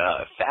is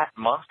Fat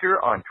Monster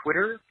on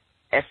Twitter.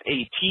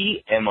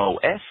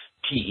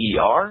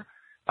 FATMOSTER.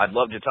 I'd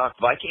love to talk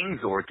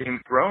Vikings or Game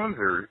of Thrones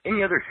or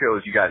any other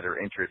shows you guys are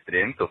interested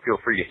in, so feel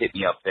free to hit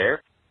me up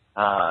there.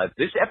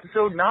 This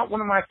episode, not one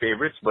of my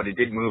favorites, but it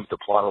did move the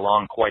plot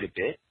along quite a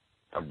bit.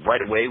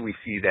 Right away, we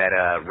see that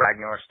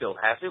Ragnar still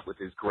has it with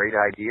his great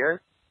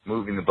idea,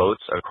 moving the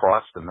boats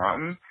across the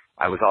mountain.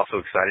 I was also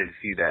excited to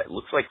see that it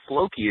looks like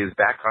Floki is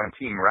back on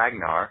Team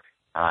Ragnar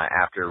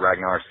after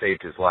Ragnar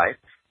saved his life,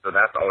 so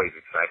that's always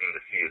exciting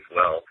to see as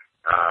well.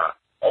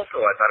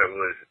 Also, I thought it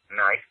was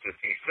nice to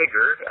see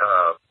Sigurd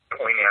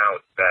point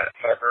out that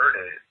Harbert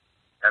is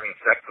having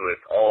sex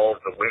with all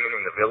the women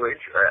in the village,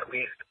 or at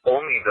least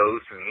only those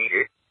who need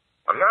it.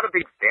 I'm not a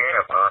big fan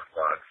of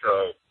Aslog,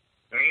 so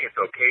to me it's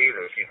okay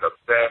that she's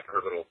upset,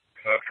 her little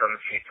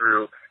tantrums she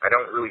threw. I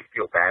don't really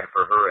feel bad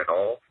for her at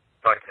all.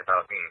 Talking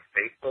about being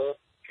faithful,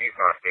 she's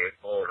not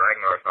faithful,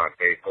 Ragnar's not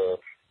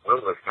faithful,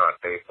 Lilith's not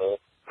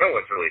faithful. No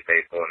one's really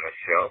faithful in this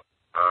show.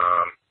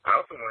 I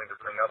also wanted to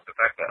bring up the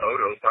fact that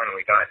Odo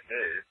finally got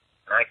his.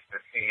 Nice to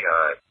see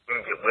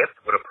him get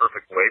whipped. What a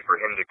perfect way for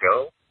him to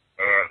go.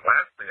 And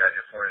lastly, I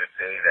just wanted to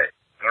say that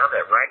now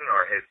that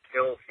Ragnar has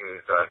killed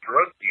his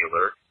drug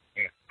dealer,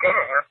 he's going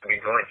to have to be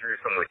going through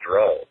some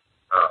withdrawals.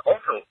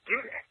 Also,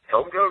 didn't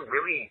Helga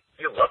really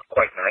heal up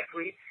quite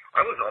nicely?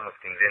 I was almost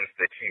convinced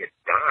that she had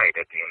died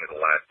at the end of the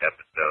last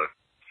episode.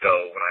 So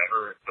when I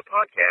heard the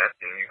podcast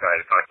and you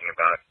guys talking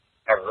about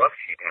how rough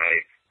she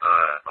died,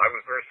 I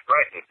was very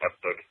surprised this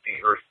episode to see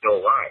her still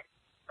alive.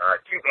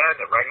 Too bad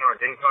that Ragnar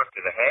didn't talk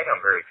to the head.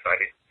 I'm very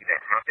excited to see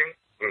that happen.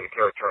 There's a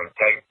character in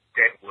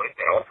Deadwood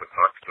that also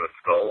talks to a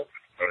skull,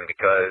 and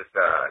because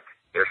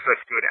they're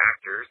such good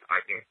actors, I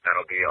think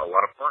that'll be a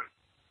lot of fun.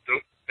 So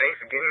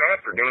thanks again,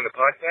 Matt, for doing the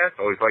podcast.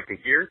 Always like to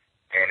hear,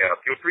 and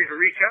feel free to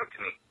reach out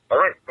to me. All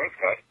right, thanks,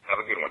 guys. Have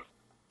a good one.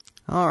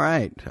 All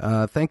right.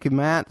 Thank you,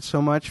 Matt,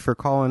 so much for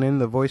calling in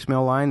the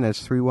voicemail line.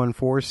 That's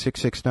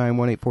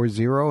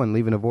 314-669-1840 and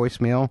leaving a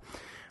voicemail.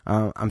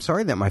 I'm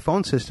sorry that my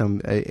phone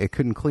system, it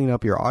couldn't clean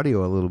up your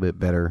audio a little bit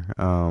better,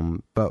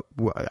 but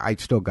I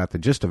still got the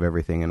gist of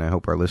everything, and I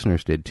hope our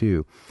listeners did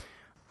too.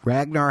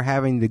 Ragnar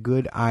having the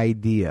good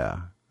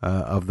idea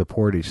of the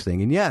portage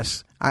thing. And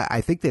yes,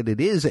 I think that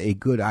it is a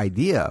good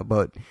idea,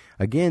 but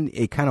again,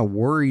 it kind of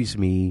worries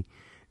me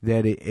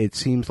that it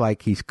seems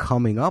like he's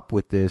coming up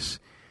with this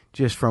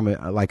just from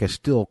a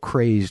still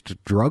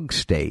crazed drug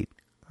state.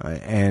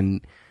 And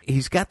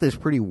he's got this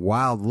pretty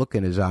wild look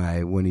in his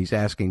eye when he's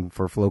asking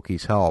for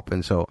Floki's help.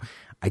 And so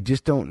I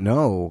just don't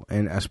know,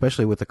 and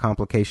especially with the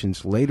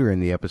complications later in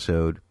the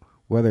episode,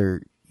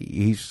 whether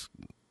he's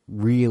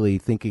really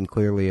thinking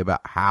clearly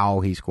about how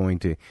he's going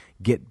to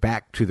get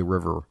back to the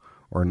river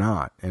or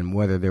not, and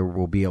whether there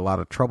will be a lot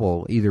of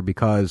trouble, either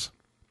because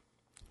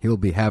he'll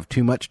have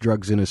too much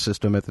drugs in his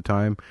system at the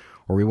time,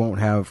 or he won't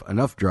have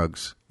enough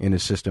drugs in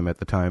his system at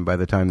the time by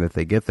the time that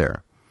they get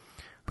there.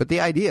 But the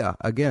idea,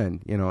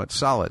 again, it's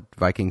solid.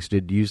 Vikings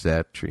did use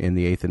that in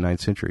the 8th and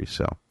 9th centuries,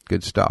 so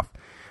good stuff.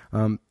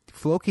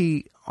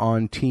 Floki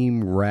on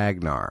Team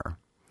Ragnar.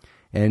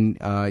 And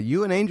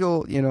you and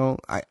Angel,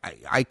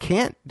 I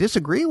can't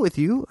disagree with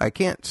you. I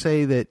can't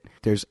say that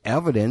there's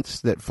evidence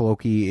that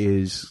Floki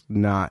is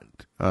not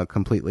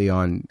completely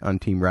on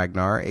Team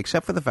Ragnar,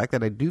 except for the fact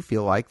that I do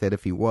feel like that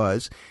if he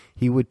was,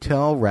 he would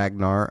tell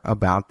Ragnar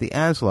about the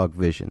Aslog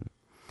vision.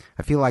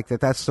 I feel like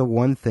that's the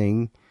one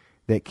thing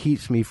that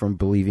keeps me from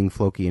believing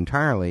Floki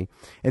entirely.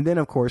 And then,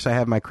 of course, I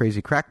have my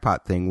crazy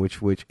crackpot thing, which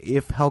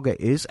if Helga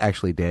is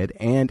actually dead,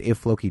 and if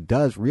Floki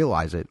does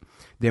realize it,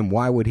 then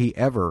why would he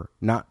ever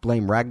not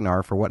blame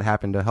Ragnar for what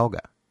happened to Helga?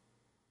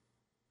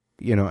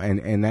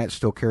 And that's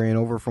still carrying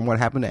over from what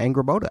happened to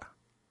Angrboda.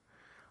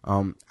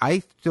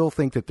 I still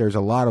think that there's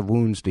a lot of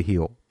wounds to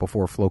heal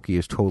before Floki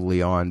is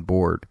totally on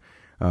board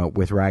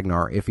with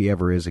Ragnar, if he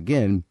ever is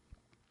again.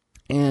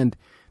 And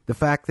the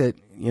fact that,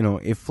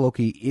 if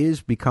Floki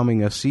is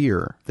becoming a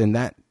seer, then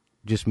that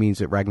just means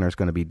that Ragnar's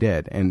going to be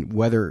dead. And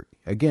whether,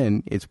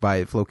 again, it's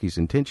by Floki's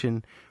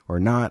intention or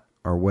not,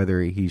 or whether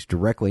he's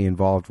directly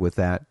involved with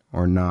that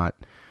or not,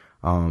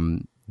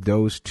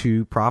 those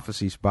two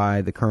prophecies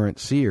by the current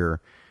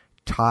seer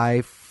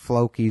tie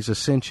Floki's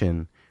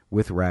ascension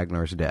with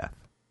Ragnar's death.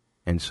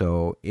 And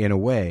so, in a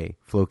way,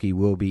 Floki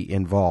will be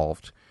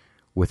involved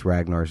with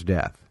Ragnar's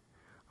death.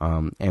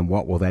 And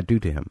what will that do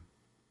to him?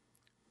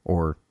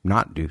 Or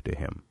not do to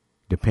him,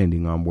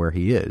 depending on where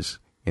he is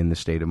in the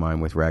state of mind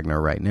with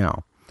Ragnar right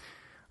now.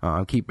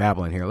 I'll keep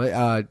babbling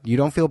here. You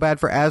don't feel bad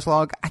for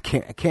Aslog? I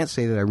can't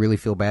say that I really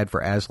feel bad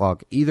for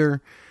Aslog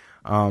either.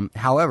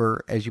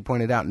 However, as you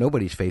pointed out,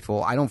 nobody's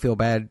faithful. I don't feel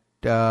bad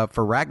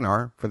for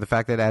Ragnar for the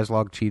fact that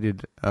Aslog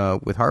cheated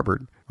with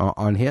Harbard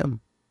on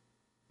him.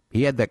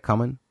 He had that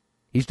coming.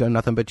 He's done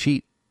nothing but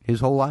cheat his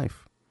whole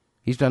life.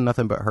 He's done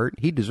nothing but hurt.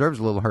 He deserves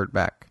a little hurt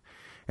back.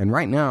 And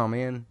right now,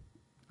 man,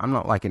 I'm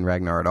not liking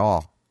Ragnar at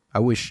all. I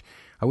wish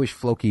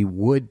Floki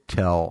would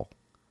tell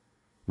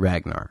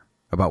Ragnar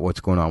about what's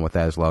going on with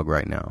Aslog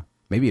right now.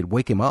 Maybe it'd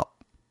wake him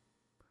up.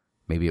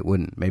 Maybe it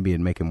wouldn't. Maybe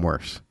it'd make him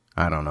worse.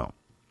 I don't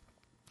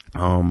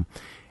know.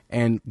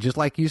 And just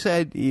like you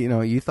said,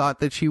 you thought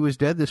that she was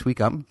dead this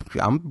week.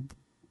 I'm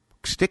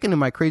sticking to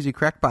my crazy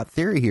crackpot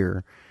theory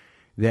here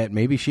that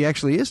maybe she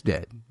actually is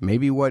dead.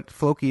 Maybe what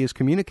Floki is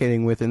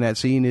communicating with in that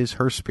scene is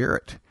her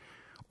spirit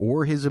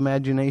or his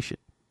imagination.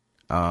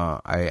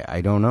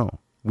 I don't know.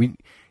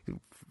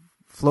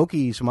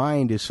 Floki's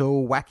mind is so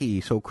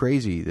wacky, so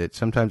crazy that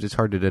sometimes it's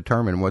hard to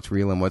determine what's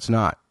real and what's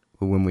not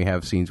when we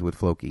have scenes with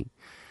Floki.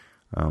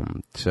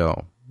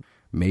 So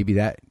maybe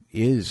that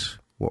is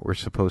what we're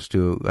supposed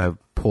to have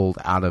pulled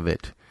out of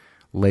it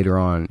later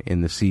on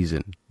in the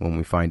season when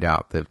we find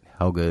out that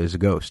Helga is a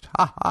ghost.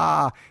 Ha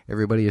ha!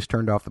 Everybody has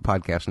turned off the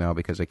podcast now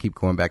because I keep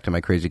going back to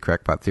my crazy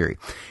crackpot theory.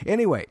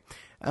 Anyway,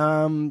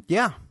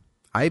 yeah,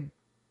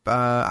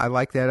 I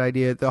like that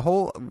idea. The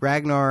whole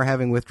Ragnar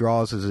having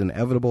withdrawals is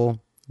inevitable.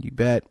 You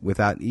bet.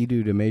 Without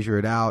Edu to measure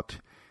it out,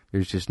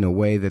 there's just no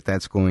way that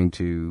that's going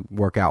to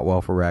work out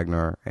well for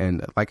Ragnar.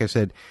 And like I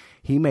said,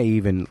 he may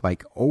even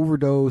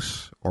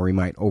overdose, or he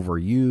might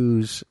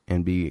overuse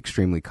and be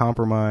extremely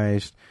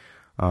compromised,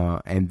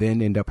 and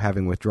then end up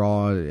having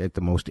withdrawal at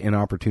the most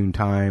inopportune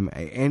time.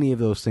 Any of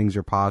those things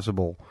are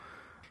possible.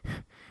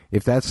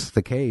 If that's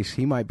the case,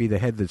 he might be the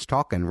head that's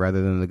talking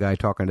rather than the guy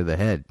talking to the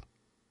head,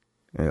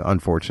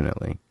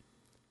 unfortunately.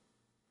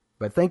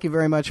 But thank you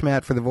very much,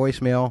 Matt, for the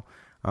voicemail.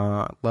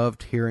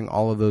 Loved hearing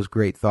all of those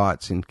great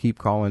thoughts, and keep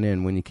calling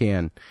in when you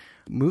can.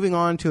 Moving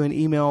on to an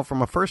email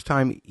from a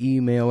first-time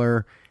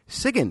emailer,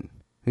 Sigan,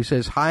 who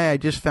says, "Hi, I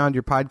just found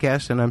your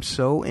podcast, and I'm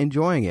so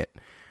enjoying it.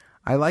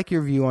 I like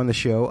your view on the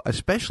show,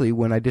 especially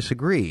when I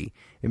disagree.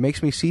 It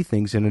makes me see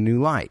things in a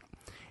new light.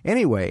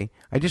 Anyway,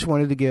 I just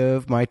wanted to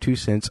give my 2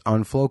 cents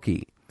on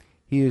Floki.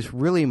 He is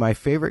really my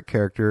favorite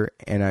character,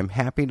 and I'm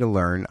happy to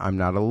learn I'm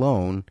not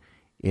alone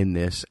in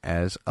this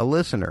as a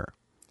listener.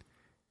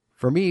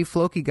 For me,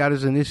 Floki got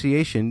his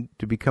initiation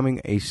to becoming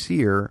a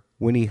seer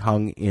when he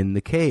hung in the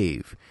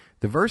cave.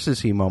 The verses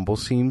he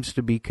mumbles seems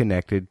to be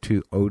connected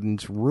to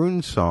Odin's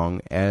rune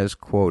song as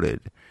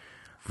quoted.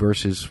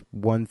 Verses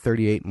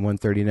 138 and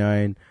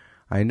 139,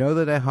 I know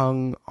that I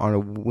hung on a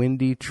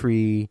windy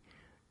tree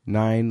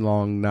 9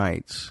 long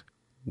nights,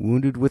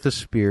 wounded with a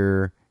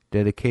spear,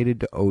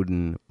 dedicated to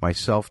Odin,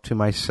 myself to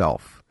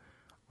myself,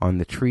 on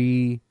the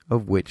tree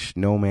of which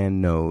no man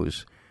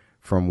knows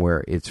from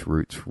where its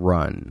roots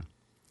run.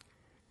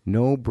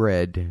 No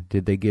bread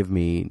did they give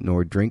me,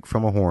 nor drink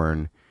from a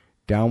horn.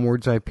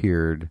 Downwards I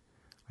peered.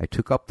 I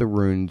took up the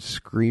runes,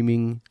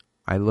 screaming.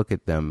 I look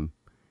at them,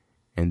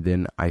 and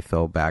then I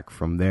fell back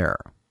from there."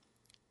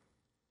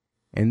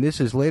 And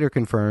this is later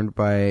confirmed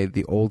by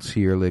the old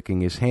seer licking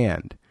his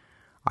hand.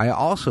 I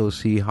also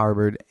see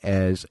Harbard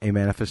as a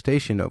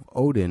manifestation of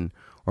Odin,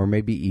 or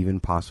maybe even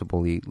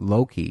possibly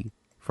Loki,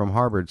 from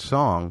Harbard's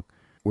song,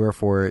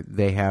 wherefore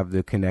they have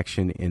the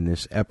connection in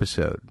this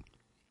episode.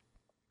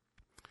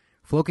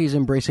 Floki's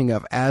embracing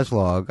of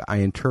Aslog I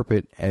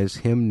interpret as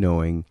him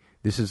knowing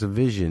this is a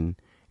vision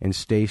and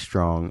stay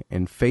strong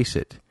and face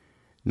it,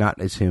 not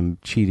as him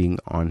cheating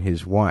on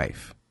his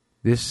wife.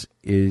 This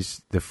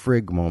is the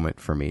Frigg moment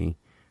for me,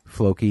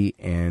 Floki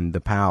and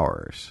the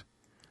powers.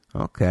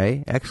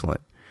 Okay,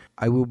 excellent.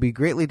 I will be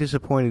greatly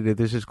disappointed if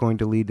this is going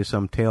to lead to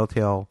some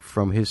telltale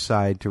from his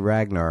side to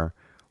Ragnar,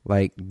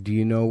 like, do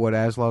you know what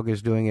Aslog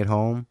is doing at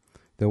home?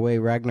 The way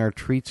Ragnar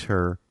treats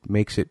her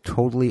makes it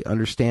totally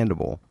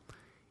understandable,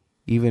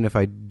 even if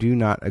I do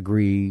not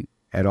agree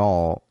at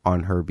all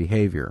on her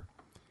behavior.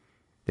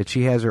 That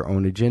she has her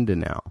own agenda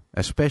now,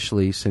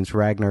 especially since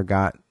Ragnar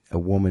got a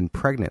woman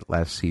pregnant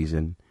last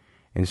season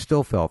and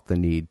still felt the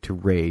need to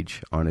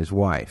rage on his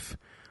wife.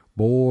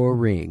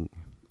 Boring.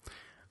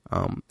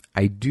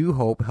 I do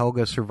hope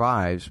Helga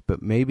survives,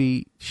 but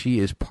maybe she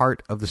is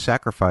part of the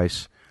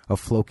sacrifice of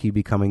Floki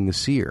becoming the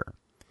seer.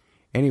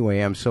 Anyway,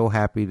 I'm so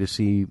happy to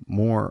see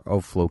more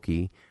of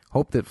Floki.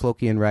 Hope that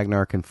Floki and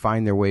Ragnar can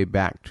find their way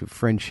back to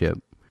friendship.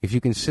 If you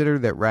consider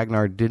that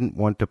Ragnar didn't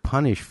want to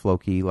punish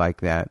Floki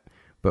like that,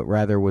 but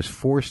rather was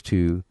forced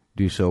to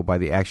do so by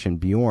the action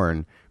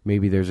Bjorn,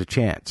 maybe there's a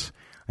chance.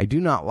 I do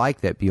not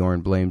like that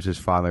Bjorn blames his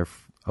father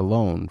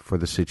alone for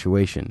the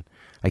situation.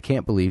 I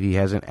can't believe he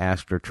hasn't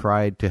asked or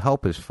tried to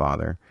help his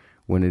father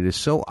when it is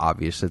so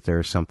obvious that there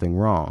is something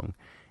wrong.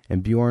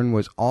 And Bjorn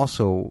was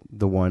also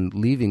the one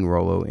leaving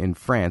Rollo in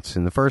France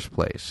in the first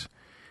place.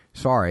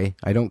 Sorry,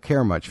 I don't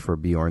care much for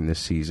Bjorn this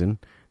season.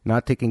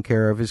 Not taking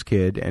care of his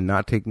kid, and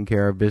not taking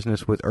care of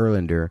business with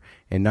Erlander,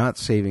 and not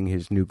saving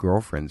his new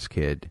girlfriend's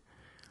kid.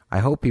 I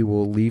hope he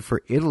will leave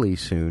for Italy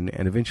soon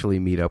and eventually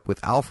meet up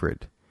with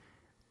Alfred.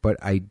 But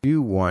I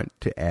do want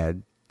to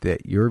add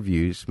that your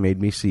views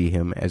made me see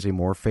him as a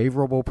more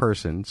favorable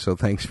person, so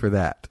thanks for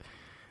that.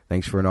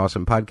 Thanks for an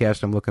awesome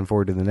podcast. I'm looking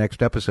forward to the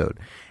next episode.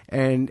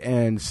 And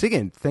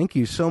Sigyn, thank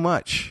you so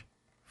much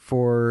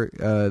for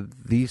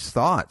these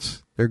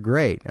thoughts. They're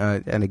great.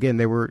 And again,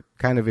 they were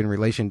kind of in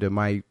relation to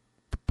my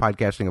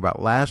podcasting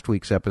about last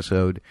week's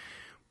episode,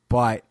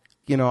 but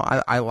you know,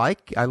 I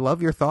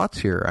love your thoughts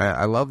here.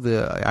 I love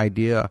the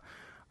idea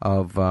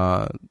of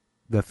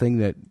the thing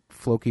that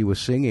Floki was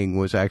singing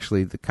was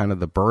actually the kind of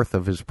the birth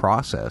of his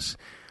process.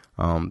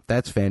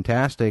 That's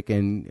fantastic,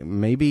 and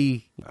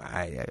maybe,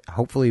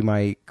 hopefully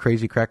my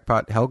crazy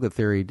crackpot Helga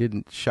theory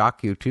didn't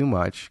shock you too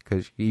much,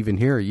 because even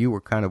here you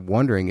were kind of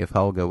wondering if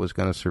Helga was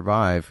going to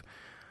survive,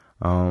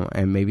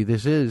 and maybe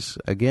this is,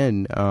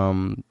 again,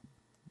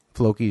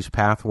 Floki's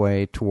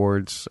pathway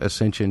towards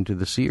ascension to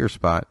the seer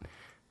spot.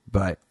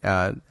 But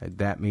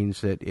that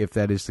means that if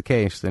that is the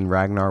case, then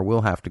Ragnar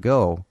will have to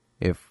go.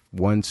 If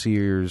one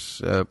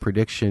seer's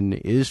prediction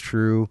is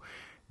true,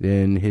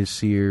 then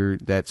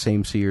that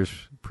same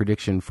seer's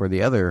prediction for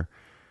the other,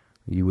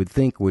 you would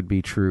think would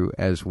be true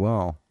as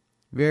well.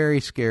 Very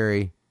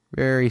scary,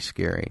 very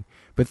scary.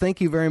 But thank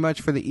you very much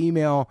for the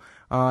email.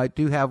 I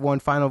do have one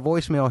final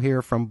voicemail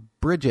here from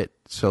Bridget,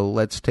 so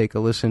let's take a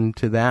listen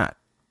to that.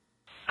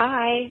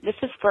 Hi, this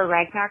is for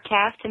Ragnar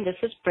Cast, and this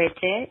is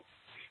Bridget.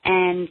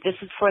 And this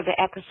is for the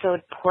episode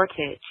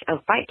Portage of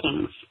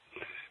Vikings.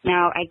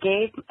 Now, I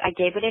gave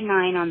it a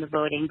 9 on the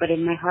voting, but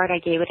in my heart I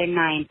gave it a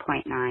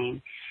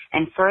 9.9.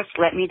 And first,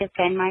 let me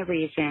defend my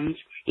reasons,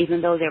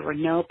 even though there were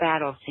no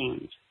battle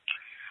scenes.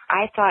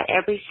 I thought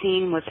every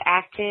scene was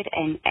acted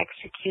and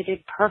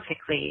executed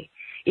perfectly,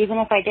 even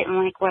if I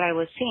didn't like what I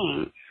was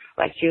seeing,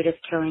 like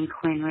Judith killing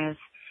Quinrith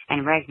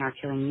and Ragnar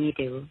killing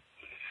Yidu.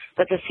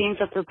 But the scenes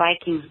of the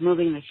Vikings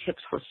moving the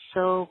ships were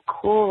so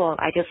cool.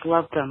 I just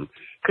loved them.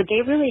 Could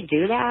they really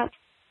do that?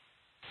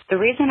 The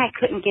reason I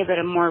couldn't give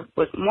it more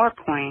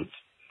points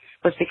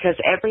was because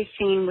every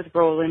scene with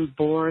Roland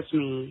bores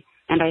me,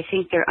 and I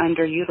think they're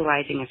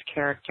underutilizing his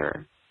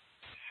character.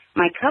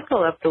 My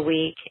couple of the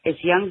week is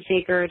young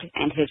Sigurd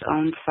and his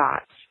own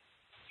thoughts.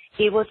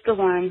 He was the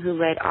one who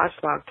led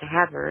Aslog to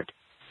Havard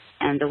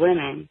and the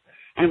women,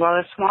 and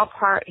while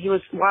he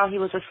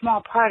was a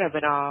small part of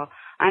it all,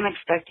 I'm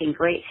expecting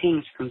great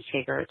things from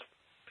Sigurd.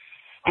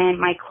 And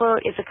my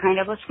quote is a kind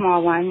of a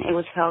small one. It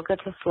was Helga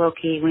to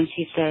Floki when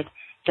she said,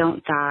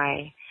 "Don't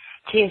die."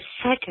 She is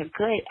such a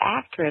good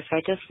actress.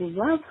 I just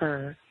love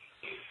her.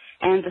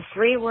 And the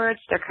 3 words,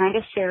 they're kind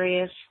of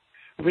serious.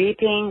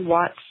 Reaping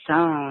what's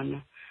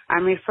sown.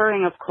 I'm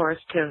referring, of course,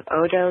 to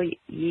Odo,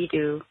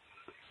 Yidu,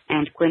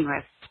 and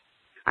Gwynrith.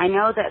 I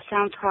know that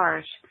sounds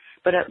harsh,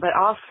 but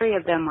all 3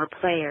 of them were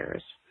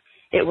players.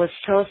 It was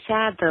so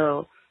sad,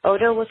 though.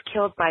 Odo was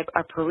killed by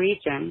a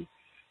Parisian.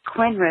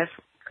 Quinrith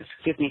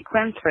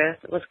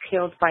was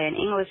killed by an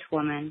English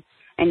woman,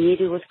 and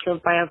Yidu was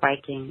killed by a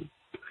Viking.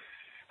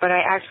 But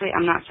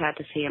I'm not sad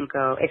to see him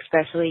go,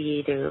 especially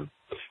Yidu.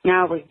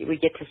 Now we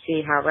get to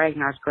see how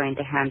Ragnar's going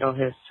to handle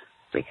his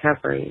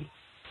recovery.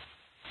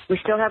 We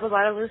still have a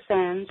lot of loose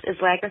ends. Is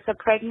Lagertha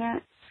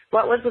pregnant?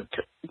 What was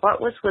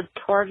with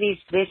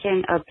Torvi's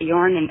vision of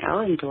Bjorn and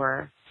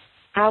Elendor?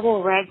 How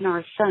will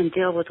Ragnar's son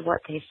deal with what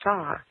they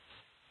saw?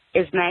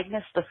 Is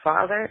Magnus the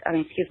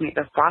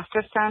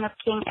foster son of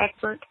King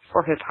Egbert,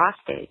 or his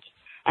hostage?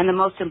 And the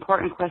most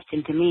important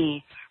question to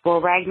me,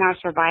 will Ragnar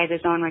survive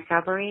his own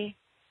recovery?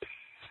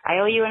 I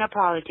owe you an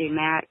apology,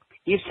 Matt.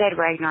 You said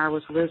Ragnar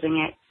was losing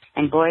it,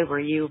 And boy, were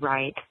you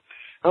right.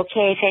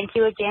 Okay, thank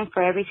you again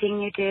for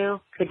everything you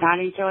do. Could not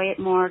enjoy it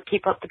more.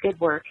 Keep up the good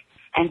work.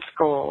 And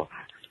Skoll.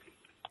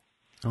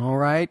 All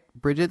right,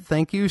 Bridget,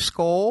 thank you,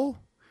 Skoll.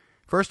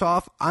 First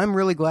off, I'm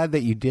really glad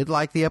that you did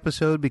like the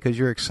episode because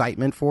your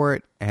excitement for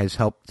it has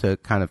helped to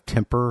kind of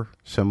temper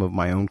some of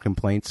my own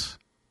complaints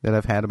that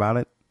I've had about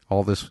it,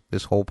 all this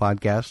whole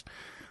podcast.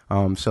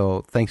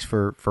 So thanks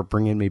for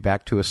bringing me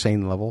back to a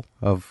sane level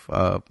of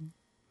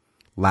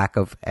lack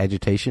of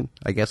agitation,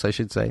 I guess I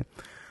should say.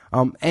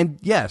 And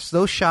yes,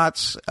 those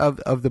shots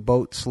of the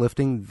boats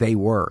lifting, they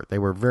were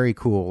very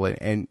cool.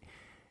 And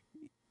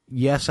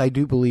yes, I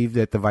do believe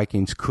that the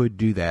Vikings could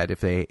do that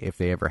if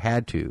they ever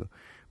had to.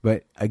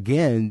 But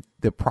again,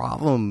 the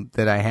problem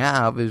that I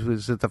have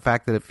was that the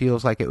fact that it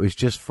feels like it was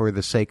just for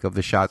the sake of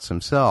the shots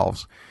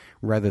themselves,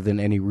 rather than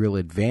any real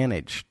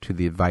advantage to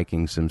the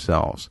Vikings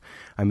themselves.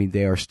 I mean,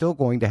 they are still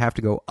going to have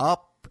to go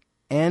up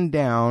and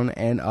down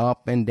and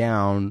up and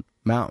down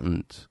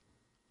mountains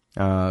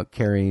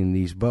carrying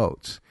these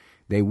boats.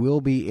 They will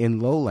be in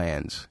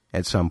lowlands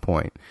at some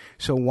point.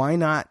 So why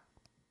not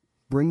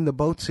bring the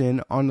boats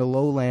in on the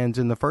lowlands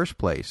in the first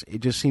place?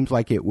 It just seems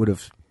like it would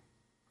have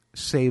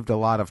saved a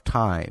lot of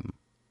time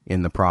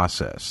in the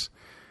process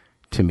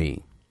to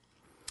me.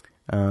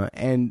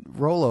 And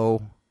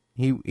Rollo,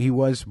 he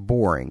was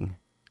boring.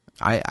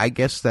 I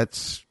guess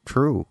that's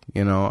true.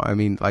 You know, I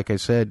mean, like I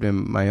said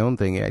in my own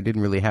thing, I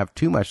didn't really have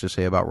too much to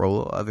say about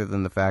Rollo other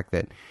than the fact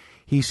that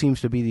he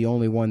seems to be the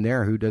only one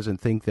there who doesn't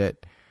think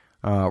that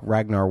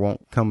Ragnar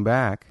won't come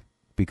back,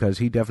 because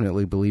he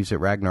definitely believes that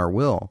Ragnar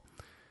will.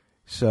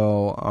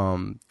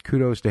 So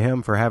kudos to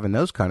him for having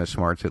those kind of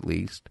smarts at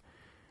least.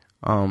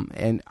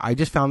 And I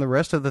just found the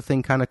rest of the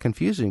thing kind of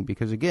confusing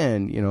because,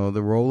 again, you know,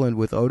 the Roland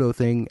with Odo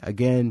thing,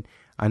 again,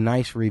 a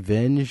nice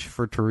revenge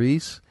for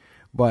Therese,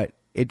 but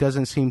it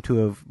doesn't seem to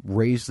have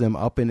raised them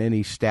up in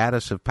any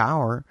status of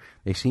power.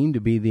 They seem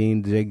to be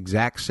in the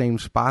exact same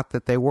spot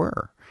that they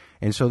were.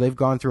 And so they've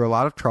gone through a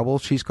lot of trouble.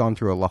 She's gone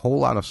through a whole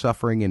lot of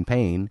suffering and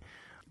pain,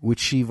 which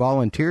she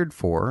volunteered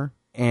for,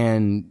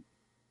 and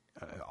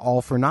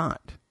all for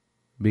naught,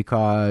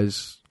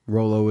 because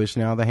Rollo is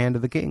now the hand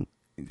of the king.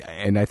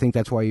 And I think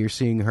that's why you're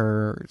seeing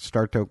her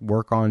start to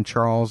work on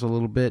Charles a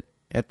little bit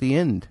at the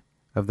end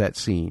of that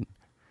scene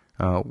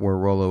where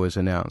Rollo is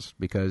announced,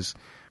 because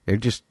they're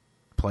just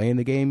playing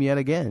the game yet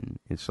again.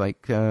 It's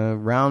like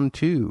round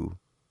 2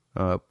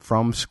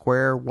 from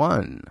square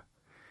one.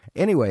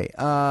 Anyway,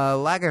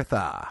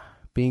 Lagertha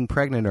being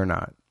pregnant or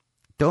not,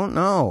 don't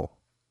know.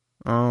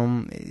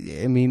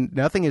 I mean,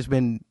 nothing has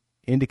been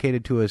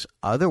indicated to us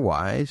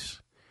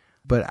otherwise,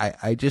 but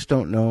I just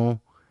don't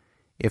know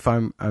if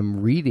I'm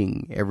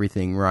reading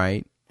everything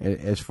right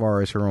as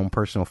far as her own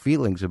personal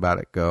feelings about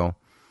it go.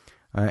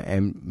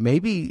 And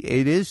maybe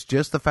it is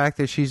just the fact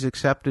that she's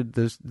accepted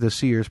the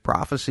seer's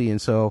prophecy,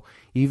 and so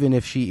even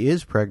if she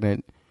is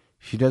pregnant,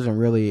 she doesn't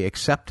really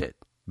accept it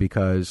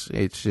because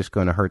it's just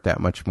going to hurt that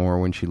much more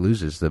when she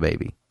loses the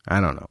baby. I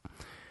don't know.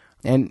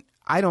 And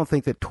I don't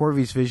think that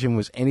Torvi's vision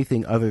was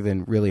anything other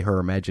than really her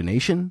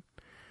imagination.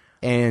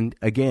 And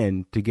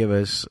again, to give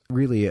us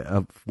really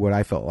what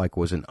I felt like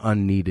was an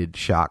unneeded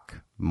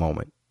shock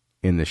moment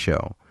in the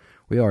show.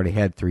 We already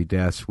had 3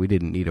 deaths. We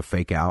didn't need a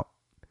fake out.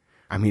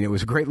 I mean, it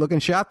was a great looking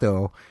shot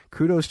though.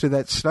 Kudos to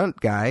that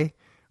stunt guy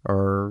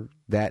or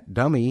that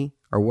dummy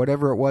or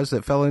whatever it was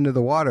that fell into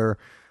the water,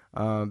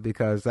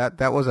 because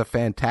that was a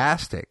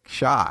fantastic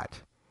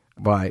shot,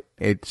 but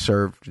it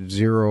served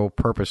zero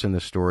purpose in the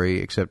story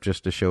except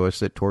just to show us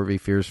that Torvi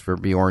fears for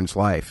Bjorn's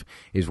life,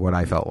 is what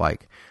I felt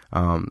like.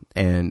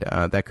 And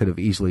that could have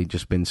easily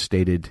just been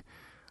stated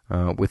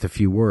with a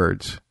few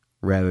words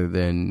rather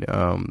than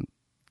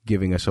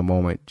giving us a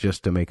moment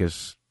just to make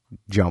us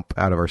jump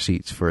out of our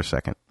seats for a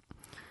second.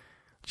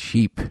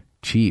 Cheap.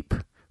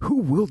 Who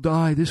will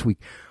die this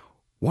week?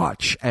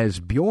 Watch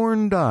as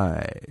Bjorn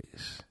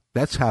dies.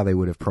 That's how they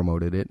would have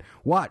promoted it.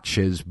 Watch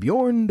as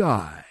Bjorn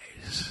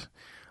dies.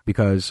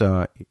 Because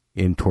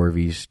in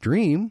Torvi's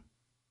dream,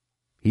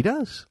 he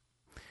does.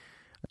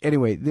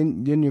 Anyway,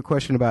 then your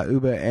question about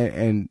Ubbe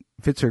and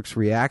Fitzurk's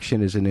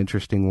reaction is an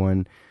interesting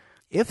one.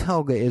 If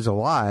Helga is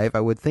alive,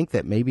 I would think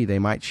that maybe they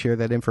might share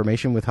that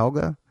information with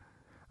Helga.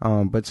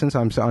 But since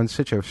I'm on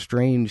such a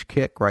strange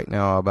kick right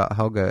now about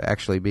Helga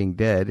actually being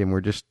dead and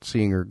we're just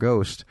seeing her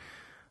ghost,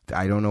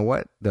 I don't know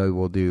what they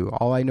will do.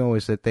 All I know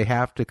is that they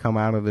have to come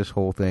out of this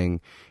whole thing.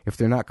 If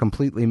they're not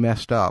completely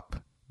messed up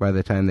by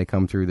the time they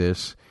come through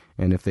this,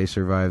 and if they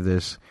survive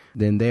this,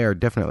 then they are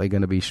definitely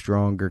going to be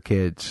stronger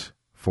kids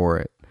for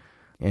it.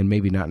 And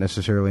maybe not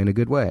necessarily in a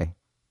good way,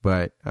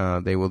 but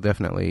they will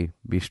definitely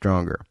be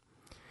stronger.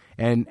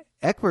 And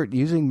Egbert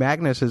using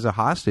Magnus as a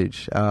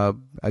hostage,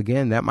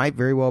 again, that might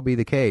very well be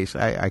the case.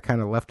 I kind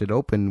of left it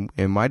open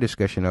in my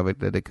discussion of it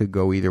that it could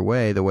go either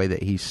way, the way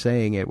that he's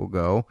saying it will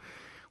go,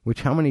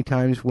 which how many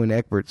times when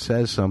Egbert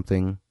says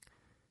something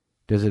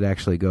does it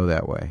actually go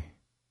that way?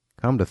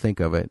 Come to think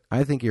of it,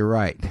 I think you're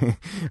right.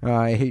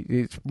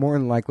 It's more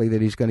than likely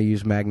that he's going to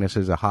use Magnus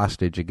as a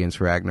hostage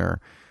against Ragnar.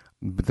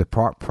 But the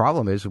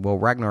problem is, will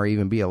Ragnar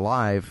even be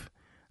alive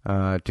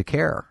to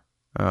care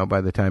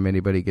by the time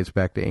anybody gets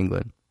back to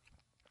England.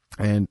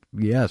 And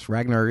yes,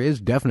 Ragnar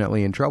is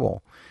definitely in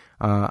trouble.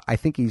 I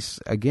think he's,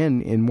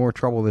 again, in more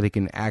trouble that he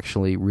can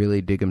actually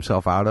really dig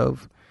himself out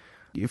of.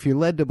 If you're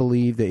led to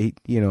believe that,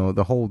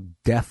 the whole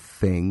death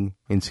thing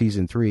in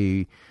season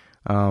 3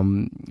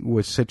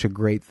 was such a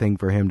great thing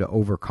for him to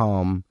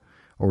overcome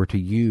or to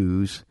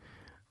use,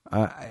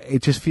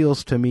 it just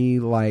feels to me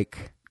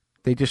like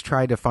they just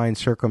tried to find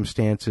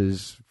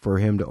circumstances for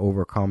him to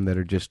overcome that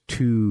are just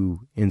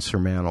too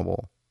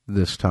insurmountable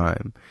this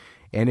time.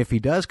 And if he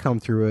does come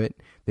through it,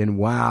 then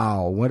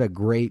wow, what a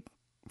great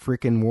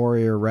freaking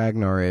warrior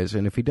Ragnar is.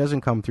 And if he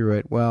doesn't come through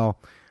it, well,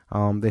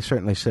 they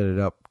certainly set it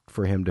up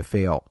for him to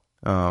fail.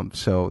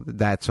 So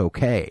that's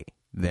okay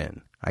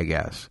then, I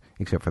guess,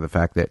 except for the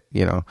fact that,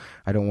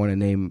 I don't want to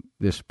name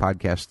this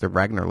podcast the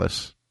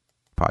Ragnarless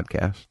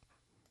podcast.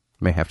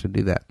 May have to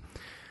do that.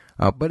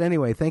 But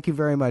anyway, thank you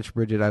very much,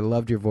 Bridget. I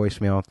loved your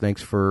voicemail.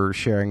 Thanks for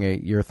sharing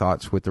your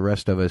thoughts with the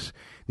rest of us.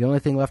 The only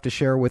thing left to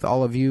share with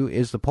all of you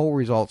is the poll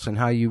results and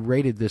how you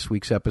rated this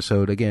week's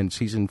episode. Again,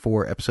 Season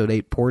 4, Episode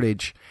 8,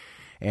 Portage.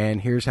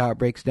 And here's how it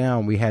breaks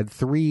down. We had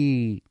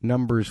 3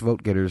 numbers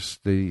vote getters.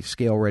 The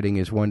scale rating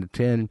is 1 to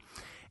 10.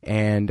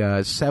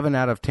 And 7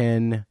 out of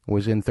 10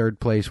 was in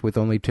third place with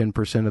only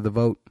 10% of the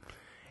vote.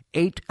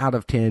 8 out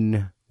of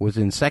 10 was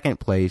in second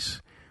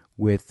place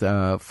with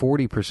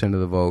 40% of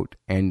the vote,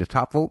 and the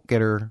top vote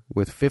getter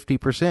with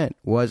 50%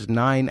 was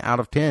 9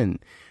 out of 10.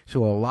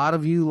 So a lot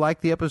of you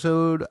liked the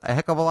episode a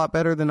heck of a lot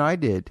better than I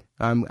did,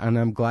 and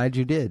I'm glad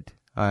you did.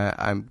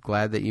 I'm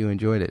glad that you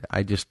enjoyed it.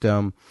 I just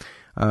 2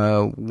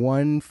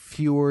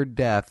 fewer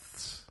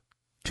deaths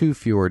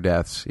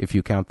if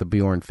you count the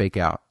Bjorn fake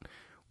out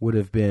would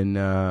have been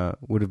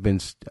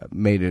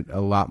made it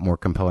a lot more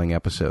compelling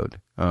episode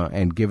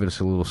and given us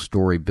a little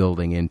story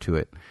building into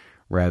it,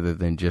 rather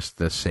than just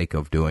the sake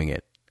of doing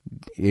it.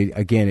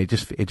 It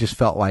just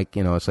felt like,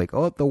 it's like,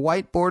 oh, the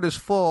whiteboard is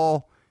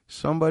full.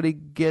 Somebody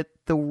get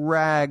the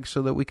rag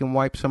so that we can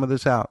wipe some of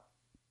this out.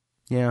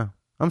 Yeah.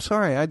 I'm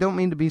sorry. I don't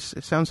mean to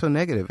sound so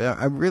negative.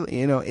 I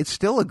really, it's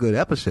still a good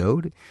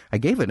episode. I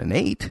gave it an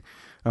 8.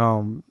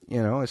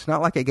 It's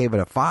not like I gave it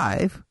a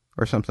 5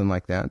 or something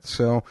like that.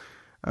 So,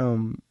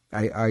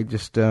 I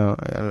just,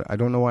 I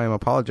don't know why I'm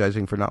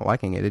apologizing for not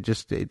liking it. It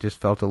just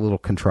felt a little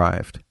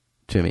contrived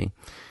to me.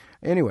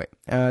 Anyway,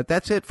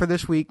 that's it for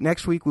this week.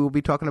 Next week, we will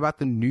be talking about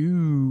the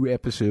new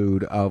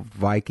episode of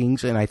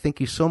Vikings, and I thank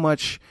you so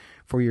much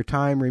for your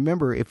time.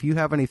 Remember, if you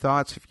have any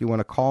thoughts, if you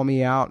want to call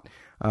me out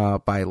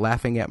by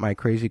laughing at my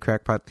crazy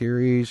crackpot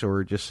theories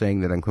or just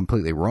saying that I'm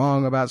completely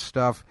wrong about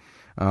stuff,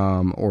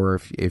 or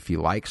if you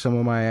like some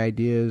of my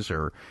ideas,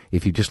 or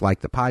if you just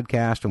like the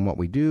podcast and what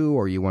we do,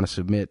 or you want to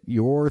submit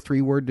your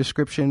 3-word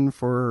description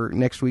for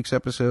next week's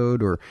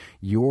episode, or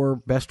your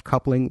best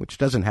coupling, which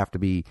doesn't have to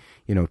be,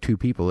 2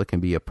 people. It can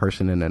be a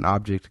person and an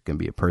object. It can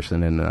be a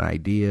person and an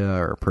idea,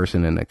 or a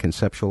person and a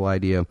conceptual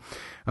idea.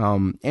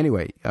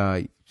 Anyway,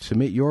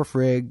 submit your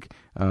frig.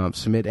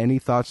 Submit any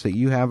thoughts that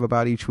you have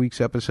about each week's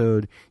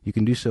episode. You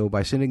can do so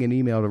by sending an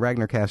email to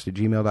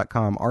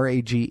ragnarcast@gmail.com,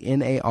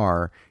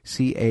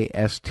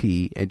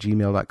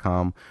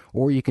 ragnarcast@gmail.com,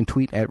 or you can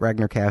tweet at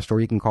ragnarcast, or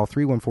you can call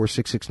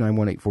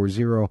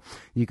 314-669-1840.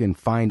 You can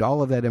find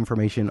all of that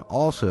information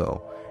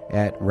also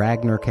at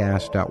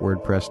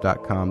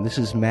ragnarcast.wordpress.com. This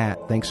is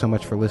Matt. Thanks so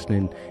much for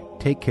listening.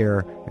 Take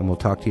care, and we'll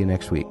talk to you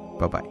next week.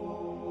 Bye-bye.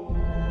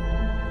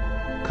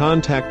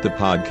 Contact the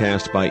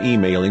podcast by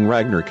emailing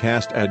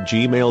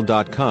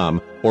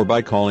ragnarcast@gmail.com or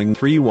by calling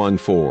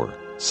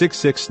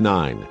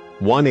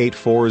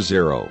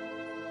 314-669-1840.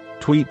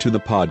 Tweet to the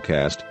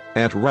podcast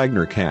at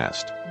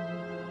ragnarcast.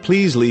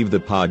 Please leave the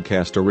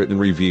podcast a written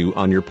review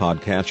on your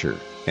podcatcher,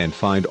 and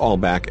find all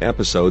back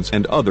episodes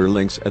and other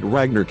links at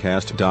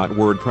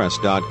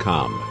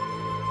ragnarcast.wordpress.com.